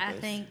 Ghost I peppers.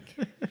 think.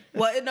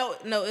 Well,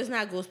 no, it's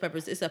not ghost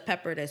peppers. It's a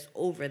pepper that's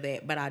over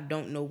that, but I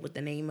don't know what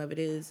the name of it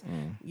is.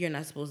 You're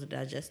not supposed to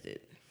digest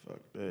it. Fuck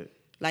that.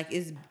 Like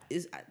it's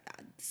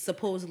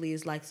supposedly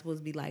it's like supposed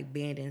to be like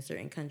banned in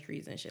certain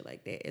countries and shit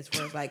like that. As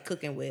far as like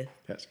cooking with.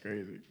 That's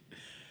crazy.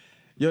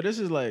 Yo, this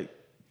is way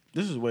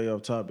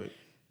off topic.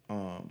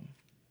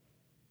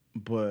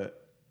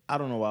 But I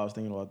don't know why I was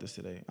thinking about this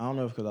today. I don't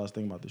know if because I was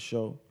thinking about the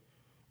show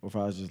or if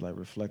I was just like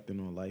reflecting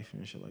on life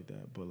and shit like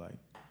that. But like,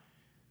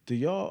 do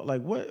y'all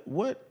like what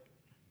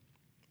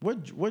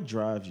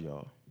drives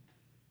y'all?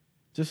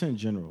 Just in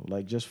general,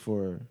 like just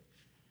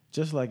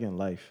like in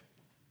life.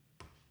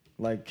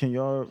 Like, do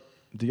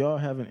y'all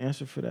have an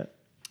answer for that?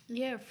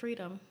 Yeah,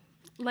 freedom.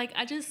 Like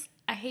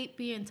I hate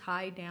being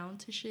tied down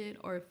to shit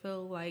or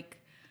feel like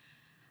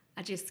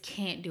I just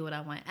can't do what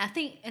I want. I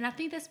think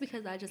that's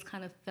because I just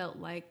kind of felt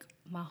like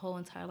my whole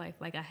entire life,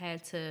 like I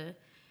had to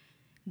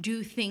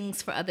do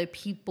things for other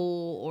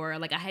people, or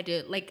like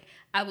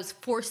I was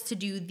forced to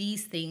do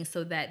these things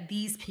so that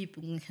these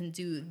people can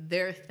do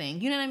their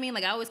thing. You know what I mean?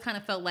 Like I always kind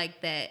of felt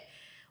like that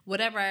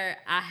whatever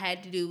I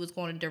had to do was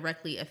going to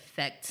directly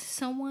affect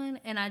someone,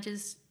 and I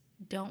just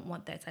don't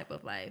want that type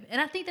of life. And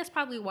I think that's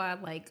probably why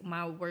like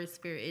my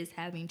worst fear is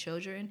having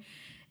children.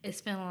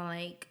 It's feeling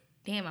like,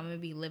 damn, I'm gonna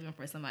be living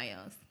for somebody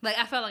else. Like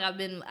I felt like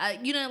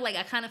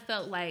I kind of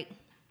felt like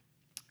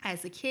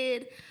as a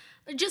kid,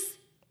 just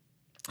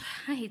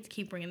I hate to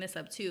keep bringing this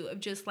up too, of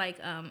just like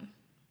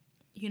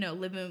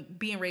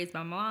being raised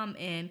by mom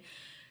and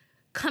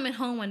coming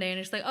home one day and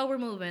it's like, oh, we're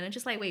moving, and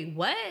just like, wait,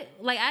 what?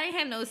 Like I didn't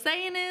have no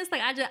say in this.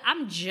 Like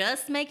I'm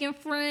just making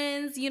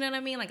friends. You know what I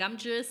mean? Like I'm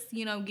just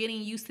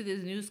getting used to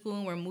this new school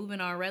and we're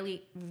moving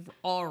already,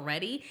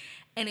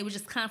 and it was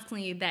just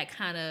constantly that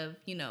kind of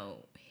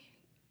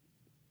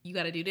you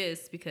got to do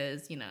this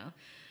because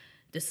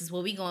this is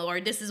what we going, or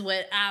this is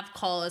what I've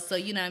called. So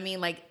you know what I mean?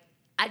 Like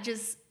I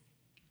just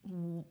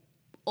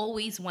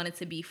always wanted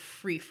to be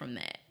free from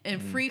that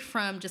and free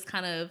from just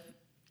kind of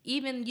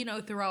even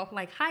throughout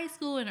like high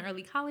school and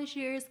early college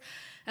years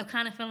of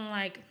kind of feeling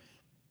like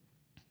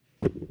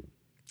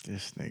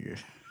this nigga.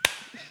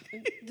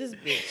 This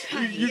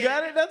bitch. You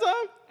got it? That's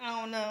all?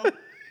 I don't know.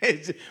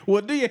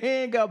 Well, do your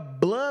hand got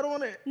blood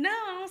on it? no,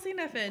 I don't see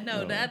nothing.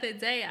 No, the other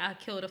day I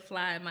killed a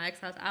fly in my ex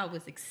house. I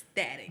was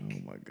ecstatic.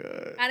 Oh my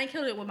God. I didn't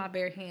kill it with my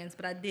bare hands,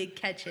 but I did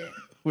catch it.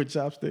 With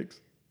chopsticks?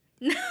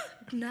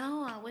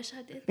 No, I wish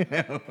I did.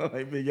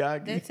 Like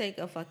Miyagi. That take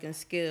a fucking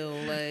skill.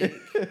 Like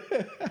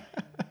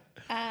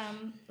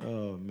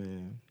Oh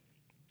man.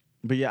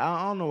 But yeah,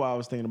 I don't know why I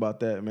was thinking about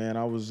that, man.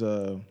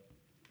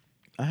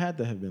 I had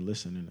to have been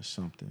listening to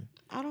something.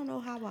 I don't know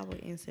how I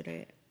would answer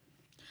that.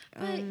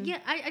 But yeah,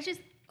 I just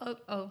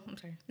I'm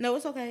sorry. No,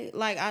 it's okay.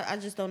 Like I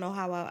just don't know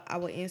how I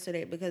would answer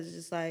that because it's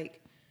just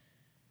like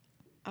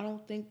I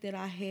don't think that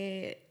I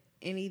had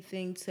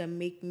anything to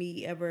make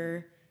me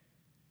ever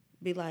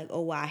be like,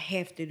 oh, I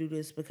have to do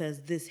this because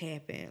this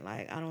happened.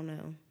 Like I don't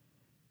know.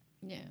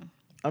 Yeah.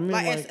 I mean,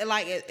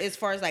 As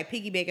far as like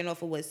piggybacking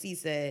off of what C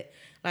said,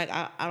 like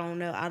I don't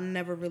know. I don't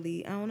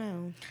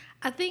know.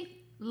 I think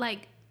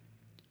like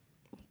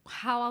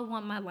how I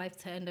want my life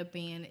to end up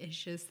being is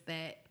just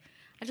that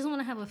I just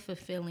want to have a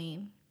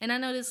fulfilling, and I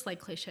know this is like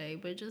cliche,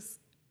 but just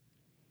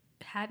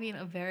having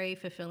a very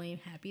fulfilling,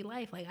 happy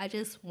life. Like I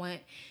just want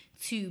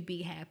to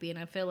be happy, and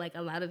I feel like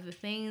a lot of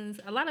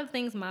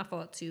things my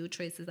fault too,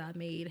 choices I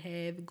made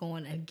have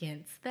gone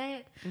against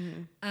that.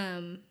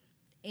 Mm-hmm.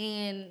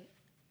 And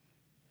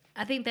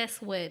I think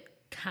that's what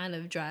kind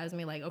of drives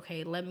me. Like,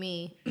 okay, let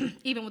me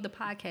even with the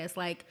podcast,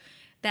 like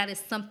that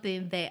is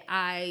something that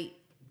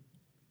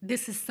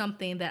this is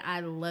something that I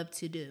love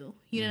to do.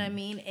 You know what I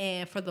mean?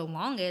 And for the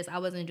longest, I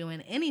wasn't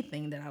doing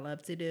anything that I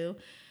love to do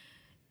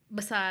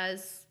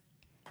besides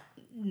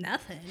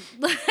nothing.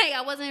 Like,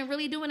 I wasn't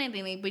really doing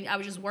anything. But I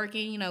was just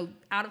working,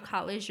 out of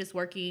college, just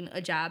working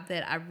a job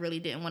that I really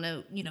didn't want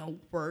to,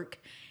 work.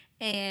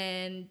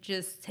 and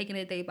just taking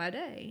it day by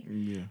day.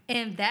 Yeah.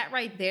 And that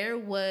right there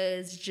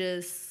was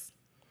just,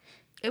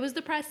 it was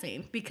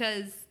depressing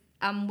because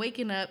I'm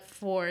waking up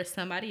for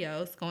somebody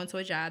else, going to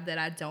a job that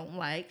I don't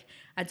like,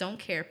 I don't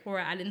care for.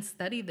 I didn't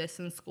study this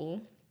in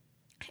school.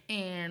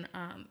 And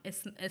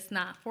it's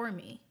not for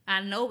me.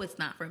 I know it's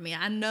not for me.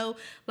 I know,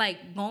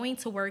 like, going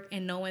to work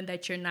and knowing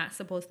that you're not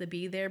supposed to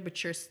be there,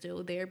 but you're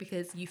still there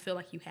because you feel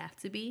like you have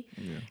to be,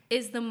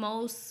 is the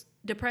most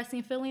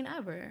depressing feeling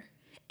ever.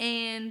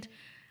 And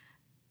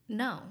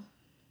no.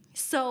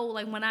 So,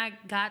 like, when I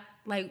got,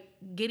 like,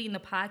 getting the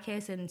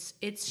podcast and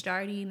it's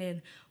starting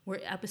and we're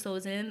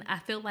episodes in, I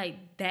feel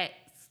like that's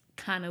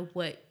kind of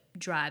what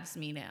drives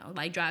me now.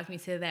 Like, drives me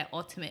to that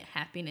ultimate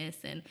happiness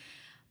and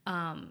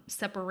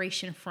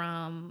separation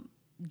from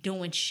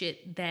doing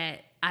shit that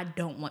I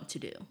don't want to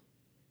do.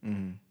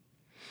 Mm-hmm.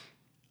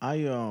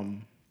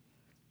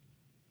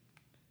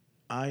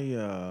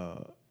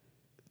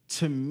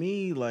 To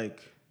me,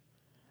 like,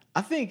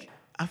 I think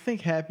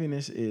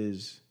happiness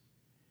is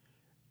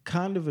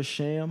kind of a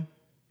sham,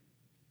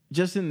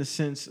 just in the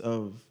sense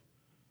of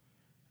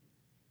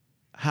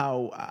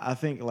how I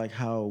think, like,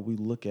 how we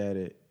look at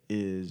it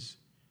is,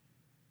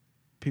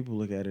 people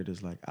look at it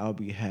as like, I'll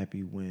be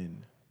happy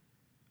when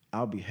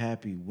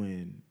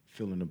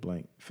fill in the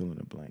blank.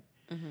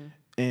 Mm-hmm.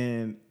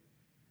 And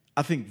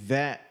I think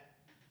that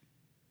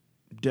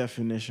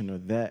definition or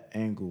that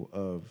angle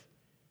of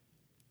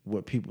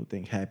what people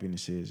think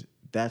happiness is,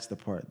 that's the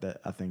part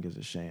that I think is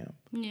a sham.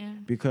 Yeah.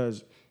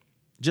 Because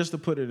just to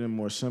put it in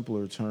more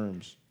simpler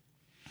terms,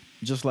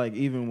 just like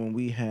even when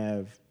we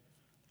have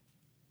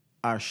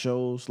our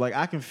shows, like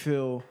I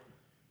feel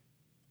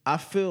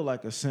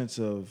like a sense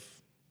of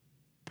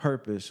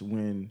purpose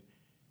when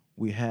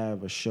we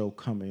have a show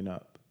coming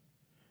up,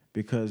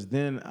 because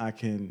then I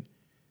can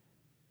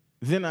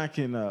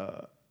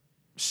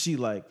see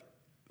like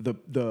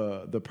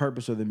the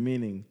purpose or the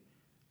meaning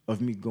of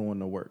me going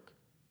to work,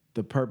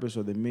 the purpose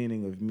or the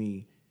meaning of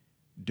me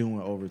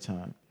doing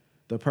overtime,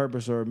 the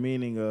purpose or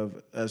meaning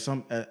of as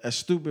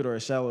stupid or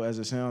as shallow as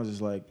it sounds,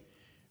 is like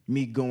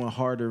me going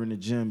harder in the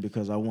gym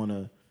because I want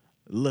to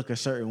look a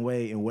certain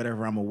way in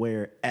whatever I'm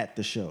aware at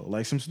the show,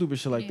 like some stupid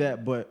shit like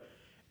that. But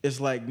it's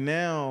like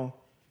now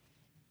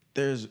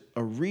there's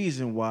a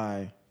reason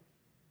why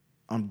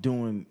I'm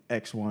doing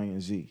X, Y,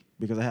 and Z,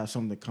 because I have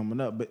something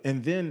coming up.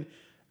 And then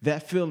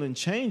that feeling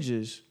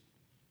changes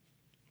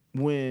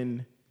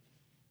when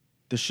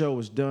the show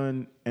was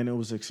done and it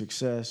was a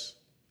success,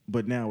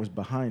 but now it's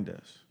behind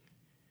us.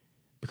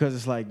 Because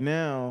it's like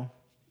now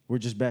we're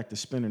just back to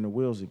spinning the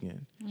wheels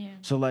again. Yeah.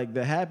 So like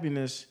the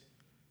happiness,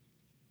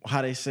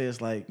 how they say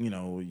it's like, you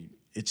know,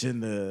 it's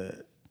in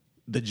the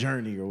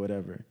journey or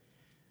whatever.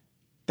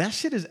 That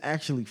shit is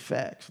actually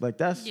facts. Like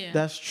that's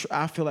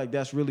I feel like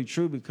that's really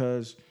true,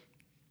 because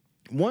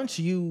once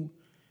you,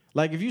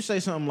 like, if you say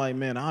something like,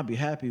 man, I'll be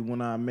happy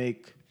when I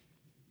make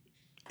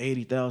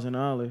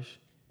 $80,000,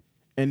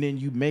 and then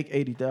you make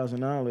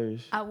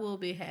 $80,000, I will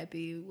be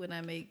happy when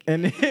I make.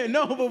 And then,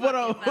 no, but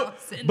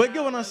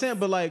get what I'm saying.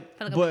 But like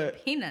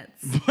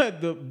peanuts.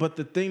 But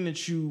the thing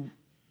that you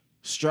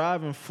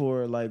striving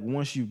for, like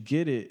once you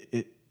get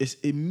it, it's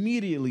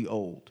immediately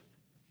old.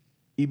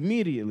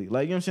 Immediately,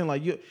 like, you know what I'm saying,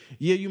 like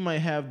you might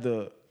have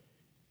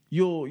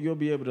you'll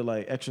be able to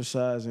like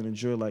exercise and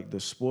enjoy like the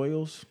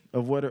spoils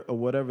of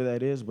whatever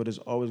that is, but it's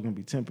always gonna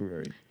be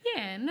temporary.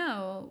 Yeah,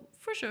 no,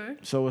 for sure.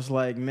 So it's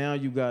like now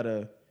you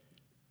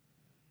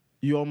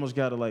almost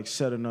gotta like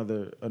set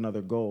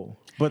another goal.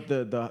 But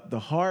the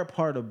hard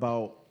part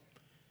about,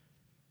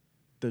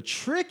 the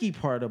tricky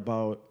part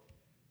about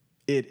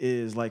it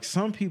is like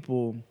some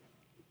people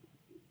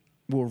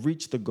will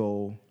reach the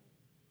goal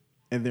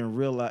and then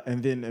realize,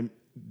 and then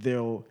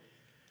they'll,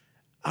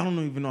 I don't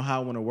even know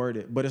how I want to word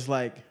it, but it's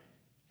like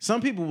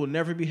some people will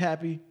never be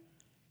happy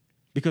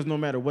because no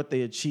matter what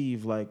they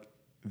achieve, like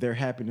their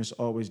happiness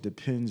always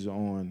depends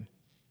on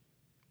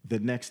the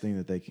next thing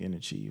that they can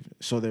achieve.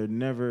 So they're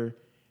never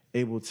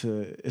able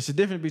to, it's a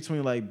difference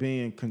between like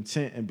being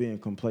content and being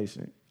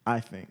complacent, I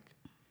think.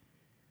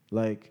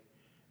 Like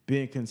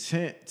being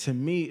content to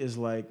me is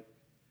like,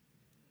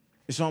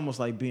 it's almost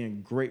like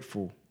being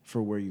grateful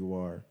for where you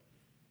are,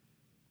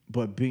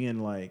 but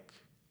being like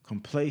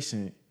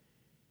complacent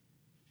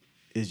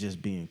is just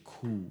being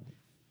cool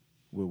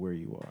with where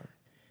you are.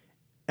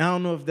 And I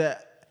don't know if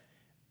that,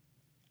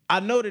 I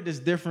know that it's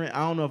different. I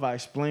don't know if I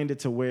explained it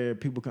to where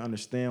people can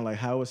understand like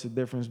how it's a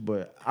difference,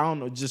 but I don't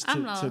know, just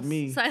to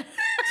me.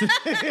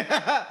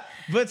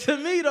 But to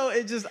me though,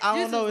 it just, I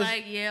don't know. It's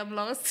like, yeah, I'm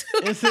lost.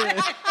 It's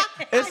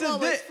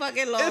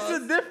fucking lost.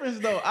 It's a difference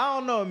though. I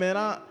don't know, man.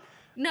 I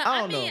mean,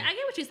 I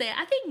get what you're saying.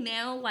 I think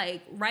now,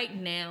 like right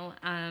now,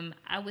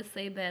 I would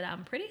say that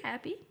I'm pretty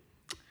happy.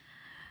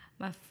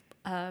 My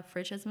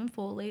fridge has been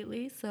full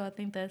lately, so I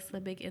think that's a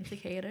big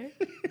indicator.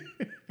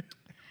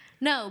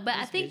 No, but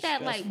I think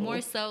that like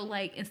more so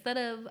like instead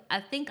of, I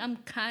think I'm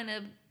kind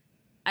of,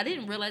 I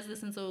didn't realize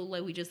this until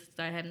like we just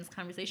started having this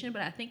conversation,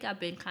 but I think I've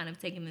been kind of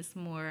taking this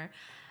more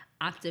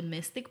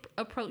optimistic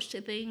approach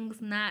to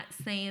things. Not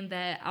saying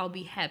that I'll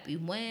be happy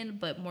when,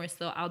 but more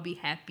so I'll be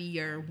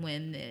happier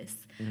when this.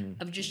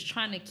 Of just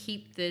trying to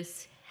keep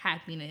this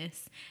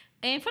happiness.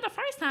 And for the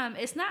first time,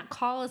 it's not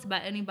caused by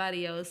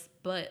anybody else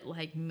but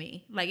like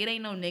me. Like it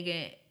ain't no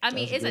nigga.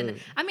 It's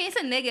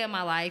a nigga in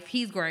my life.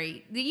 He's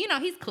great. You know,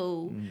 he's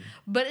cool.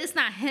 But it's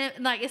not him.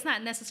 Like it's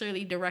not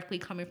necessarily directly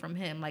coming from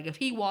him. Like if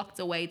he walked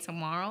away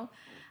tomorrow,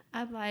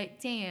 I'm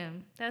like,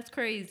 damn, that's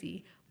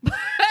crazy. No,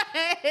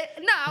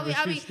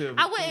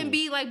 I wouldn't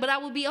be like, but I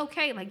would be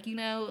okay. Like, you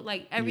know,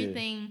 like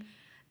everything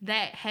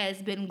that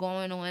has been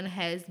going on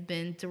has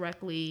been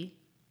directly,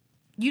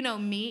 you know,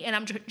 me. And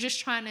I'm just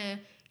trying to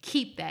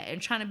keep that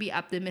and trying to be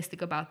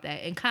optimistic about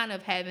that and kind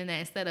of having that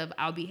instead of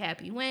I'll be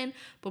happy when,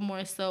 but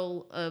more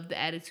so of the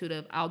attitude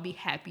of I'll be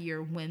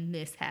happier when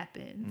this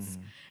happens.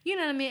 You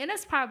know what I mean? And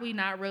that's probably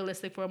not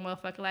realistic for a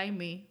motherfucker like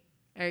me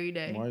every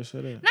day. Why you say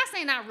that? Not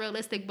saying not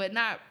realistic, but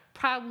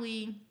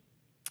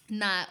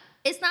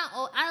it's not,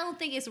 I don't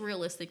think it's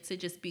realistic to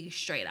just be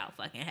straight out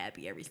fucking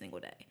happy every single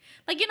day.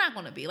 Like, you're not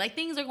going to be. Like,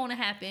 things are going to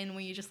happen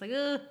when you're just like,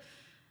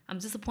 I'm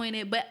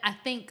disappointed. But I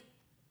think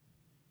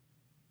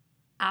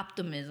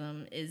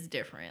optimism is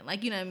different.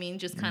 Like, you know what I mean?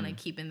 Just kind of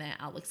keeping that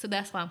outlook. So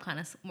that's why I'm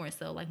kind of more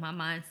so, like, my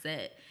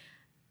mindset,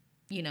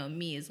 you know,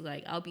 me is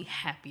like, I'll be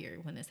happier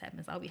when this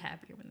happens. I'll be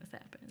happier when this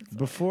happens.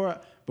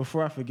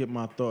 Before I forget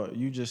my thought,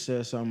 you just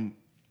said something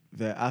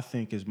that I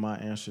think is my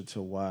answer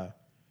to why.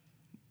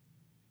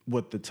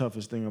 What the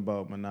toughest thing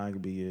about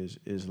monogamy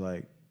is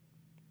like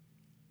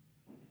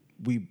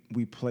we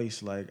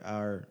place like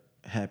our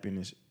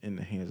happiness in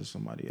the hands of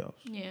somebody else.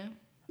 Yeah.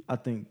 I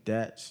think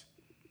that's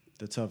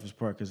the toughest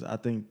part because I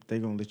think they're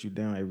gonna let you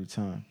down every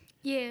time.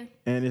 Yeah.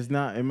 And it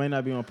might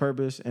not be on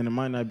purpose and it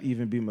might not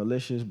even be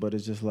malicious, but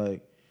it's just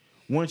like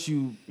once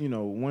you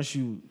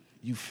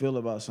feel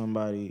about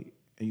somebody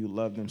and you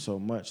love them so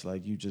much,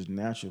 like you just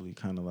naturally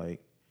kind of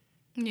like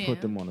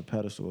put them on a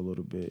pedestal a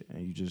little bit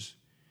and you just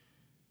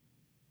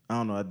I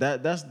don't know.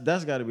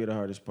 That's got to be the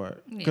hardest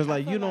part because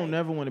like you don't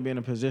never want to be in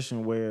a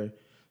position where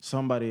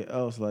somebody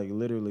else like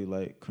literally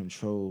like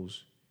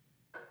controls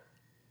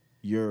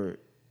your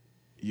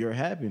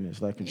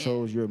happiness, like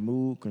controls your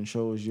mood,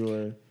 controls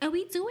your. And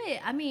we do it.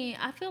 I mean,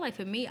 I feel like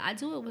for me, I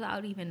do it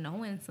without even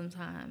knowing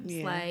sometimes.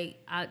 Yeah.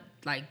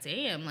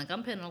 Damn, like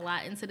I'm putting a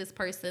lot into this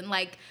person.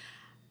 Like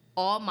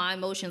all my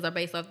emotions are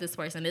based off this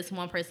person. This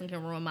one person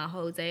can ruin my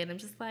whole day, and I'm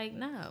just like,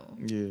 no.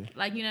 Yeah.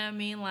 Like you know what I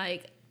mean?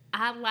 Like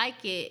I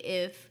like it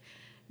if.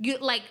 You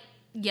like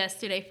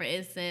yesterday, for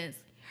instance,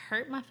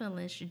 hurt my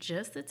feelings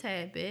just a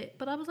tad bit,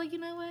 but I was like, you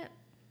know what?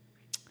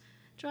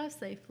 Drive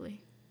safely.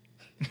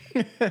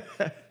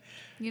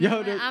 You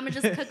know, I'm gonna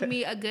just cook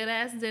me a good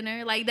ass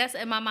dinner. Like that's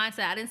in my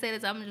mindset. I didn't say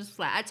this. I'm gonna just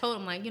fly. I told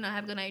him like, you know,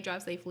 have a good night,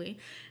 drive safely,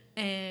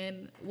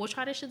 and we'll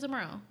try this shit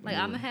tomorrow. Like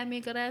I'm gonna have me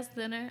a good ass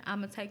dinner.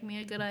 I'm gonna take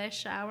me a good ass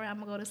shower. I'm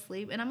gonna go to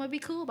sleep, and I'm gonna be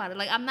cool about it.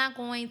 Like I'm not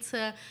going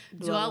to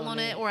dwell on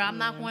it, or I'm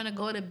not going to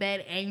go to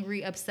bed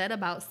angry, upset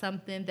about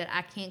something that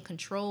I can't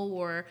control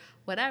or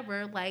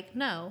whatever. Like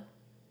no,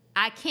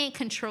 I can't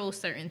control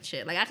certain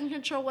shit. Like I can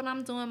control what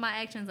I'm doing, my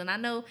actions, and I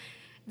know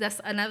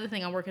that's another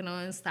thing I'm working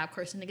on. Stop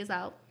cursing niggas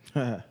out.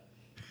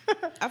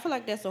 I feel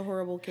like that's a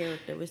horrible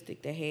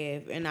characteristic to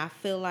have, and I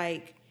feel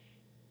like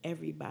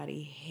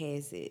everybody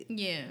has it.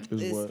 Yeah.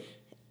 Is what?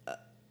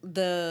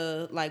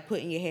 The like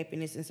putting your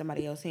happiness in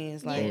somebody else's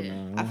hands. Like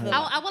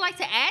I would like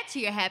to add to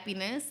your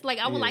happin's. Like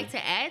I would like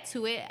to add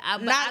to it,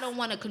 but I don't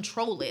want to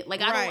control it.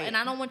 Like I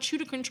don't want you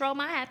to control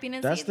my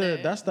happiness. Is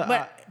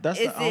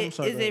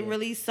it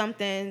really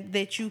something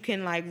that you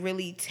can like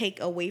really take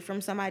away from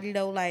somebody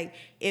though? Like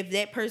if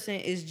that person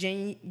is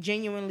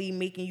genuinely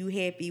making you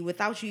happy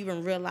without you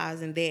even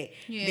realizing that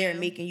they're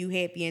making you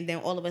happy, and then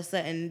all of a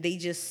sudden they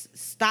just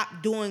stop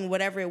doing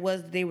whatever it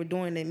was they were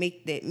doing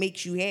that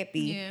makes you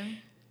happy. Yeah.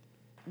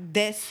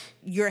 That's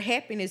your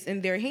happiness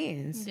in their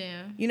hands.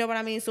 Yeah. You know what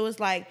I mean? So it's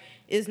like,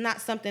 it's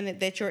not something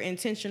that you're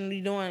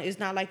intentionally doing. It's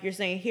not like you're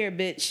saying, here,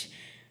 bitch,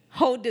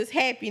 hold this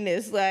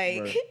happiness,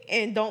 like,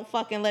 and don't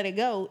fucking let it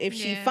go. If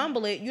she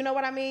fumble it, you know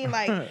what I mean?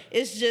 Like,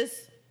 it's just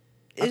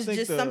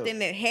something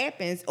that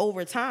happens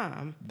over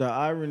time. The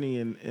irony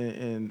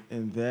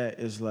in that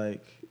is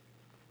like,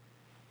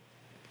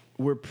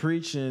 we're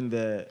preaching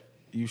that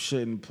you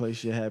shouldn't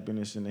place your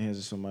happiness in the hands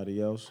of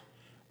somebody else.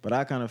 But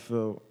I kind of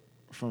feel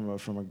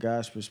from a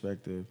guy's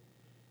perspective,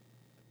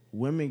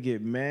 women get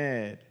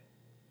mad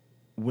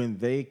when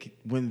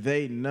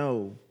they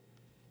know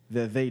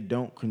that they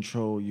don't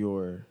control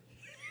your.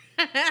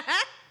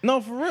 No,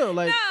 for real.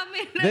 Like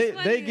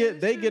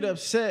they get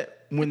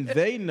upset when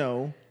they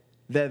know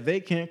that they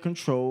can't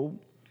control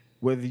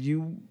whether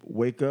you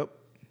wake up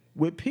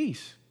with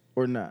peace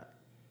or not.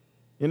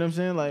 You know what I'm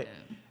saying? Like.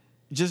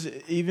 Just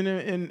even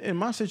in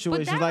my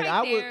situation, but that like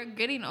I would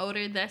getting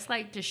older. That's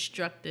like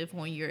destructive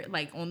when you're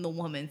like on the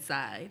woman's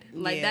side.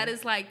 Like that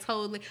is like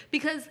totally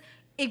because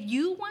if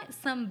you want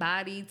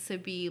somebody to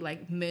be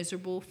like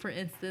miserable, for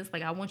instance,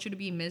 like I want you to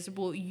be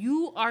miserable,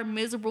 you are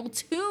miserable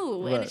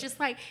too, and it's just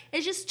like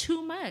it's just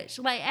too much.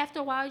 Like after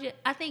a while,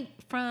 I think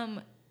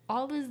from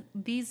all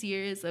these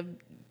years of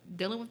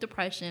dealing with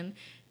depression,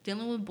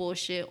 dealing with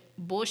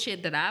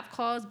bullshit that I've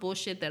caused,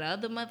 bullshit that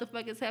other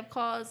motherfuckers have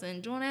caused,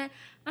 and doing that,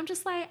 I'm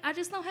just like, I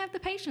just don't have the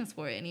patience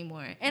for it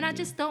anymore. And I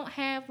just don't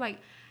have, like,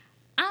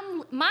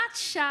 my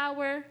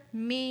shower,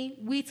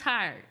 we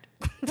tired.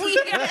 We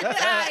are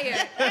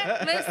tired.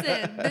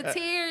 Listen, the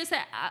tears,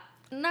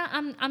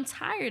 I'm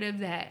tired of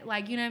that.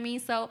 Like, you know what I mean?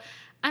 So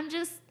I'm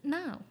just,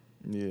 no.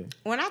 Yeah.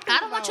 I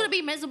don't want you to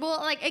be miserable.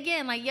 Like,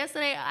 again, like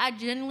yesterday, I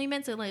genuinely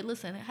meant to, like,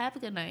 listen, have a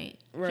good night.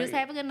 Right. Just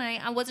have a good night.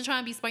 I wasn't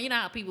trying to be smart. You know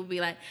how people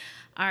be like,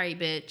 all right,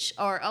 bitch.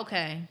 Or,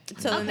 okay.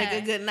 Tell a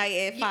nigga good night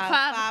at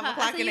 5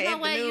 o'clock in the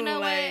afternoon. You know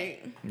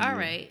like, what? All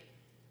right.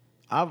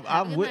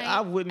 I've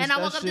witnessed and I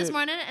woke that up this shit.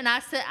 morning and I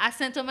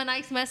sent him a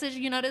nice message,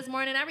 this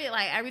morning.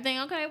 Everything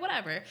okay,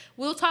 whatever.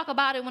 We'll talk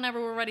about it whenever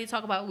we're ready to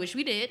talk about it, which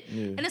we did.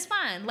 Yeah. And it's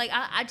fine. Like,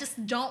 I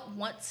just don't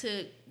want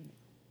to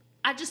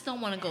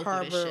go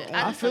through this shit.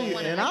 I I just feel don't you,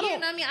 want to. and You I know don't-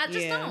 what I mean? I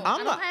just Yeah. don't.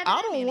 I'm not.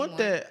 I don't want anymore.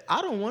 that.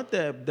 I don't want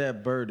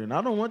that burden.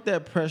 I don't want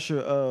that pressure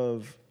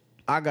of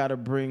I gotta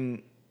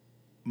bring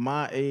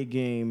my A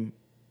game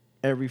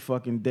every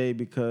fucking day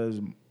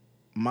because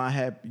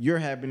your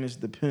happiness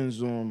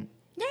depends on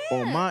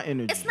my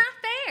energy. It's not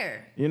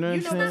fair. You know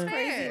what I'm what's saying?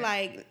 crazy?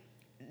 Like,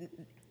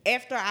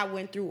 after I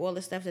went through all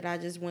the stuff that I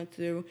just went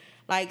through,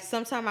 like,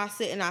 sometimes I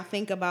sit and I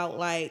think about,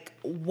 like,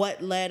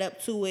 what led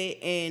up to it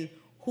and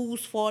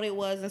whose fault it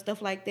was and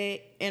stuff like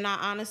that. And I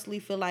honestly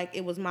feel like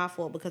it was my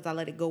fault because I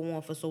let it go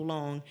on for so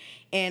long.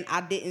 And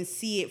I didn't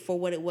see it for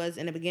what it was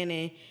in the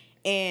beginning.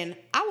 And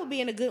I would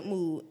be in a good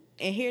mood.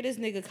 And hear this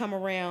nigga come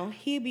around,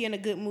 he'd be in a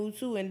good mood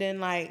too. And then,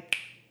 like,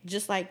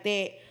 just like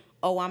that,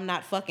 oh, I'm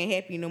not fucking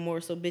happy no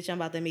more, so bitch, I'm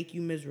about to make you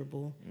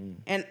miserable.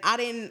 And I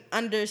didn't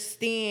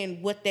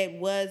understand what that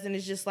was. And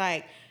it's just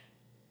like,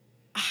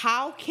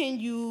 how can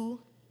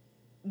you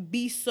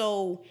be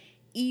so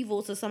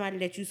evil to somebody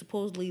that you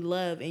supposedly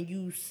love and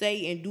you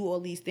say and do all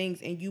these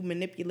things and you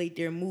manipulate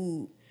their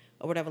mood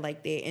or whatever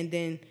like that, and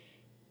then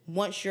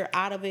once you're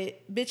out of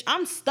it, bitch,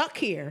 I'm stuck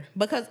here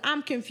because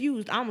I'm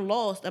confused, I'm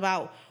lost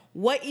about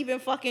what even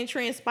fucking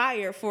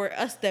transpired for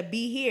us to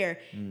be here,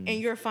 and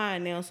you're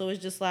fine now. So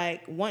it's just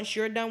like, once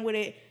you're done with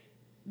it,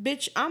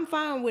 bitch, I'm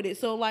fine with it.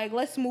 So, like,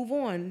 let's move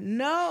on.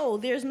 No,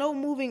 there's no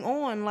moving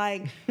on.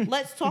 Like,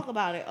 let's talk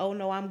about it. Oh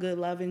no, I'm good.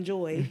 Love and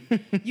joy.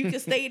 You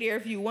can stay there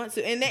if you want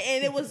to. And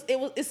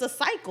it's a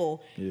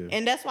cycle. Yeah.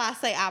 And that's why I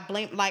say I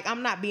blame. Like,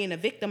 I'm not being a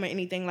victim or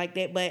anything like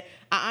that, but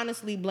I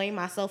honestly blame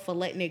myself for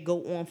letting it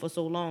go on for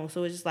so long.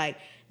 So it's just like,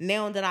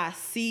 now that I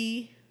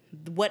see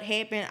what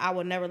happened, I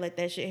would never let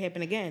that shit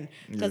happen again.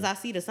 Because I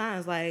see the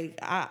signs. Like,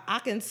 I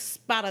can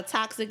spot a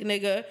toxic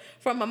nigga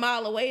from a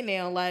mile away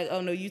now. Like, oh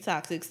no, you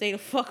toxic. Stay the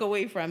fuck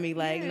away from me.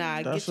 Like,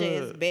 nah, get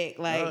your ass back.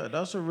 Like,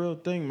 that's a real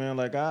thing, man.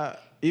 Like,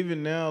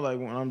 even now, like,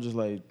 when I'm just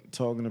like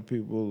talking to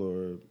people,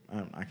 or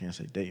I can't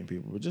say dating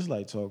people, but just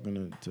like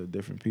talking to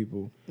different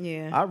people.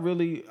 yeah. I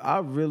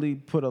really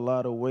put a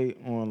lot of weight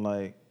on,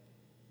 like,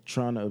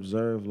 trying to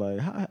observe, like,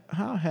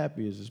 how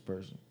happy is this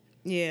person?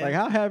 Yeah. Like,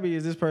 how happy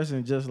is this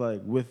person just,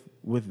 like, with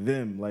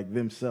them, like,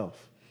 themselves?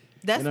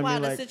 That's You know what why I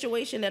mean? the Like,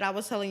 situation that I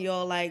was telling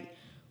y'all, like,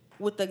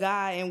 with the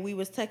guy and we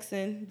was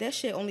texting, that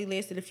shit only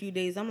lasted a few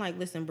days. I'm like,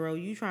 listen, bro,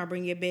 you trying to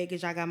bring your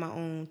baggage, I got my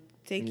own.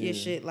 Take your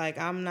shit. Like,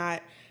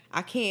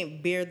 I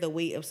can't bear the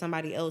weight of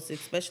somebody else,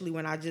 especially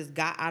when I just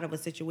got out of a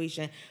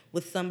situation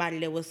with somebody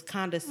that was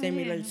kind of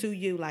similar to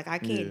you. Like, I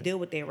can't deal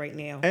with that right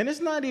now. And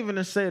it's not even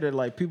to say that,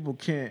 like, people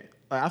can't,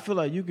 like, I feel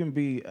like you can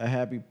be a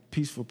happy,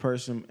 peaceful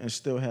person and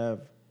still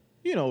have,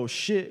 he'll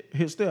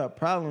still have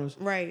problems.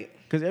 Right.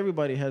 Because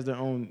everybody has their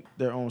own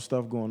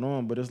stuff going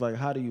on, but it's like,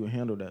 how do you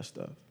handle that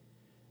stuff?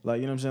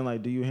 Like, you know what I'm saying?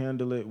 Like, do you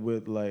handle it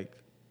with, like,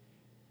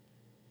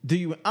 do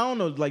you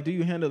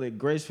handle it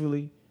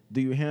gracefully?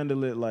 Do you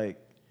handle it, like,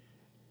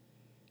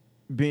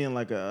 being,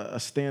 like, a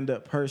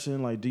stand-up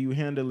person? Like, do you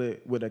handle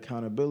it with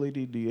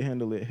accountability? Do you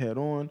handle it head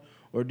on?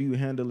 Or do you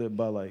handle it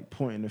by, like,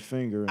 pointing the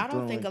finger and I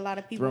don't think a lot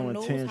of people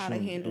knows how to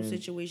tantrums handle and-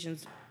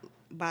 situations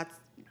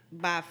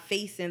by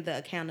facing the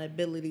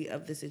accountability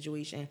of the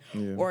situation,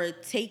 Yeah. or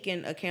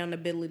taking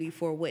accountability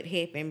for what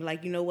happened.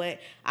 Like, you know what?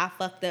 I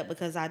fucked up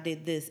because I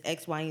did this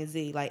X, Y, and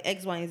Z. Like,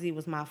 X, Y, and Z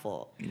was my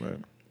fault. Right.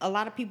 A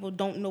lot of people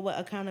don't know what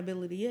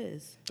accountability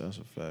is. That's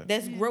a fact.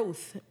 That's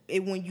growth.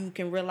 When you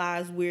can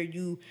realize where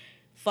you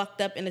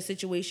fucked up in a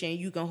situation,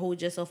 you can hold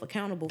yourself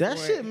accountable That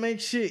for shit it.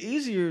 makes shit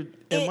easier,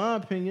 in my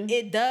opinion.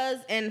 It does,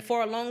 and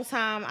for a long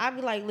time, I'd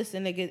be like,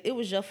 listen, nigga, it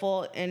was your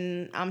fault,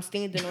 and I'm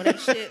standing on that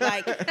shit.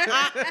 Like,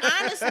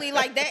 I honestly,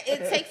 like, that,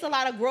 it takes a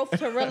lot of growth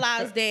to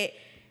realize that.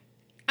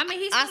 I mean,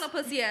 he's still a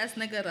pussy ass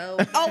nigga though.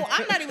 Oh,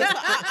 I'm not even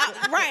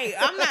right.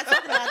 I'm not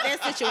talking about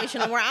that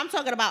situation where I'm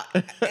talking about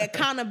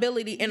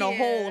accountability in a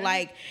whole,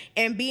 like,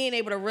 and being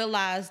able to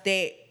realize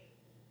that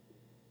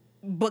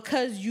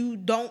because you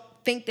don't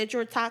think that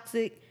you're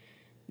toxic,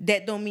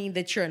 that don't mean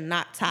that you're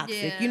not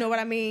toxic. Yeah. You know what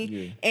I mean?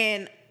 Yeah.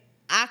 And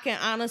I can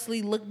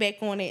honestly look back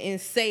on it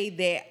and say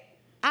that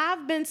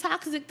I've been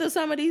toxic to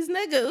some of these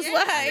niggas. Yeah,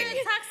 like, I've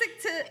been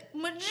toxic to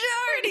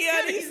majority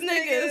of these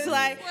niggas.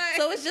 Like,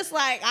 so it's just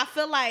like, I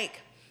feel like,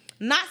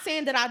 not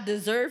saying that I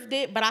deserved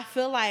it, but I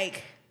feel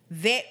like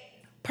that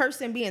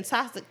person being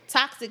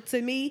toxic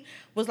to me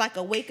was like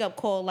a wake up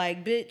call.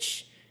 Like,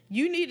 bitch,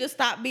 you need to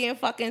stop being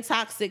fucking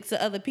toxic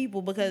to other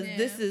people because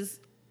this is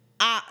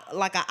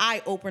like an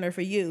eye opener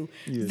for you.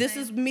 Yeah. This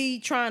is me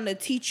trying to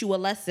teach you a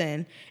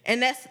lesson,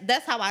 and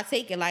that's how I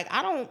take it. Like,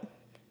 I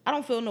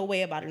don't feel no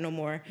way about it no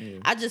more. Yeah.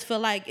 I just feel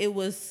like it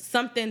was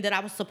something that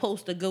I was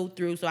supposed to go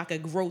through so I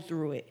could grow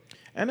through it.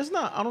 And it's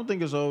not. I don't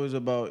think it's always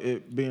about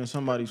it being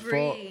somebody's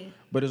fault,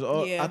 but it's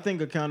all. Yeah. I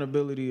think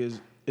accountability is.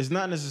 It's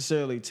not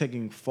necessarily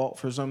taking fault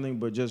for something,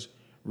 but just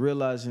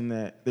realizing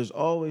that there's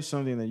always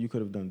something that you could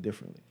have done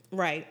differently.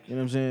 Right. You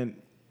know what I'm saying?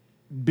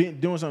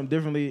 Doing something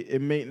differently, it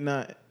may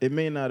not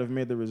have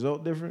made the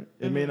result different.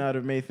 It may not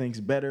have made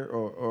things better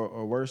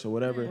or worse or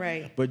whatever.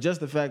 Right. But just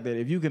the fact that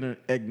if you can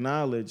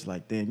acknowledge,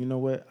 like, damn, you know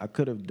what? I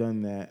could have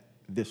done that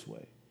this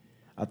way.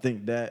 I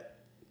think that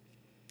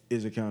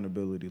is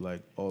accountability,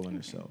 like, all in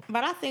itself.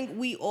 But I think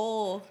we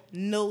all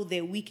know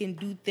that we can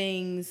do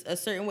things a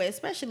certain way,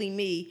 especially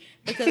me,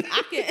 because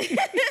I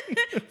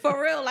can,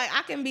 for real, like,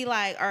 I can be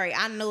like, all right,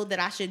 I know that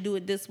I should do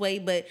it this way,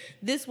 but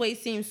this way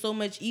seems so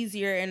much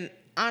easier. And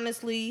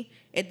honestly,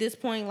 at this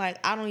point, like,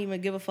 I don't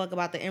even give a fuck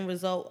about the end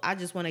result. I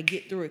just want to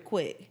get through it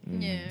quick.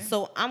 Yeah.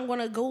 So I'm going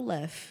to go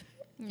left.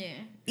 Yeah.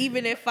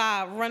 Even if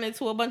I run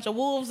into a bunch of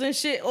wolves and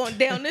shit on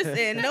down this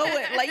end, know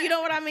it. Like, you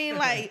know what I mean?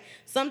 Like,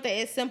 something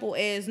as simple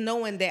as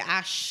knowing that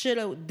I should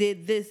have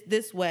did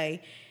this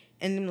way.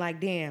 And I'm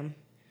like, damn,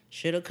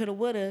 shoulda, coulda,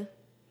 woulda.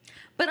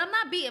 But I'm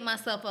not beating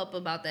myself up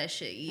about that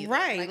shit either.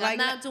 Right. Like I'm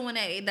not doing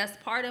that. That's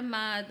part of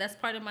my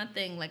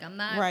thing. Like, I'm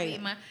not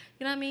beating my,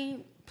 you know what I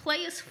mean?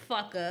 Players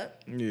fuck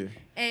up. Yeah.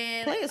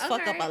 And players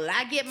fuck up a lot.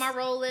 I get my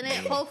role in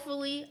it.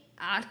 Hopefully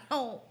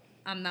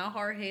I'm not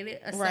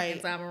hard-headed a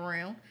second time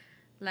around.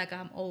 Like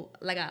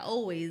I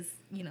always,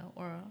 you know,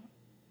 or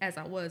as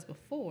I was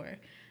before.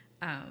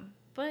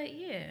 But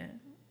yeah,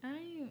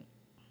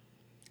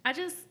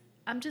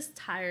 I'm just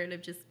tired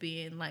of just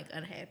being like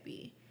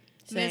unhappy,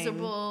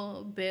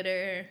 miserable,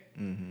 bitter,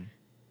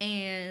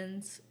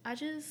 and I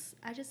just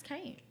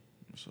can't.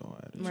 So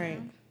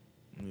right.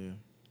 Yeah.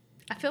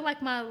 I feel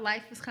like my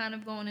life is kind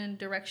of going in the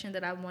direction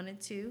that I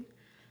wanted to.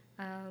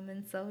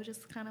 And so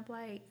just kind of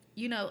like,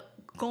 you know,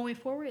 going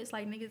forward, it's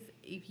like, niggas,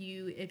 if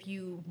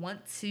you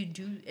want to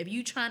do, if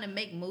you trying to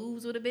make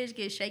moves with a bitch,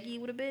 get shaky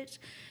with a bitch,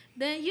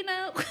 then, you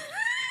know.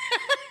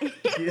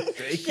 Get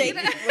shaky?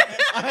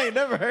 I ain't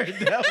never heard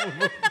that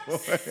one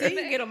before. So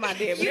you get on my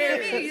damn nerves. You know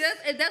what I mean?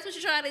 If that's what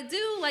you're trying to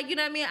do, like, you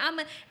know what I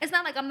mean? It's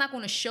not like I'm not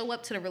going to show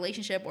up to the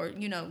relationship or,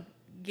 you know,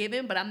 give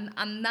in, but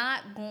I'm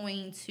not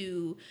going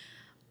to,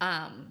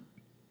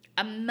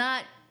 I'm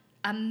not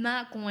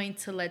going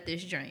to let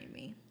this drain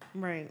me.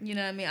 Right. You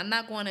know what I mean? I'm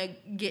not going to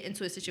get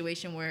into a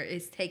situation where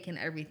it's taking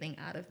everything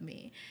out of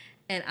me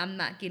and I'm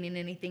not getting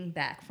anything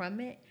back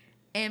from it,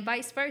 and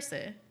vice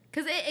versa.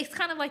 Because it's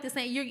kind of like the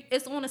same,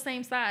 it's on the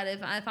same side.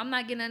 If I'm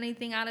not getting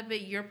anything out of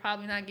it, you're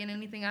probably not getting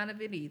anything out of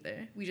it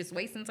either. We just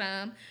wasting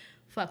time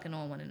fucking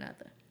on one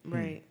another.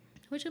 Right.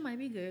 Which it might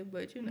be good,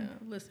 but, you know,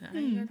 listen, I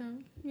ain't got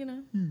time, you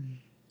know.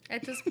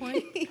 At this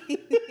point.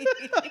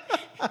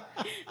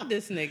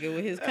 This nigga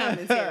with his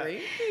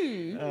commentary.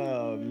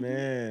 Oh,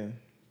 man.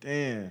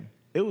 Damn.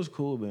 It was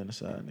cool being a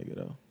side nigga,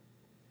 though.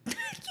 You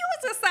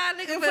was a side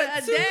nigga for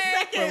a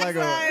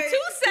day. 2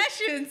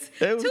 sessions.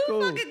 It was 2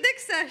 cool. fucking dick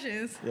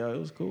sessions. Yeah, it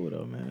was cool,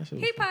 though, man. That shit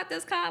was he popped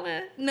his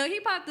collar. No, he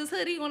popped his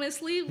hoodie on his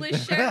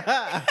sleeveless shirt.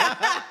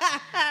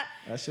 That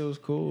shit was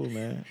cool,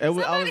 man.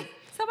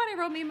 Somebody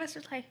wrote me a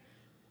message like,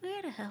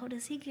 where the hell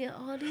does he get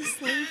all these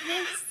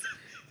sleeveless?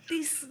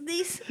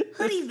 These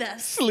hoodie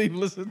vests.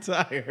 Sleeveless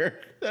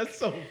attire. That's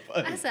so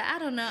funny. I said, I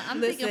don't know.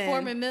 I'm thinking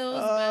Foreman Mills,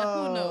 but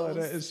who knows?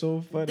 That is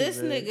so funny. This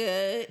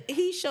nigga,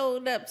 he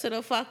showed up to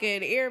the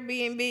fucking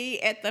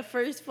Airbnb at the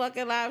first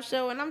fucking live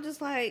show, and I'm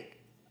just like,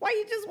 why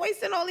you just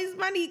wasting all this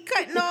money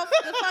cutting off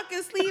the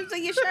fucking sleeves of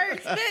your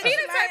shirts, bitch? He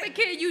the type of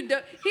kid he the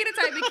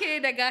type of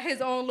kid that got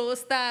his own little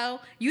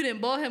style. You didn't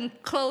bought him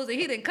clothes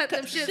and he didn't cut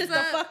them shits the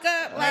fuck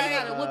up. Like, you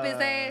gotta whoop his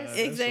ass.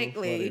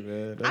 Exactly.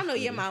 So funny, I know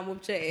your mom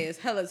whooped your ass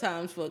hella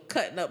times for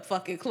cutting up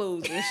fucking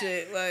clothes and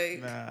shit.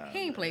 Like,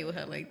 he ain't play with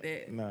her like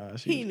that. Nah,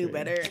 he knew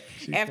better.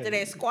 After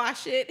that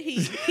squash shit,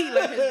 he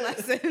learned his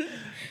lesson.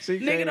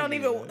 Nigga don't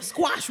even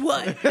squash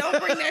what? Don't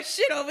bring that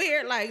shit over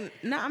here. Like,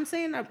 nah, I'm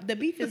saying the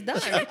beef is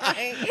done.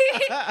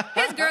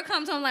 His girl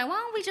comes home like, why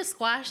don't we just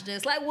squash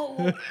this? Like,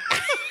 what?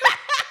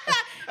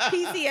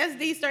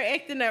 PTSD start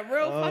acting up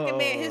real fucking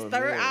bad. His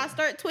third eye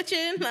start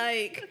twitching.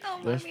 Like,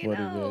 that's funny,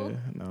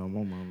 man. No,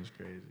 my mom was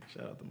crazy.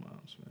 Shout out to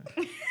moms,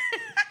 man.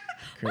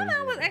 My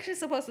mom was actually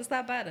supposed to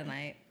stop by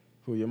tonight.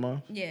 Who, your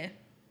mom? Yeah.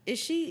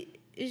 Is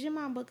your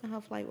mom booking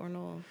her flight or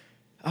no?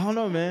 I don't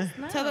know, man.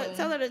 No.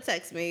 Tell her to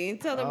text me.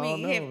 Tell her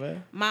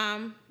man.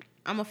 Mom,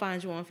 I'm gonna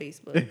find you on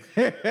Facebook.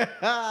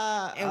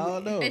 I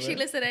don't know. Is she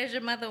listed as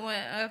your mother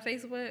on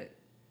Facebook?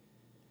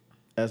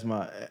 As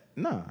my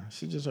it's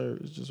just her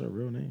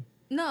real name.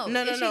 No.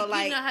 Like, you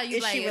know how you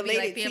is like, she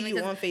related to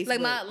you on Facebook?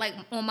 Like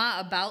on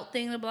my about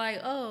thing, to be like,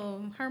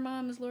 oh, her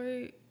mom is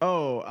Lori.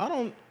 Oh, I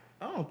don't.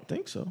 I don't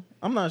think so.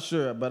 I'm not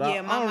sure, but Yeah,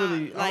 I my don't mom,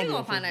 really. like- You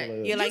gonna find that? Yeah,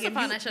 You like, can if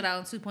find you- that shit out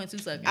in 2.2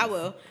 seconds. I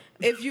will.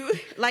 If you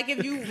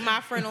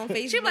my friend on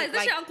Facebook, She be like,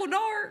 this your Uncle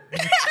Nard.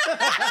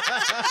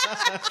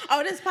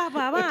 oh, this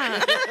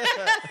Papa.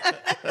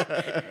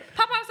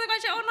 Papa, still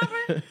got your own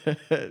number?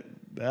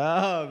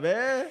 Oh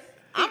man.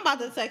 I'm about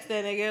to text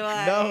that nigga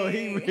like, No,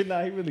 he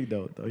really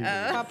don't though. He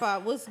really,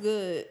 Papa, what's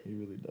good? he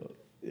really don't.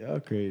 Y'all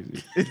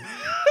crazy. Y'all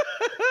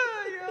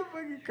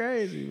fucking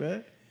crazy,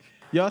 man.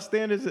 Y'all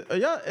standards,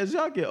 as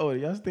y'all get older,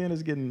 y'all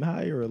standards getting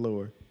higher or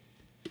lower?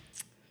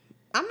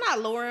 I'm not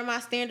lowering my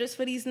standards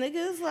for these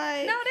niggas.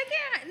 Like, No, they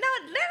can't. No,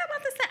 they're not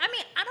about to say. I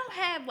mean, I don't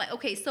have like.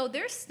 Okay, so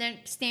there's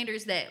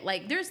standards that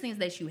like there's things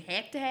that you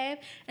have to have,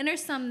 and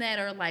there's some that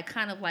are like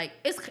kind of like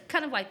it's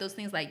kind of like those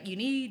things like you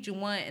need, you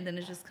want, and then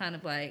it's just kind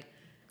of like.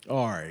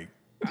 All right.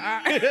 all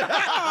right,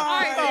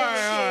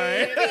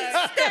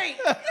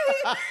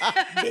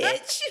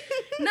 bitch.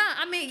 No,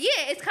 I mean,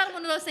 yeah, it's kind of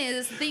one of those things.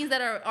 It's things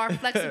that are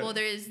flexible.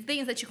 There's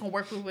things that you can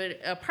work with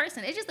a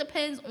person. It just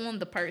depends on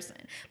the person.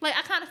 Like,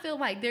 I kind of feel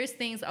like there's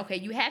things, okay,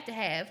 you have to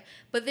have,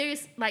 but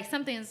there's like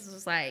some things that's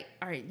just like,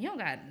 all right, you don't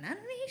got none of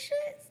these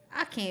shits.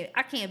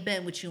 I can't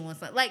bend with you on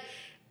something. Like,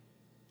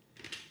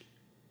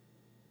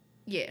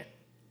 yeah.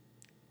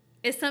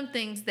 It's some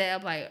things that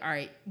I'm like, all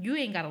right, you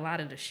ain't got a lot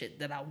of the shit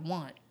that I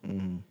want.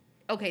 Mm-hmm.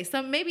 Okay,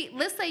 so maybe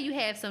let's say you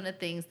have some of the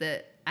things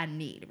that I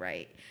need,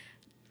 right?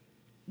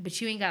 But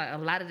you ain't got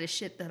a lot of the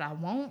shit that I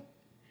want.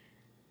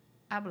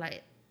 I'm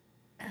like,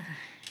 ugh,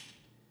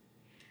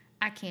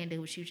 I can't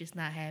deal with you just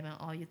not having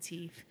all your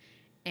teeth,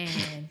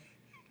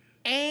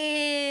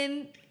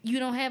 and you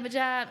don't have a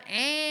job,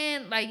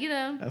 and like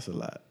That's a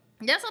lot.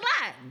 that's a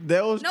lot.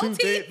 Those No two teeth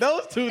things.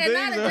 Those two and things.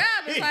 not a are- job.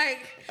 It's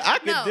like I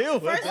can no. deal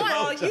with First it. of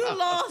all, you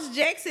lost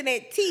Jackson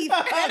at teeth.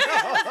 I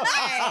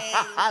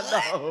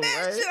know,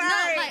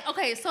 right? No, like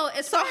okay, so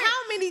it's So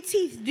how many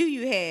teeth do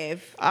you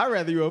have? I'd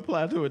rather you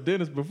apply to a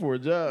dentist before a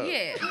job.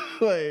 Yeah.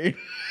 Like,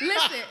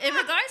 Listen, in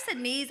regards to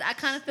needs, I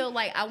kind of feel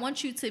like I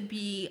want you to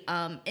be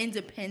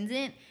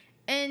independent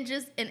and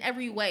just in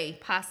every way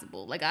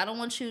possible. Like, I don't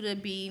want you to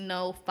be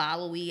no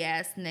followy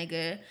ass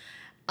nigga.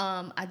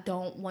 I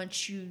don't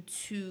want you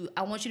to.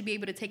 I want you to be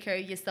able to take care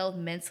of yourself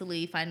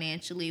mentally,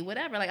 financially,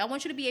 whatever. Like, I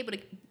want you to be able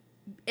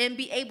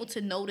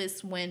to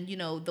notice when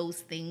those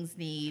things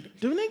need.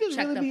 do niggas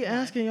checked really up be on.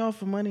 asking y'all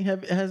for money?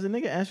 Has a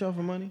nigga asked y'all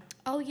for money?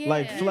 Oh yeah,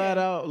 Like flat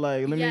out,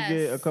 like let Yes. me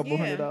get a couple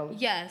Yeah. $100.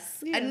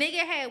 Yes, Yeah. a nigga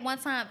had one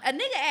time. A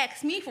nigga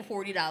asked me for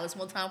 $40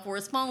 one time for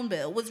his phone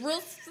bill. Was real,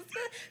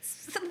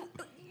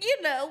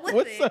 with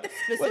What's it. up?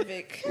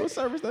 Specific. What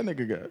service that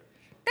nigga got?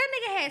 That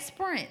nigga had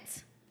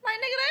Sprint. Like,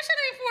 nigga, that shit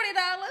ain't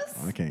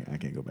 $40. I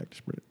can't go back to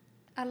Sprint.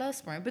 I love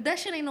Sprint, but that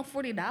shit ain't no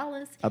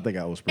 $40. I think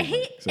I was Sprint.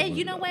 And like and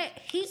you know $700. what?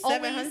 He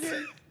always.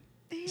 700.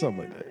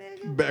 Something like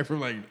that. Back from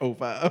like 05. I'm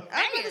about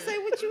to say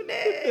what you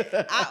did.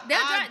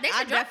 They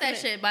should drop that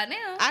shit by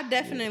now. I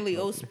definitely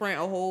owe Sprint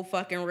a whole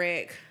fucking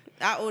rack.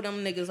 I owe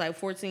them niggas like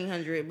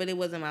 $1,400, but it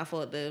wasn't my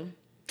fault though.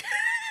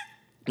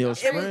 Yo,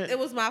 Sprint. It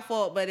was my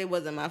fault, but it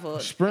wasn't my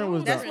fault. Sprint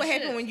was That's the what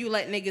happened shit. when you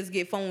let niggas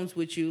get phones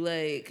with you.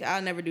 Like,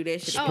 I'll never do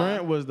that shit. again.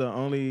 Sprint was the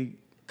only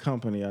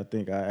company I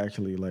think I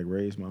actually like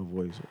raised my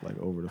voice like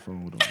over the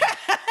phone with them.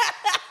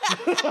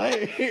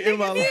 Like in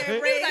my life.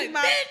 Raise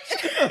my-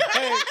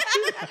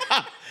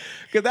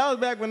 Cause that was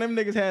back when them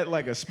niggas had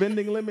like a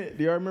spending limit.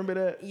 Do y'all remember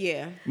that?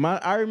 Yeah.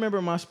 I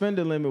remember my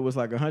spending limit was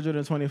like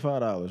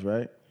 $125,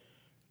 right?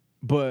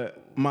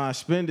 But my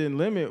spending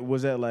limit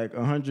was at like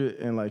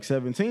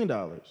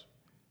 $117.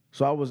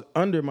 So I was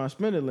under my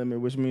spending limit,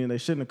 which means they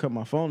shouldn't have cut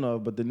my phone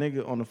off. But the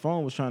nigga on the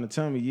phone was trying to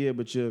tell me, yeah,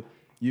 but your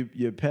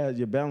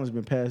balance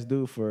been past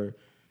due for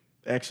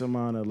X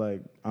amount of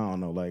like, I don't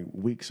know, like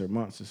weeks or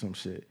months or some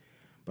shit.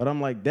 But I'm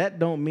like, that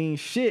don't mean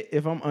shit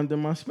if I'm under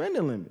my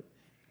spending limit.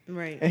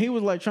 Right. And he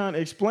was like trying to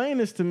explain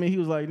this to me. He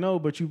was like, no,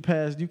 but you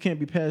can't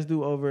be past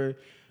due over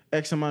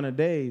X amount of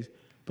days.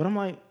 But I'm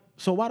like,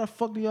 so why the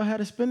fuck do y'all have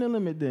a spending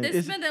limit then?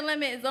 The spending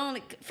limit is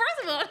only.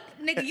 First of all,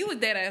 nigga, you was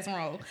dead ass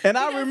wrong. And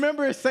I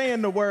remember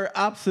saying the word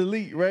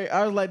obsolete, right?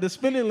 I was like, the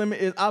spending limit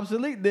is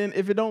obsolete then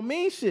if it don't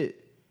mean shit.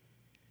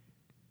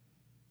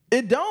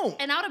 It don't.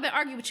 And I would have been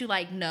arguing with you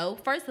like, no,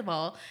 first of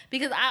all,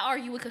 because I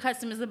argue with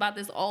customers about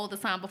this all the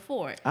time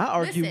before. I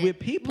argue Listen, with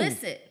people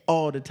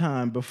all the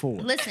time before.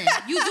 Listen,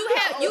 you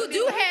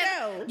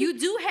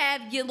do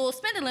have your little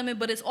spending limit,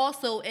 but it's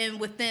also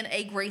within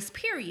a grace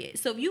period.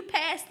 So if you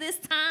pass this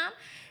time,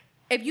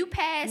 if you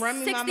pass Run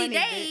me my 60 money,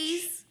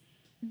 days,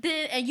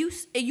 then and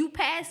you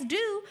pass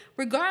due,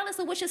 regardless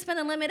of what your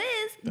spending limit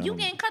is, you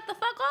getting cut the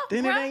fuck off.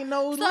 Then bruh. it ain't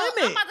no So limit.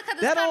 I'm about to cut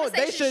this They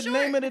conversation should short.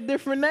 name it a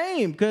different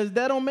name because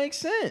that don't make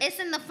sense. It's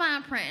in the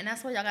fine print, and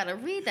that's why y'all gotta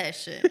read that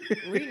shit.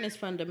 Reading is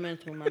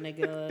fundamental, my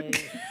nigga.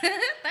 Like,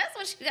 That's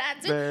what you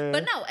gotta do. Man.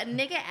 But no, a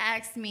nigga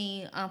asked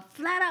me,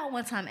 flat out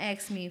one time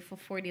asked me for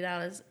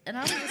 $40, and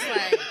I was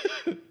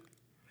just like,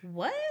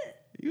 what?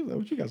 You was like,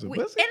 what you got some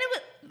And pussy? it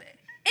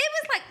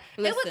was like,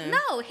 Listen.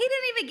 he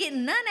didn't even get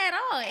none at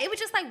all. It was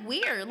just like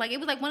weird. Like, it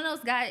was like one of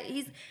those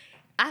guys,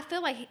 I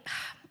feel like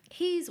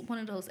he's one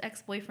of those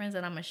ex-boyfriends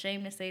that I'm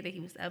ashamed to say that he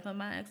was ever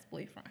my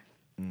ex-boyfriend.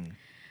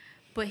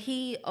 But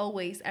he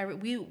always,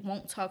 we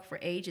won't talk for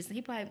ages. And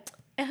he be like,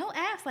 and he'll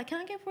ask, like,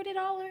 can I get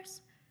 $40?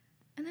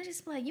 And I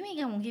just be like, you ain't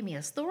gonna give me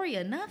a story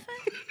or nothing?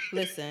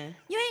 Listen,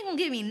 You ain't gonna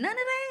give me none of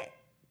that?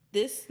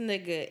 this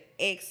nigga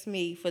asked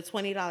me for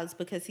 $20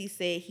 because he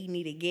said he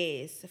needed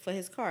gas for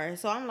his car.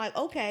 So I'm like,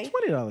 okay,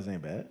 $20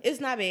 ain't bad.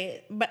 it's not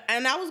bad.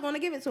 And I was going to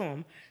give it to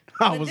him.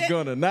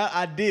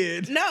 I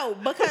did. No,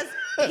 because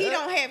he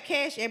don't have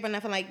cash app or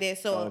nothing like that.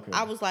 So Okay.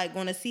 I was like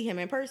going to see him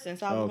in person.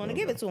 So I was going to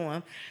give okay. it to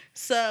him.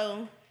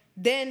 So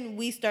then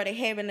we started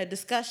having a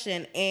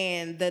discussion,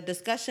 and the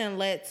discussion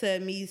led to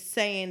me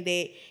saying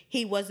that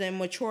he wasn't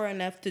mature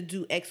enough to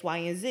do X, Y,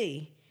 and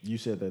Z. You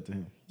said that to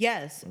him.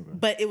 Yes,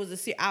 but it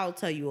was I'll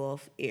tell you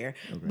off air.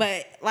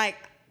 But like,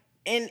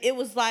 and it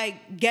was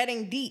like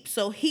getting deep.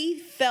 So he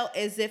felt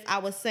as if I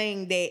was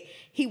saying that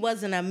he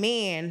wasn't a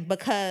man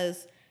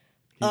because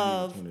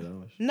of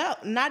 $20. no,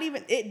 not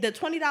even the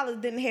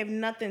 $20 didn't have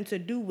nothing to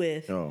do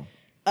with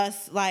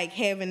us like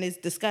having this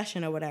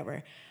discussion or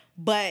whatever.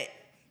 But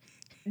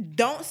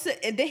don't sit,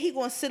 and then he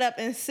gonna sit up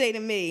and say to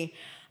me,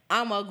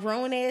 "I'm a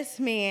grown ass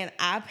man.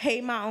 I pay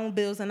my own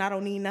bills and I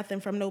don't need nothing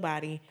from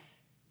nobody."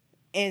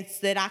 And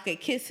said I could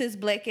kiss his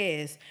black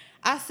ass.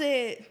 I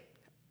said,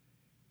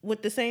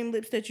 with the same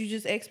lips that you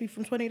just asked me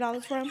from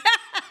 $20 from?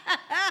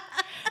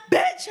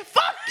 Bitch,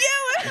 fuck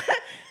you!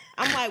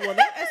 I'm like, well,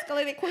 that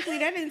escalated quickly.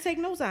 That didn't take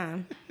no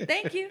time.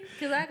 Thank you,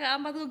 because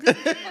I'm about to go get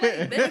some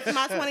Chick-fil-A, bitch. It's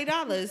my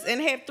 $20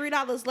 and have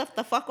 $3 left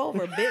the fuck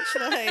over, bitch.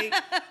 Like,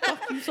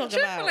 fuck you talking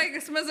about? Chick-fil-A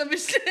expensive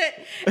as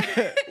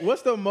shit.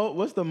 What's the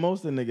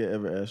most a nigga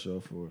ever asked y'all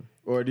for,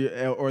 or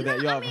that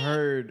y'all have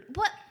heard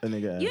What? a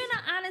nigga ask? You know,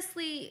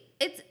 honestly,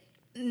 it's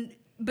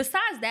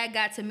besides that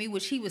guy to me,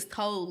 which he was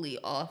totally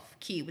off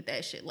key with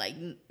that shit. Like,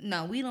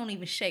 no, we don't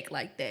even shake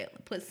like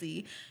that,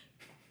 pussy.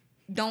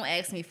 Don't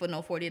ask me for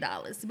no $40.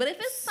 But if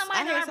it's somebody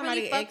I had somebody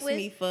really fuck ask with,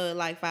 me for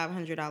like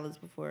 $500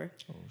 before.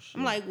 Oh, shit.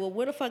 I'm like, well,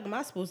 where the fuck am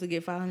I supposed to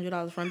get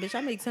 $500 from? Bitch,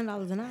 I make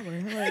 $10 an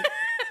hour. Like,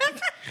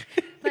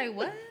 like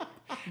what?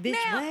 bitch,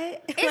 Now,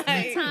 what? It's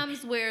Like, been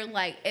times where,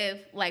 like, if,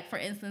 like, for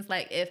instance,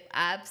 like, if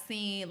I've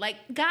seen, like,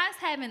 guys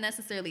haven't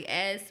necessarily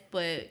asked,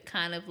 but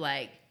kind of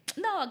like,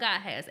 no, a guy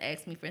has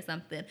asked me for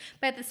something.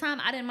 But at the time,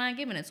 I didn't mind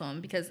giving it to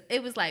him because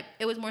it was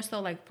more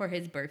so like for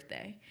his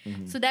birthday.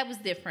 Mm-hmm. So that was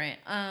different.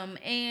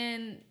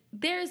 And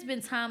there's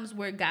been times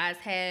where guys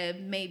have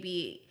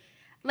maybe,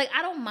 like,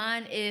 I don't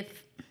mind if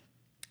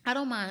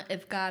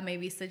God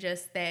maybe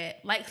suggests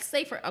that, like,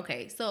 say for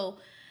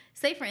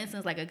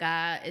instance, like a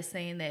guy is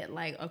saying that,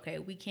 like, okay,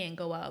 we can't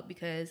go out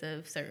because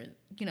of certain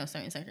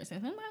circumstances.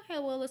 I'm like, okay,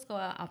 well, let's go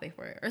out. I'll pay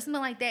for it or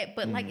something like that.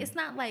 But like, it's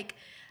not like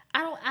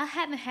I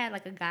haven't had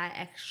like a guy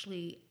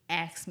actually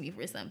ask me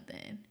for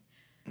something.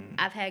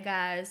 I've had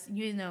guys,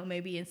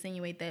 maybe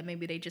insinuate that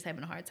maybe they just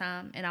having a hard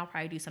time, and I'll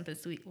probably do something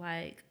sweet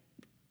like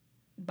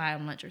buy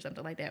them lunch or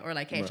something like that, or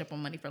like cash up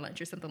on money for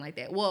lunch or something like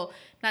that. Well,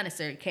 not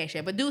necessarily cash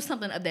up, but do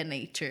something of that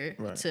nature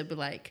to be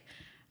like,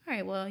 all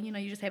right, well,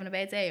 you're just having a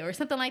bad day or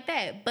something like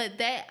that. But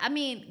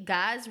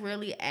guys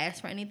really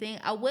ask for anything.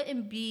 I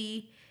wouldn't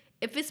be,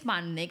 if it's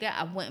my nigga,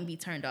 I wouldn't be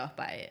turned off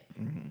by it.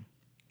 Mm-hmm.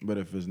 But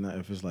if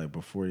it's like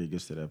before he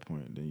gets to that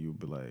point, then you'll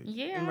be like,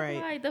 yeah, right.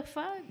 Like the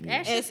fuck,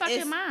 ask your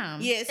fucking mom.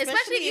 Yeah,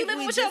 especially if you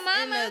living with your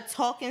mama. In the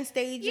talking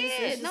stages,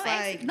 it's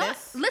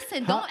just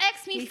listen, don't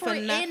ask me for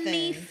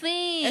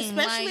anything.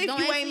 Especially if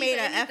you ain't made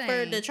an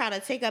effort to try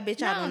to take a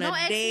bitch out on a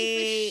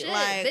date.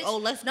 Like,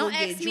 bitch, let's go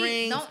get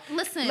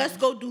drinks. Let's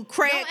go do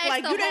crack.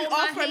 Like, you didn't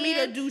offer me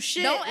to do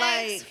shit. Don't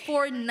like, ask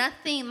for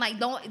nothing. Like,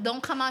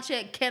 don't come out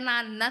here. Can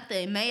I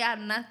nothing? May I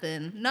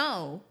nothing?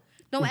 No.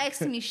 Don't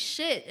ask me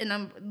shit,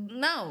 and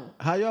no.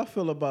 How y'all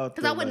feel about?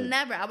 Because I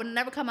would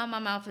never come out my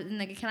mouth,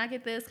 nigga. Can I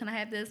get this? Can I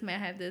have this? May I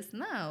have this?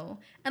 No.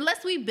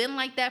 Unless we've been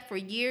like that for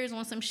years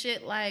on some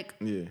shit. Like,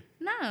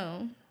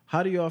 no.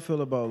 How do y'all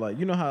feel about, like,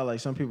 you know how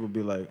like some people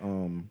be like,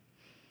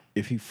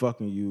 if he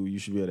fucking you, you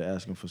should be able to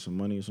ask him for some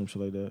money or some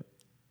shit like that.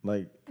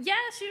 Like,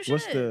 yes, you should.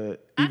 What's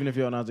even if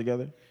y'all not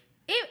together?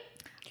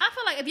 I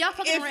feel like if y'all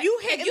fucking, if you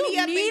hit me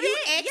up and you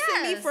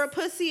asking me yes. for a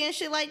pussy and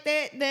shit like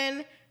that,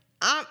 then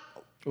I'm.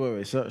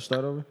 Wait, start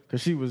over?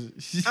 Because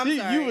I'm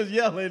sorry. you was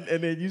yelling,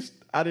 and then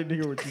I didn't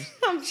hear what you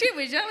said. She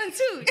was yelling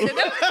too.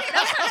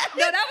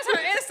 That was her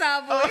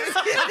inside voice.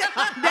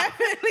 That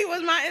definitely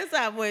was my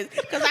inside voice.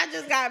 Because I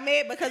just got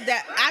mad because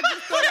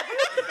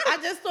I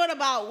just thought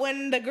about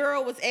when the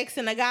girl was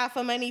asking the guy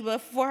for money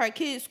before her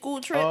kid's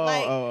school trip.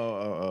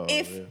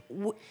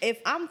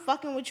 If I'm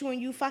fucking with you and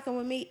you fucking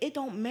with me, it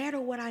don't matter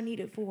what I need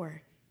it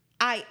for.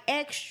 I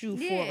asked you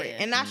for it,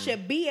 and I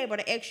should be able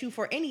to ask you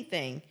for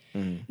anything.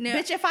 Now,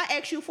 bitch, if I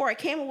ask you for a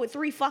camel with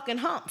 3 fucking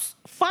humps,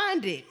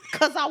 find it,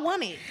 because I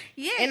want it.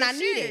 Yeah, and I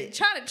need it.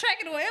 Try to track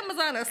it on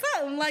Amazon or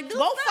something. Like,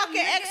 go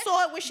fucking ask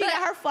her where she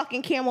got her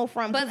fucking camel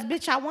from, because,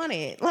 bitch, I want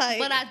it. Like,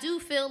 but I do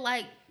feel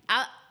like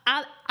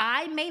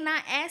I may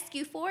not ask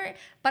you for it,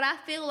 but I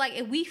feel like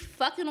if we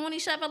fucking on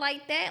each other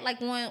like that, like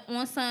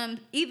on some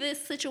either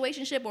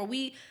situationship or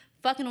we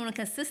fucking on a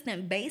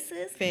consistent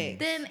basis, Facts.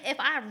 then if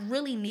I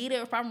really need it,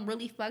 or if I'm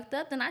really fucked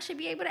up, then I should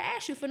be able to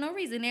ask you for no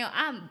reason. Now,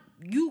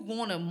 you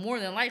gonna more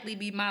than likely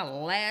be my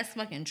last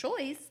fucking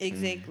choice.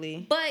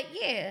 Exactly. But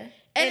yeah.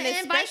 And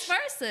And vice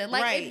versa.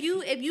 Like right.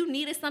 if you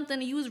needed something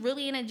and you was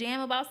really in a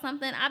jam about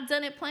something, I've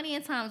done it plenty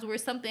of times where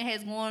something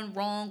has gone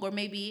wrong, or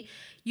maybe,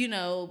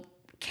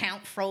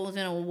 count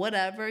frozen or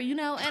whatever, and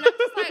I'm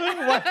just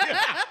like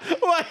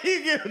Why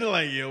you giving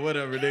like, yeah,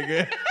 whatever,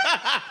 nigga?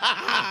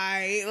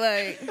 Alright,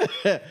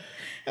 like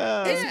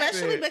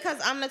especially because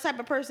I'm the type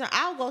of person,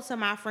 I'll go to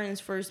my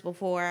friends first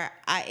before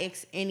I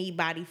ask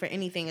anybody for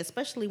anything,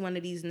 especially one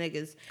of these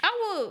niggas. I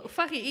will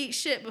fucking eat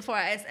shit before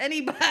I ask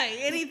anybody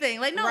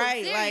anything. Like, no,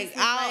 right,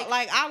 seriously,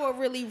 I will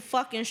really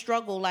fucking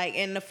struggle. Like,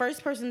 and the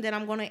first person that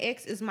I'm gonna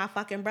ask is my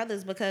fucking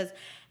brothers, because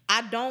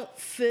I don't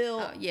feel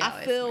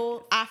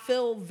I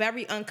feel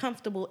very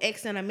uncomfortable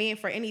asking a man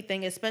for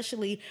anything,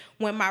 especially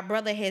when my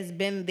brother has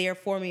been there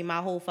for me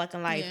my whole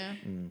fucking life. Yeah.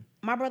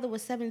 My brother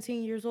was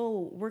 17 years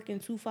old, working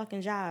 2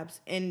 fucking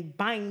jobs and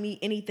buying me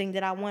anything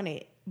that I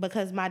wanted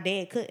because my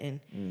dad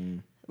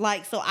couldn't.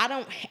 Like, so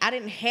I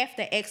didn't have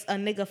to ask a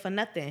nigga for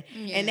nothing.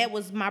 Yeah. And that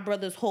was my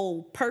brother's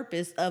whole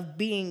purpose of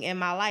being in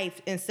my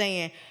life and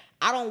saying,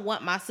 I don't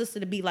want my sister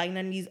to be like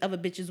none of these other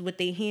bitches with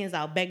their hands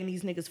out begging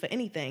these niggas for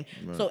anything.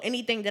 Right. So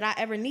anything that I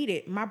ever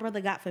needed, my brother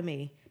got for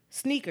me.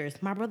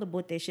 Sneakers, my brother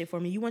bought that shit for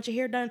me. You want your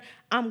hair done?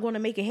 I'm going to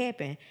make it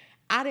happen.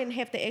 I didn't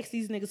have to ask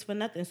these niggas for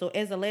nothing. So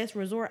as a last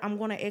resort, I'm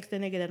going to ask the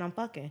nigga that I'm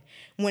fucking.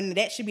 When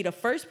that should be the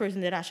first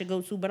person that I should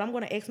go to, but I'm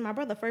going to ask my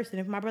brother first.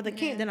 And if my brother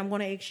can't, then I'm going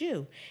to ask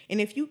you.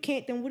 And if you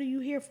can't, then what are you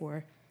here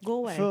for? Go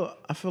away.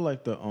 I feel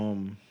like the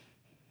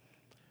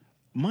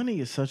money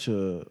is such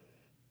a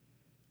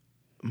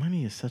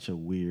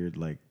weird,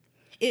 like,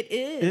 it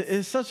is.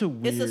 It's such a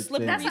weird. It's a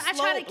slippery thing. That's why I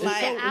try to keep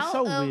it out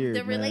of weird,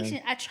 the relation.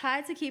 man. I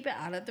try to keep it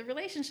out of the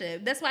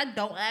relationship. That's why I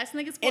don't ask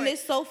niggas for And it.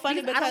 it's so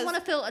funny I don't want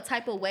to feel a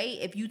type of way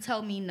if you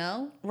tell me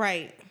no.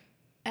 Right.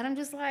 And I'm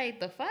just like,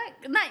 the fuck?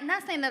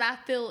 Not saying that I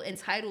feel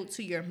entitled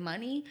to your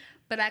money,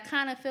 but I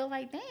kind of feel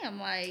like, damn,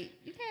 like,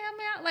 you can't help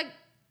me out, like,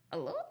 a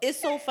little.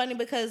 It's so funny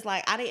because,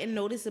 like, I didn't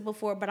notice it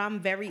before, but I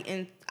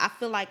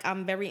feel like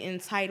I'm very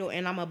entitled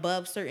and I'm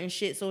above certain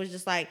shit. So it's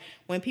just like,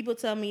 when people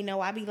tell me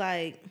no, I be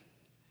like,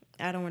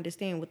 I don't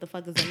understand what the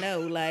fuck is a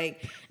no.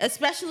 Like,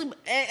 especially,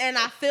 and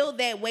I feel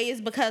that way is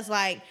because,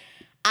 like,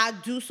 I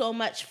do so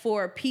much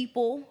for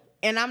people.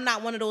 And I'm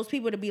not one of those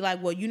people to be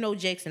like, well,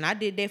 Jackson, I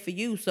did that for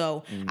you,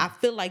 so I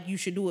feel like you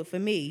should do it for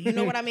me. You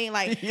know what I mean?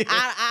 Like, Yeah.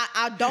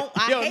 I don't.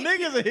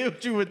 Niggas will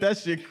hit you with that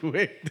shit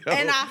quick, though.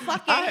 And I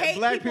fucking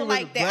hate people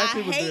like that.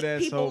 I hate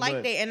people like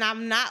much. that, and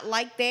I'm not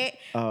like that.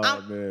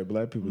 Oh man,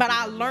 black people. But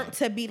I learned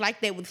to be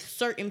like that with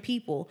certain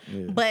people.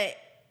 Yeah. But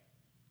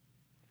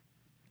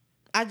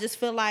I just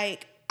feel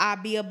like I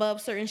be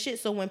above certain shit.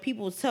 So when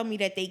people tell me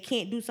that they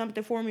can't do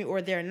something for me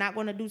or they're not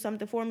going to do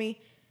something for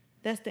me,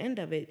 that's the end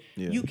of it.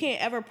 Yeah. You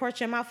can't ever porch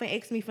your mouth and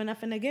ask me for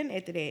nothing again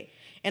after that.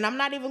 And I'm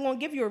not even going to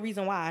give you a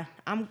reason why.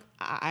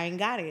 I ain't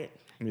got it.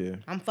 Yeah.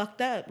 I'm fucked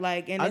up.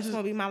 Like, and it's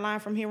going to be my line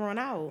from here on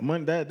out. And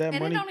money. it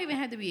don't even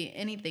have to be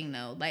anything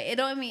though. Like, it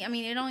don't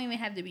even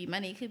have to be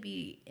money. It could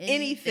be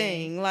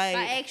anything. Like, if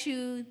I ask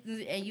you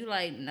and you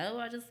like, no,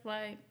 I just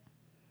like,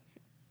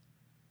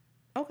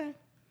 okay.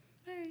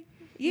 all right.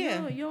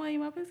 Yeah. You don't eat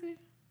my pussy?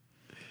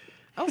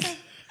 Okay.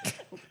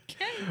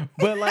 Okay.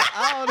 But like,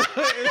 I don't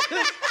know.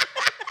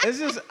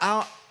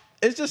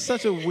 It's just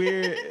such a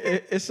weird.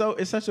 It's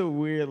such a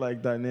weird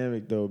like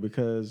dynamic though,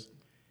 because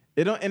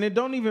it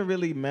don't even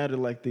really matter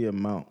like the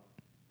amount.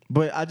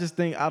 But I just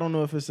think, I don't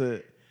know if it's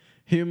a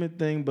human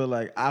thing, but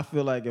like I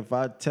feel like if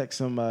I text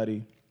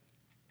somebody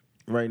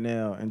right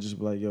now and just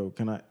be like, yo,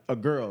 can a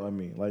girl, I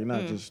mean, like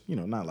not just,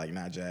 not like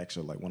not Jax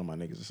or like one of my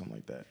niggas or something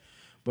like that.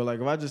 But like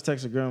if I just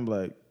text a girl and be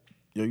like,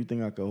 yo, you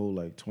think I could hold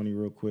like 20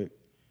 real quick?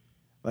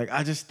 Like,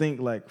 I just think,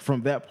 like,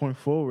 from that point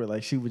forward,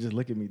 like, she would just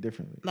look at me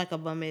differently. Like a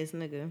bum-ass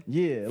nigga.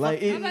 Yeah.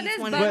 Like, How about this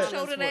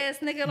bum-shouldered ass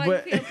nigga,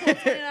 like, you can't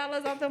pull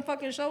 $20 off them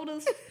fucking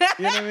shoulders?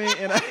 You know what I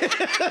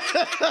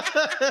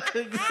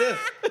mean?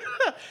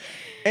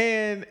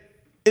 And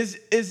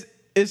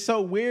it's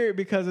so weird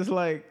because it's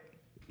like...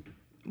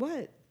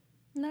 What?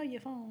 No,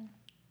 your phone.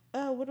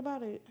 Oh, what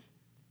about it?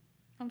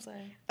 I'm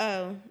sorry.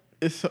 Oh.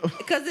 It's so...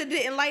 Because it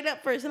didn't light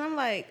up first, and I'm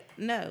like,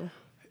 no.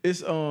 It's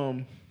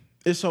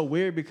so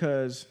weird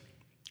because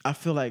I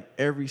feel like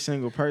every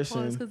single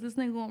person... Because this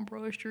nigga on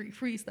Broad Street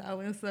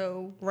freestyling,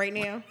 so... Right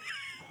now?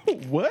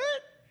 What?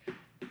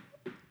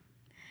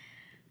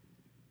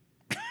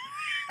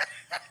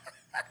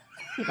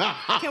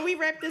 Can we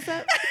wrap this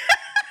up?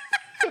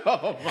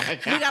 Oh, my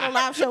God. We got a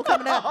live show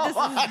coming up. This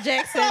is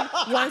Jackson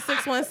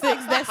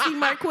 1616. That's C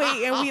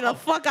Marquis, and we the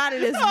fuck out of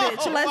this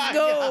bitch. Let's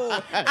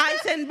go.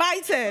 Iton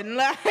Biton.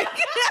 Like...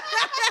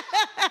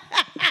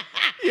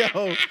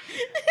 Yo,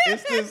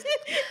 it's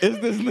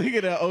this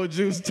nigga that owed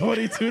Juice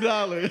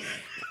 $22,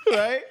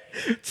 right?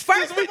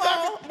 First of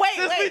all, wait.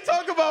 We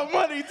talk about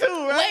money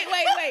too, right?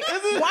 Wait.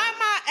 Why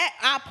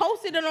I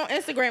posted it on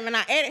Instagram and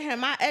I added him.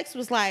 My ex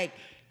was like,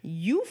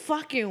 you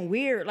fucking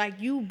weird. Like,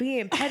 you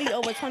being petty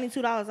over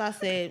 $22. I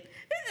said,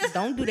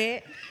 Don't do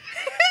that.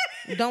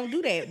 Don't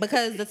do that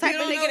because the type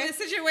You of don't nigga know the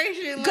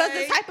situation. because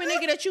the type of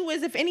nigga that you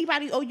is, if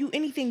anybody owe you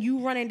anything, you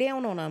running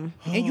down on them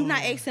and you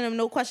not asking them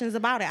no questions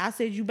about it. I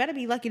said you better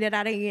be lucky that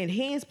I didn't get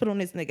hands put on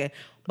this nigga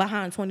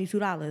behind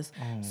 $22.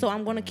 So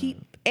I'm gonna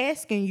keep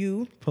asking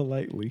you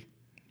Politely.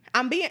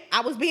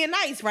 I was being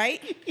nice,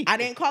 right? I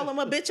didn't call him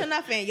a bitch or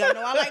nothing. Y'all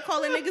know I like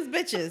calling niggas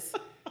bitches.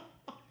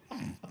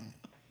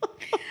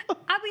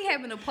 I be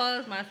having to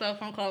pause myself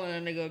from calling a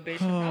nigga a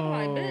bitch. I'm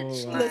like,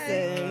 bitch. Like,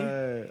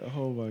 Listen.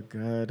 Oh my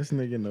god, this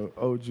nigga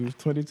know juice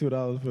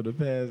 $22 for the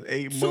past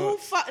 8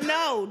 months.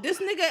 No, this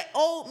nigga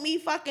owed me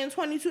fucking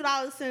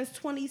 $22 since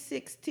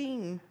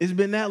 2016. It's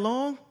been that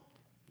long?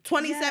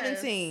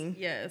 2017.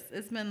 Yes,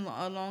 it's been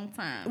a long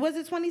time. Was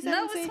it 2017?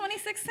 No, it was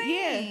 2016.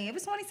 Yeah. It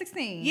was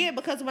 2016. Yeah,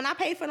 because when I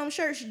paid for them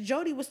shirts,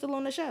 Jody was still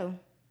on the show.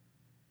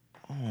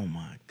 Oh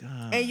my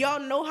god. And y'all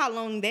know how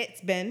long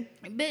that's been.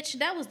 Bitch,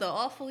 that was the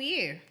awful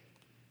year.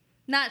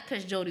 Not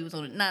because Jody was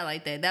on it. Not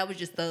like that. That was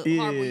just the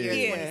horrible year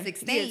of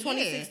 2016. Yeah,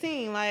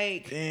 2016.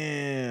 Like,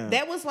 Damn.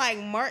 that was like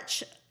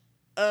March.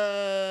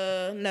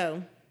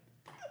 No.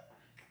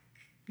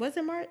 Was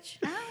it March?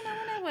 I don't know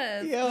when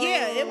that was. Yo.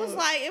 Yeah, it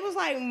was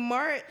like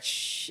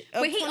March.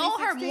 Of But he owed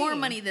her 2016. more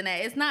money than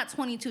that. It's not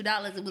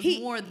 $22. It was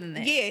more than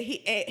that.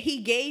 Yeah, he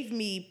gave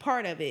me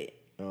part of it.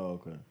 Oh,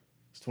 okay.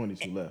 It's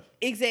 22 left.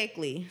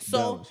 Exactly. So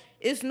Dollars.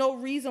 it's no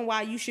reason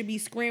why you should be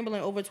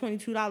scrambling over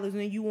 $22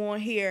 and you on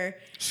here.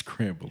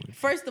 Scrambling.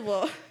 First of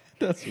all,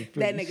 That's what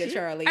that nigga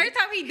Charlie. Every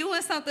time he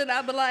doing something,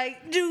 I be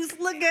like, Juice,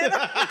 look at him.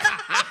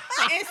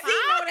 And see,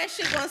 know that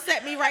shit gonna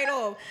set me right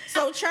off.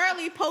 So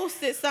Charlie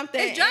posted something.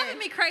 It's driving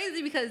me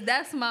crazy because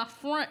that's my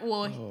friend.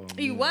 Well,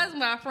 he was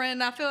my friend.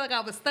 And I feel like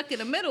I was stuck in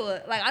the middle of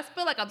it. Like, I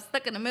feel like I'm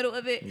stuck in the middle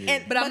of it.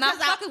 And But I'm not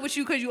because fucking with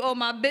you because you owe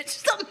my bitch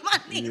some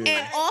money.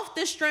 And off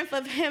the strength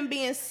of him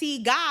being C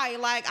guy,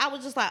 like I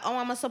was just like, oh,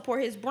 I'm gonna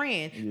support his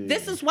brand. Yeah.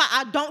 This is why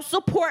I don't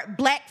support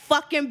black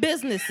fucking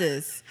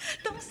businesses.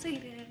 Don't say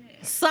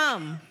that.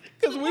 Some.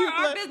 Because we Support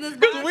our black business,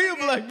 Because bro. we a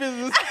black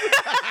business.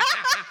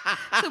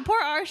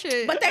 Support our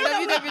shit. But they know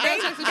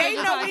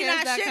we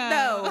not shit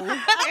though.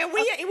 And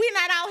we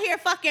not out here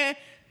fucking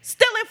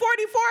stealing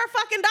 $44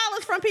 fucking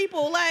dollars from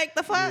people. Like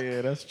the fuck.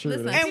 Yeah, that's true.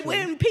 Listen, that's And true.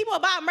 when people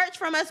buy merch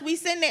from us, we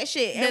send that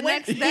shit. And The when,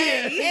 next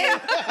day.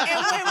 and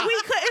when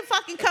we couldn't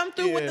fucking come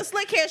through with Yeah. the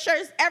slick hair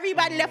shirts,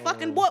 everybody that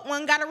fucking bought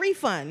one got a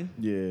refund.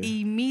 Yeah,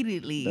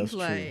 Immediately. that's true.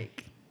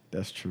 Like,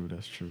 That's true.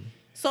 That's true.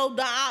 So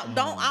I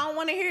don't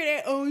want to hear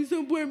that. Oh, you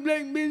support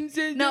black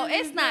businesses. no,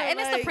 it's not. And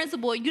it's the Like,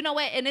 principle. You know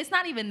what? And it's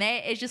not even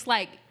that. It's just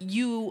like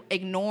you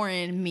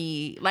ignoring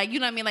me. Like, you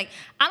know what I mean? Like,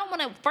 I don't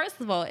want to, first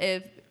of all,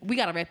 if we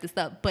got to wrap this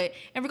up, but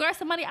in regards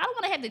to money, I don't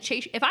want to have to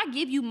chase. If I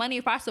give you money,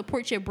 if I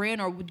support your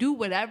brand or do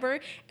whatever,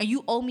 and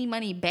you owe me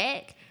money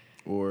back,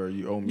 Or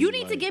you owe me. you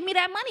need to like- give me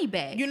that money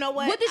back. You know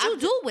what? What did you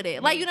do with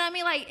it? Like, you know what I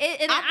mean? Like,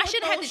 and I I put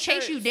shouldn't have to those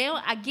chase you shirts-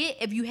 down. I get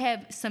if you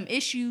have some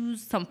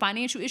issues, some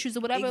financial issues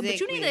or whatever, but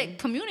you need Exactly. to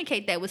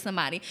communicate that with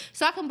somebody.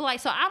 So I can be like,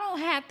 so I don't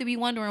have to be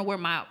wondering where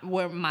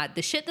my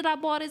the shit that I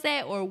bought is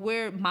at or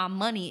where my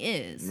money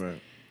is.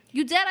 Right.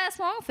 You dead ass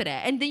wrong for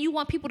that. And then you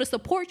want people to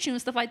support you and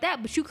stuff like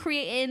that, but you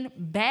creating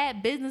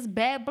bad business,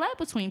 bad blood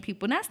between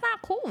people. And that's not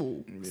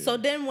cool. So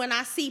then when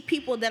I see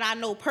people that I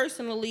know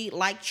personally,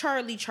 like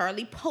Charlie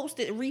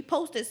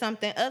reposted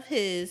something of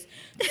his,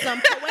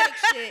 some poetic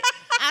shit.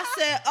 I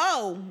said,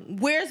 oh,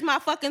 where's my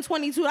fucking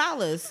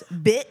 $22,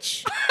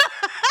 bitch?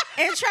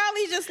 And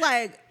Charlie just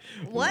like,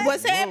 what?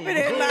 What's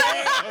happening?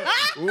 Like,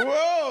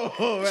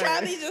 Whoa.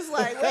 Charlie just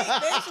like, wait,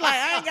 bitch, like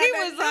I ain't got He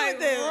nothing was to do like, with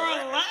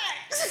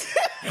this.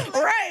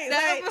 Right.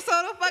 That Like,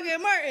 episode of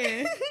fucking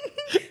Martin.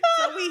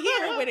 so we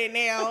here with it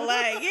now.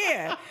 Like,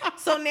 yeah.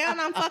 So now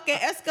I'm fucking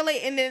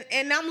escalating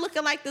and I'm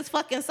looking like this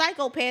fucking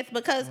psychopath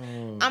because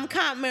I'm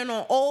commenting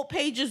on old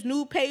pages,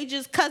 new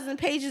pages, cousin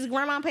pages,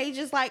 grandma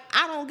pages. Like,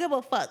 I don't give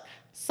a fuck.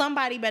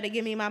 Somebody better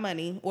give me my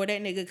money or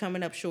that nigga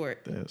coming up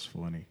short. That's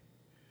funny.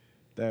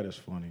 That is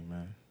funny,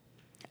 man.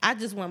 I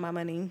just want my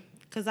money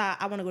because I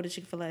want to go to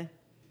Chick-fil-A.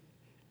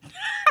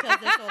 Because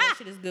that's all that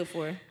shit is good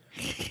for.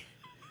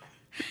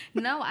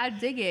 No, I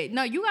dig it.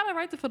 No, you gotta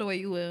write the for the way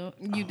you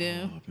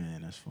do. Oh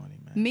man, that's funny,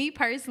 man. Me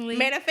personally,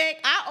 Matter of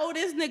fact, I owe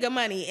this nigga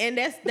money and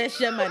that's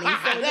your money.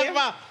 So, That's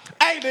my.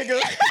 Hey,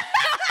 nigga.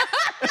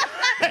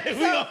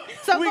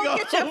 so go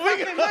get your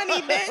fucking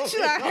money, bitch.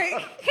 Like, he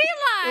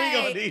like,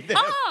 gonna need that.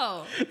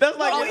 oh, That's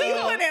like we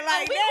your, put it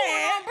like we that.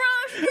 going on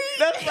Brown Street.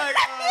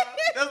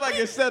 that's like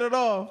you set it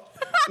off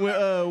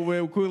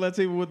when Queen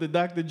Latifah with the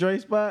Dr. Dre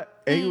spot,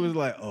 and he was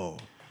like, "Oh,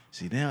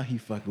 see now he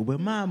fucking with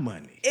my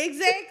money."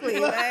 Exactly.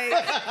 Like,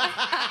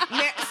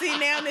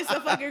 now it's a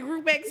fucking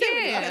group activity.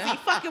 Yeah. Because he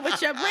fucking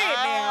with your bread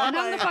now. And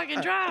I'm the Like,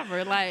 fucking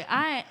driver. Like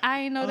I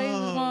ain't know they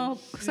was gonna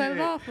set it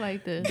off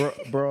like this.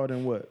 Broad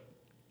and what?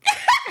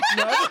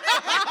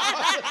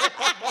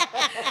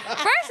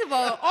 First of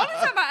all, only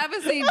time I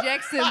ever seen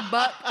Jackson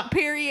Buck,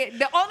 period.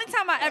 The only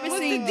time I ever Was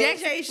seen the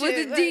Jackson DJ was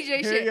shit. the DJ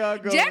Here y'all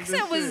shit. go with Jackson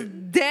this was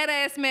shit. dead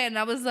ass mad, and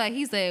I was like,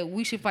 he said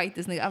we should fight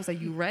this nigga. I was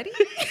like, you ready?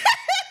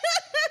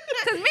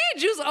 Cause me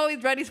and Juice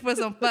always ready for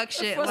some fuck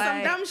shit. For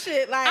some dumb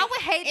shit. Like, I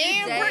would hate this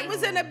and day. Britt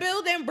was in the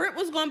building. Britt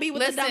was going to be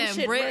with the dumb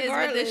shit Britt is with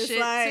regardless. this shit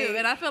like, too.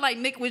 And I feel like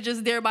Nick was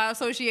just there by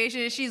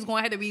association. She's going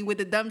to have to be with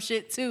the dumb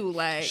shit too.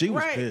 Like, She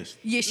was Right. pissed.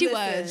 yeah, she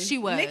listen, was. She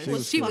was. Nick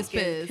was She was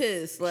fucking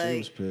pissed. Like, She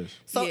was pissed.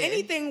 So Yeah.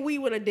 anything we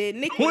would have did,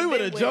 Nick We would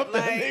would have have jumped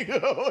that like,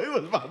 nigga. We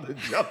was about to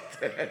jump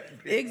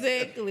that. bitch.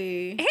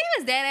 Exactly. He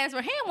was dead ass,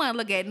 but he didn't want to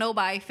look at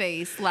nobody's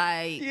face.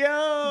 Like,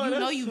 Yo, You know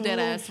that's you so dead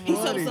ass He wrong.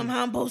 told funny. us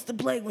somehow I'm supposed to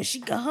play when she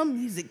got her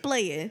music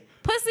playing.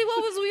 pussy,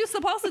 what was we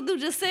supposed to do?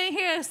 Just sitting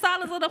here in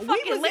silence of the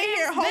fucking We was in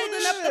here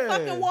holding up the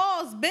fucking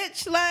walls,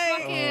 bitch.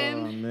 Like,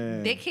 Oh,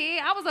 man. dickhead.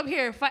 I was up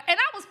here and I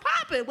was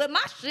popping with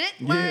my shit.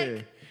 Yeah.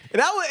 Like,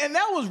 And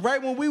that was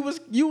right when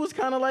you was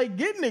kind of like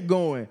getting it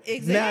going.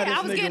 Exactly. Now this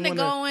I was nigga getting it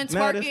wanna- going,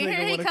 now this twerking. nigga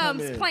Here he wanna come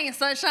comes in. playing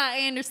Sunshine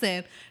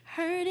Anderson.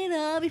 Heard it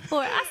all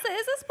before. I said,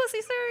 is this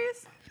pussy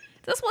serious?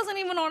 This wasn't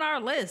even on our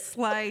list.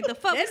 Like the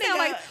fuck, we That sound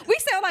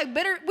nigga- like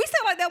bitter. We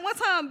sound like that one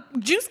time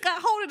Juice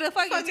got hold of the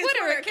fucking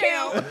Twitter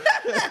account.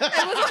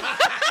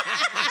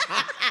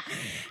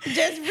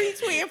 just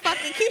retweeting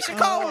fucking Keisha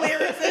Cole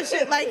lyrics and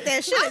shit like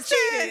that. Shit is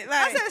cheated.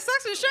 I Like, said,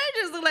 Sex and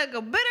Strangers look like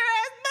a bitter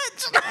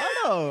ass bitch.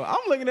 I know.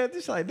 I'm looking at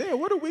this like, damn,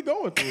 what are we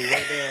going through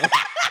right now?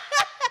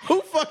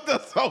 Who fucked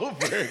us over?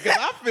 Because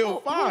I feel who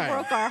fine.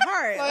 broke our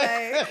heart?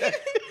 Like,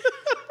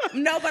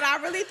 no, but I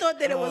really thought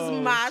that it was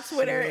Oh, my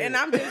Twitter, shit. and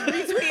I'm just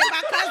retweeting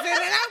my cousin,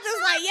 and I'm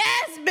just like,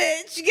 yes,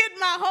 bitch, get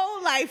my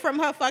whole life from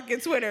her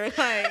fucking Twitter.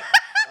 Like,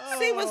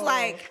 she was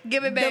like,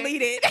 Give it back.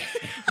 delete it,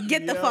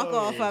 get the fuck Yo.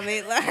 off of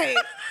it. Like,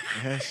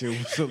 That shit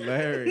was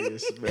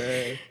hilarious,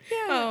 man.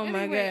 oh my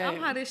Anyway, god, I'm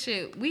hot as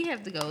shit. We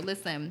have to go.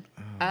 Listen,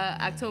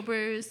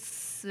 October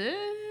 6th.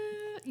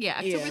 Yeah,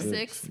 October Yeah.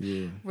 6th.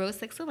 Yeah. Rose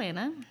 6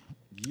 Atlanta.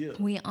 Yeah.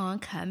 We on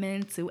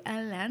coming to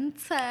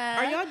Atlanta.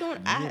 are y'all doing?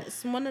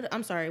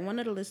 I'm sorry. One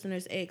of the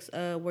listeners asked,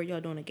 "Were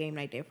y'all doing a game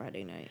night that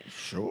Friday night?"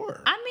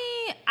 Sure. I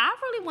mean, I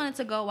really wanted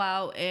to go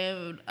out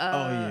and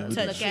yeah, we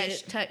touch did.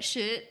 shit. Touch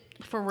shit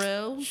for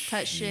real.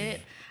 Touch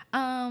shit.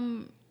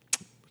 I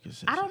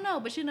don't know,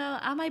 but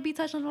I might be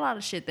touching a lot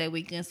of shit that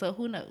weekend, so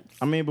who knows?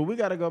 I mean, but we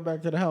got to go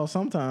back to the house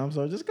sometime,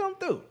 so just come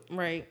through.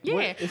 Right. Yeah,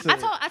 What? It's I a-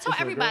 told it's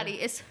a everybody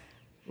girl? it's.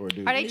 Or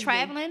dude. Are they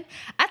traveling?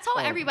 I told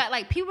Oh. everybody,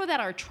 like people that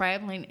are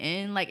traveling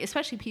in, like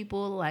especially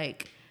people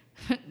like,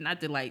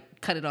 not to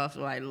like cut it off,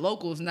 like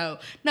locals. No,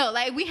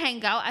 like we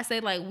hang out. I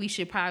said like we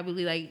should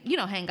probably like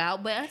hang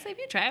out. But I said if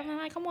you're traveling,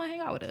 like come on, hang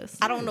out with us.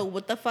 I don't know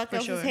what the fuck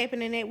else sure. is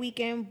happening that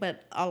weekend,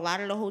 but a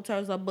lot of the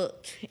hotels are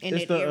booked in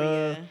It's that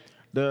area.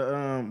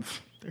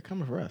 they're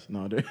coming for us.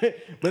 No, but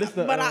it's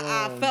the. But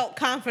I felt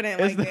confident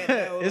like It's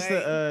that though. it's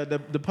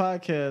like, the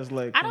podcast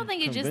like. I don't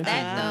think it's just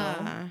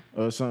that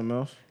though. Or something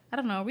else. I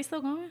don't know. Are we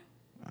still going?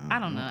 I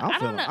don't know. I I'm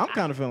don't know.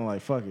 kind of feeling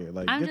like fuck it.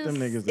 Like I'm get them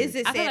just- niggas. is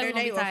it I feel like we're gonna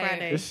Saturday be or tired.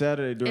 Friday? It's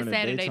Saturday during It's the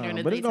Saturday daytime, during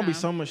the but it's gonna be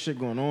daytime. so much shit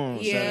going on.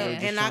 Yeah, Saturday,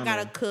 just and I trying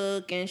gotta to-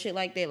 cook and shit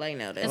like that. Like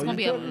no, that's It's Oh, gonna you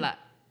be a cooking? lot.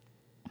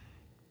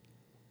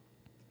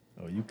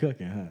 Oh, you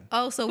cooking, huh?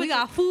 Oh, so we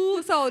got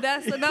food. So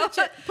that's enough.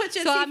 put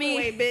your so, teeth I mean,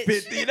 away,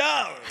 bitch. $50.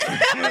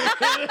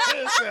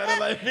 Sounded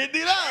like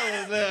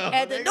 $50 now.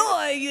 at the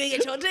door, you ain't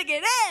get your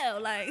ticket now.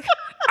 Like,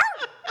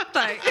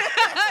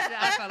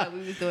 I felt like we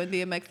was doing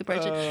DMX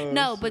depression. Oh,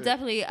 no, but shit.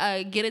 definitely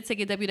get a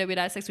ticket,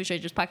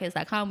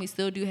 www.sexwithstrangerspodcast.com. We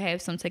still do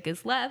have some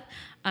tickets left.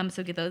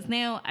 So get those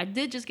now. I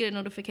did just get a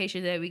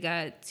notification that we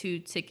got 2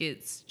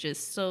 tickets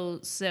just so.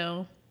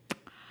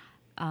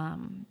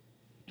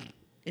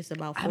 It's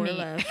about I 4 mean,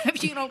 left.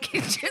 if you don't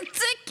get your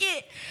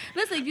ticket,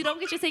 listen, if you don't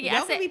get your ticket,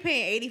 Y'all I said, gonna be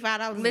paying $85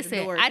 at the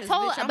listen, door. I 'cause,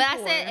 told, bitch, I'm but I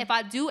poor. said if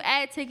I do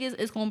add tickets,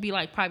 it's gonna be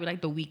like probably like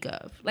the week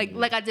of, like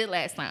I did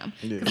last time.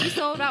 Yeah. 'Cause we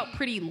sold out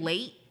pretty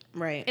late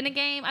right. in the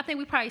game. I think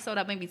we probably sold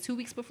out maybe 2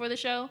 weeks before the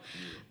show,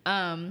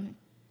 and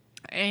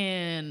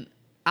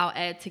I'll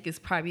add tickets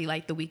probably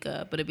like the week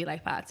of, but it'll be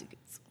like 5 tickets.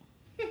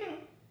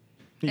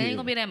 It ain't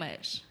gonna be that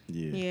much,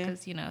 Yeah.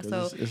 because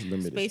So so. it's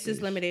limited. Space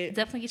is limited.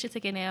 Definitely get your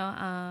ticket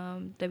now.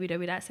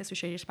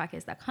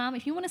 www.sexwithstrangerspodcast.com.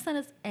 If you want to send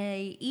us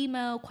a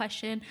email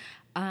question,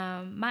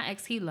 my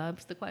ex, he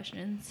loves the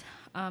questions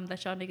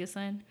that y'all niggas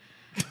send.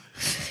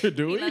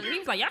 Do He, we? he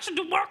was like, y'all should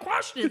do more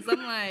questions.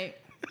 I'm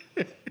like,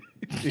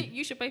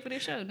 you should pay for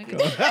this show, nigga.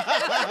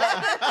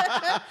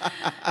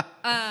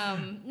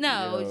 No,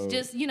 Yo. it's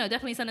just,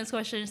 definitely send us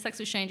questions.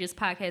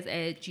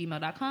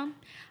 sexwithstrangerspodcast@gmail.com.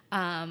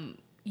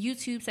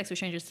 YouTube, Sex with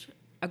Strangers,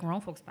 a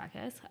grown folks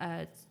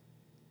podcast.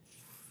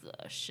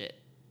 Shit.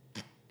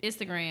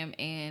 Instagram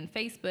and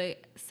Facebook,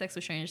 Sex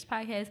with Strangers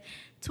podcast.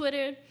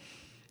 Twitter,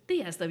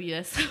 the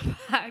SWS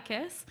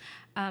podcast.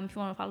 If you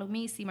want to follow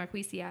me, C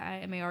Marquis,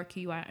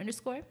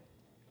 CIIMARQI_.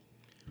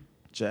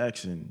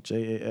 Jackson,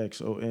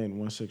 JAXON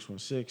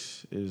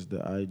 1616 is the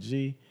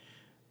IG.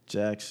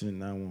 Jackson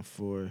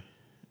 914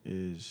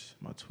 is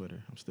my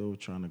Twitter. I'm still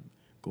trying to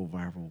go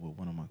viral with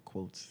one of my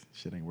quotes.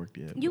 Shit ain't worked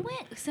yet. You but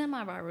went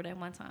semi-viral that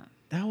one time.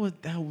 That was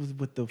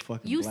with the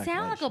fucking. You Black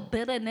sound Lives like a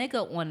bitter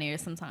nigga on there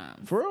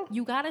sometimes. For real?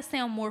 You gotta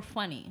sound more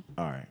funny.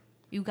 All right,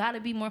 You gotta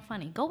be more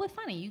funny. Go with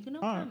funny. You can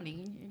know All right.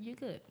 comedy. You're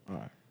good. all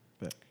right.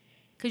 Bet.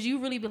 Cause you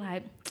really be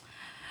like,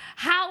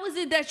 How is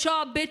it that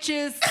y'all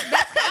bitches?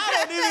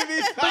 I don't even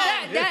be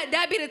But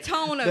that be the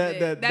tone of it.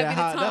 That be the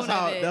tone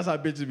of it. That's how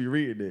bitches be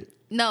reading it.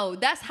 No,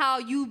 that's how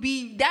you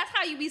be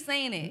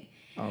saying it.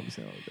 I don't be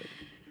saying all that.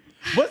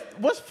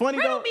 What's funny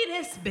Riddle though? me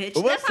this, bitch.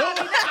 What's That's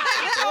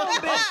how I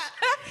be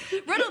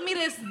bitch. Riddle me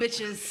this,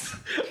 bitches.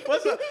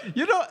 What's up?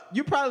 You know,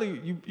 you probably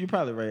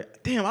right.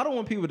 Damn, I don't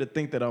want people to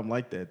think that I'm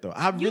like that though.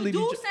 I You really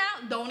do be.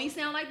 don't he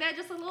sound like that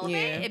just a little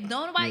Yeah. bit? If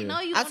nobody know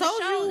you I on the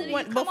told show, you then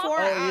when- you come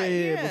before off- Oh yeah,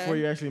 yeah. before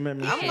you actually met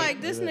me. I'm Yeah.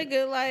 like, this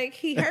nigga, like,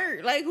 he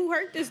hurt. Like, who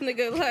hurt this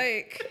nigga?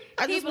 Like,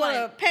 I He just be want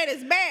to like- pat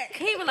his back.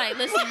 He was like,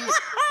 listen,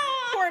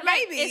 Poor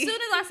like, baby. as soon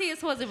as I see his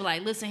husband, be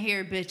like, listen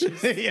here,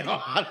 bitches. Yo,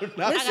 I do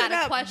not. I got Listen a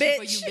up, question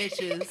for bitch. you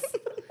bitches.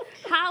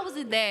 How is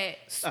it that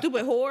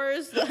Stupid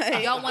whores.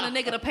 Like, y'all want a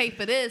nigga to pay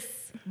for this,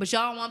 but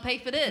y'all don't want to pay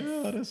for this?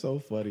 Oh, that's so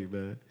funny,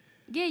 man.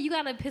 Yeah, you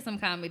gotta put some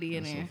comedy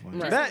in there. funny.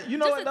 Right. That you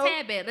know Just what a though?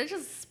 tad bit. Let's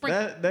just sprinkle.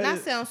 That that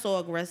is, sounds so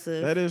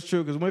aggressive. that is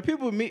true because when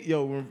people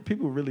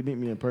really meet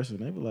me in person,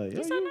 they be like,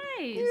 You're "Yo, so you-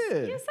 nice.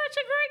 Yeah. You're such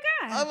a great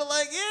guy. I be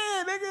like,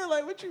 yeah, nigga,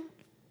 like what you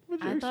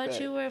I thought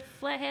expect? you were a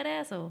flathead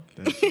asshole.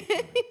 That's so funny.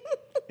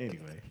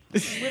 Anyway,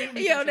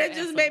 Yo, that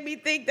just made me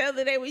think the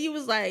other day when you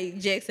was like,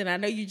 Jackson, I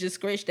know you just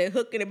scratched that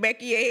hook in the back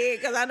of your head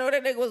because I know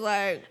that nigga was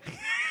like,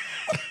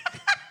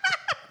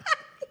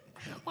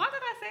 Why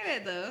did I say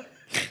that though?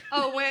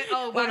 Oh,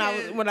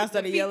 when I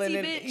started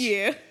yelling,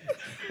 yeah,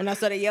 when I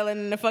started yelling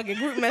in the fucking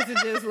group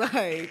messages,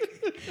 like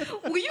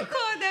When you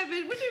called that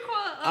bitch, what you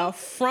call? a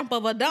frump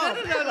of a dog.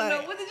 No.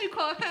 Like, What did you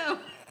call him?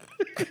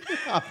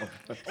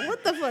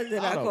 what the fuck did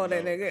I don't call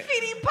that know. nigga?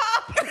 Feedy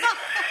Pop.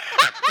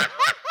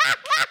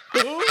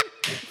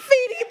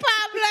 Feedy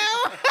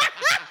Pablo.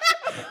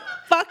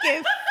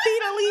 Fucking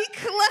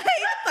Feedaleek. Like,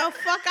 the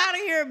fuck out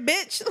of here,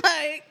 bitch.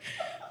 Like,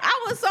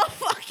 I was so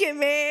fucking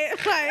mad.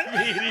 Like, When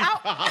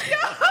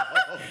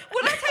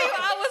I tell you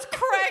I was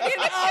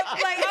cracking up,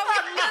 like I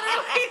was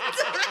literally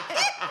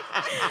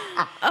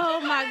oh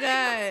my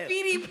God.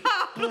 Feedy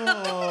Pop.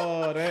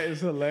 oh, that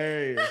is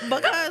hilarious.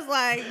 Because,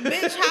 like,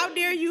 bitch, how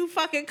dare you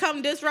fucking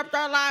come disrupt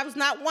our lives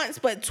not once,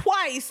 but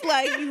twice?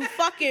 Like, you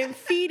fucking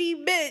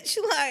feedy bitch.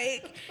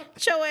 Like,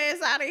 get your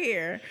ass out of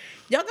here.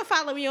 Y'all can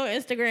follow me on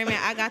Instagram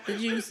at I Got the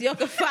Juice. Y'all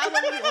can follow me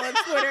on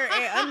Twitter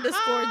at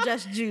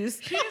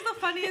 _JustJuice. She's the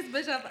funniest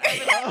bitch I've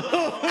ever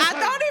known. I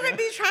don't even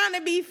be trying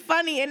to be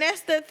funny, and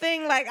that's the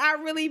thing. Like, I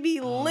really be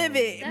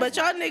livid. But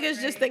y'all niggas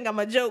just think I'm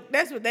a joke.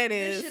 That's what that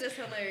This is. shit is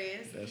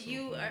hilarious.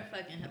 You are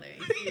fucking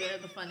hilarious. You are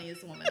the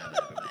funniest woman I've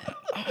ever met.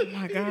 Oh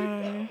my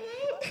God.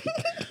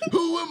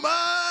 Who am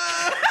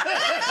I?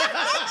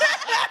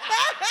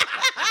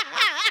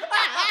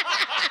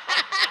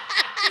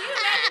 Can you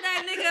imagine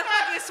that nigga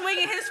fucking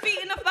swinging his feet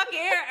in the fucking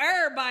air?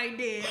 Everybody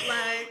did.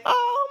 Like,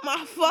 Oh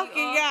my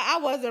fucking God. I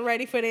wasn't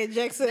ready for that,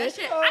 Jackson. that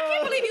shit. I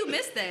can't believe you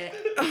missed that.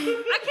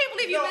 I can't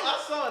believe you Yo, missed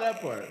I saw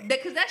that part.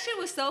 Because that shit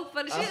was so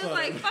funny. She was saw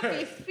like that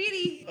fucking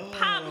Feedy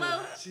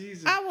Pablo.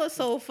 Jesus. I was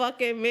so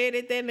fucking mad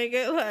at that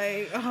nigga.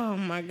 Like, oh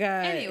my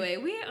God. Anyway,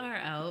 we are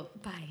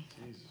out. Bye.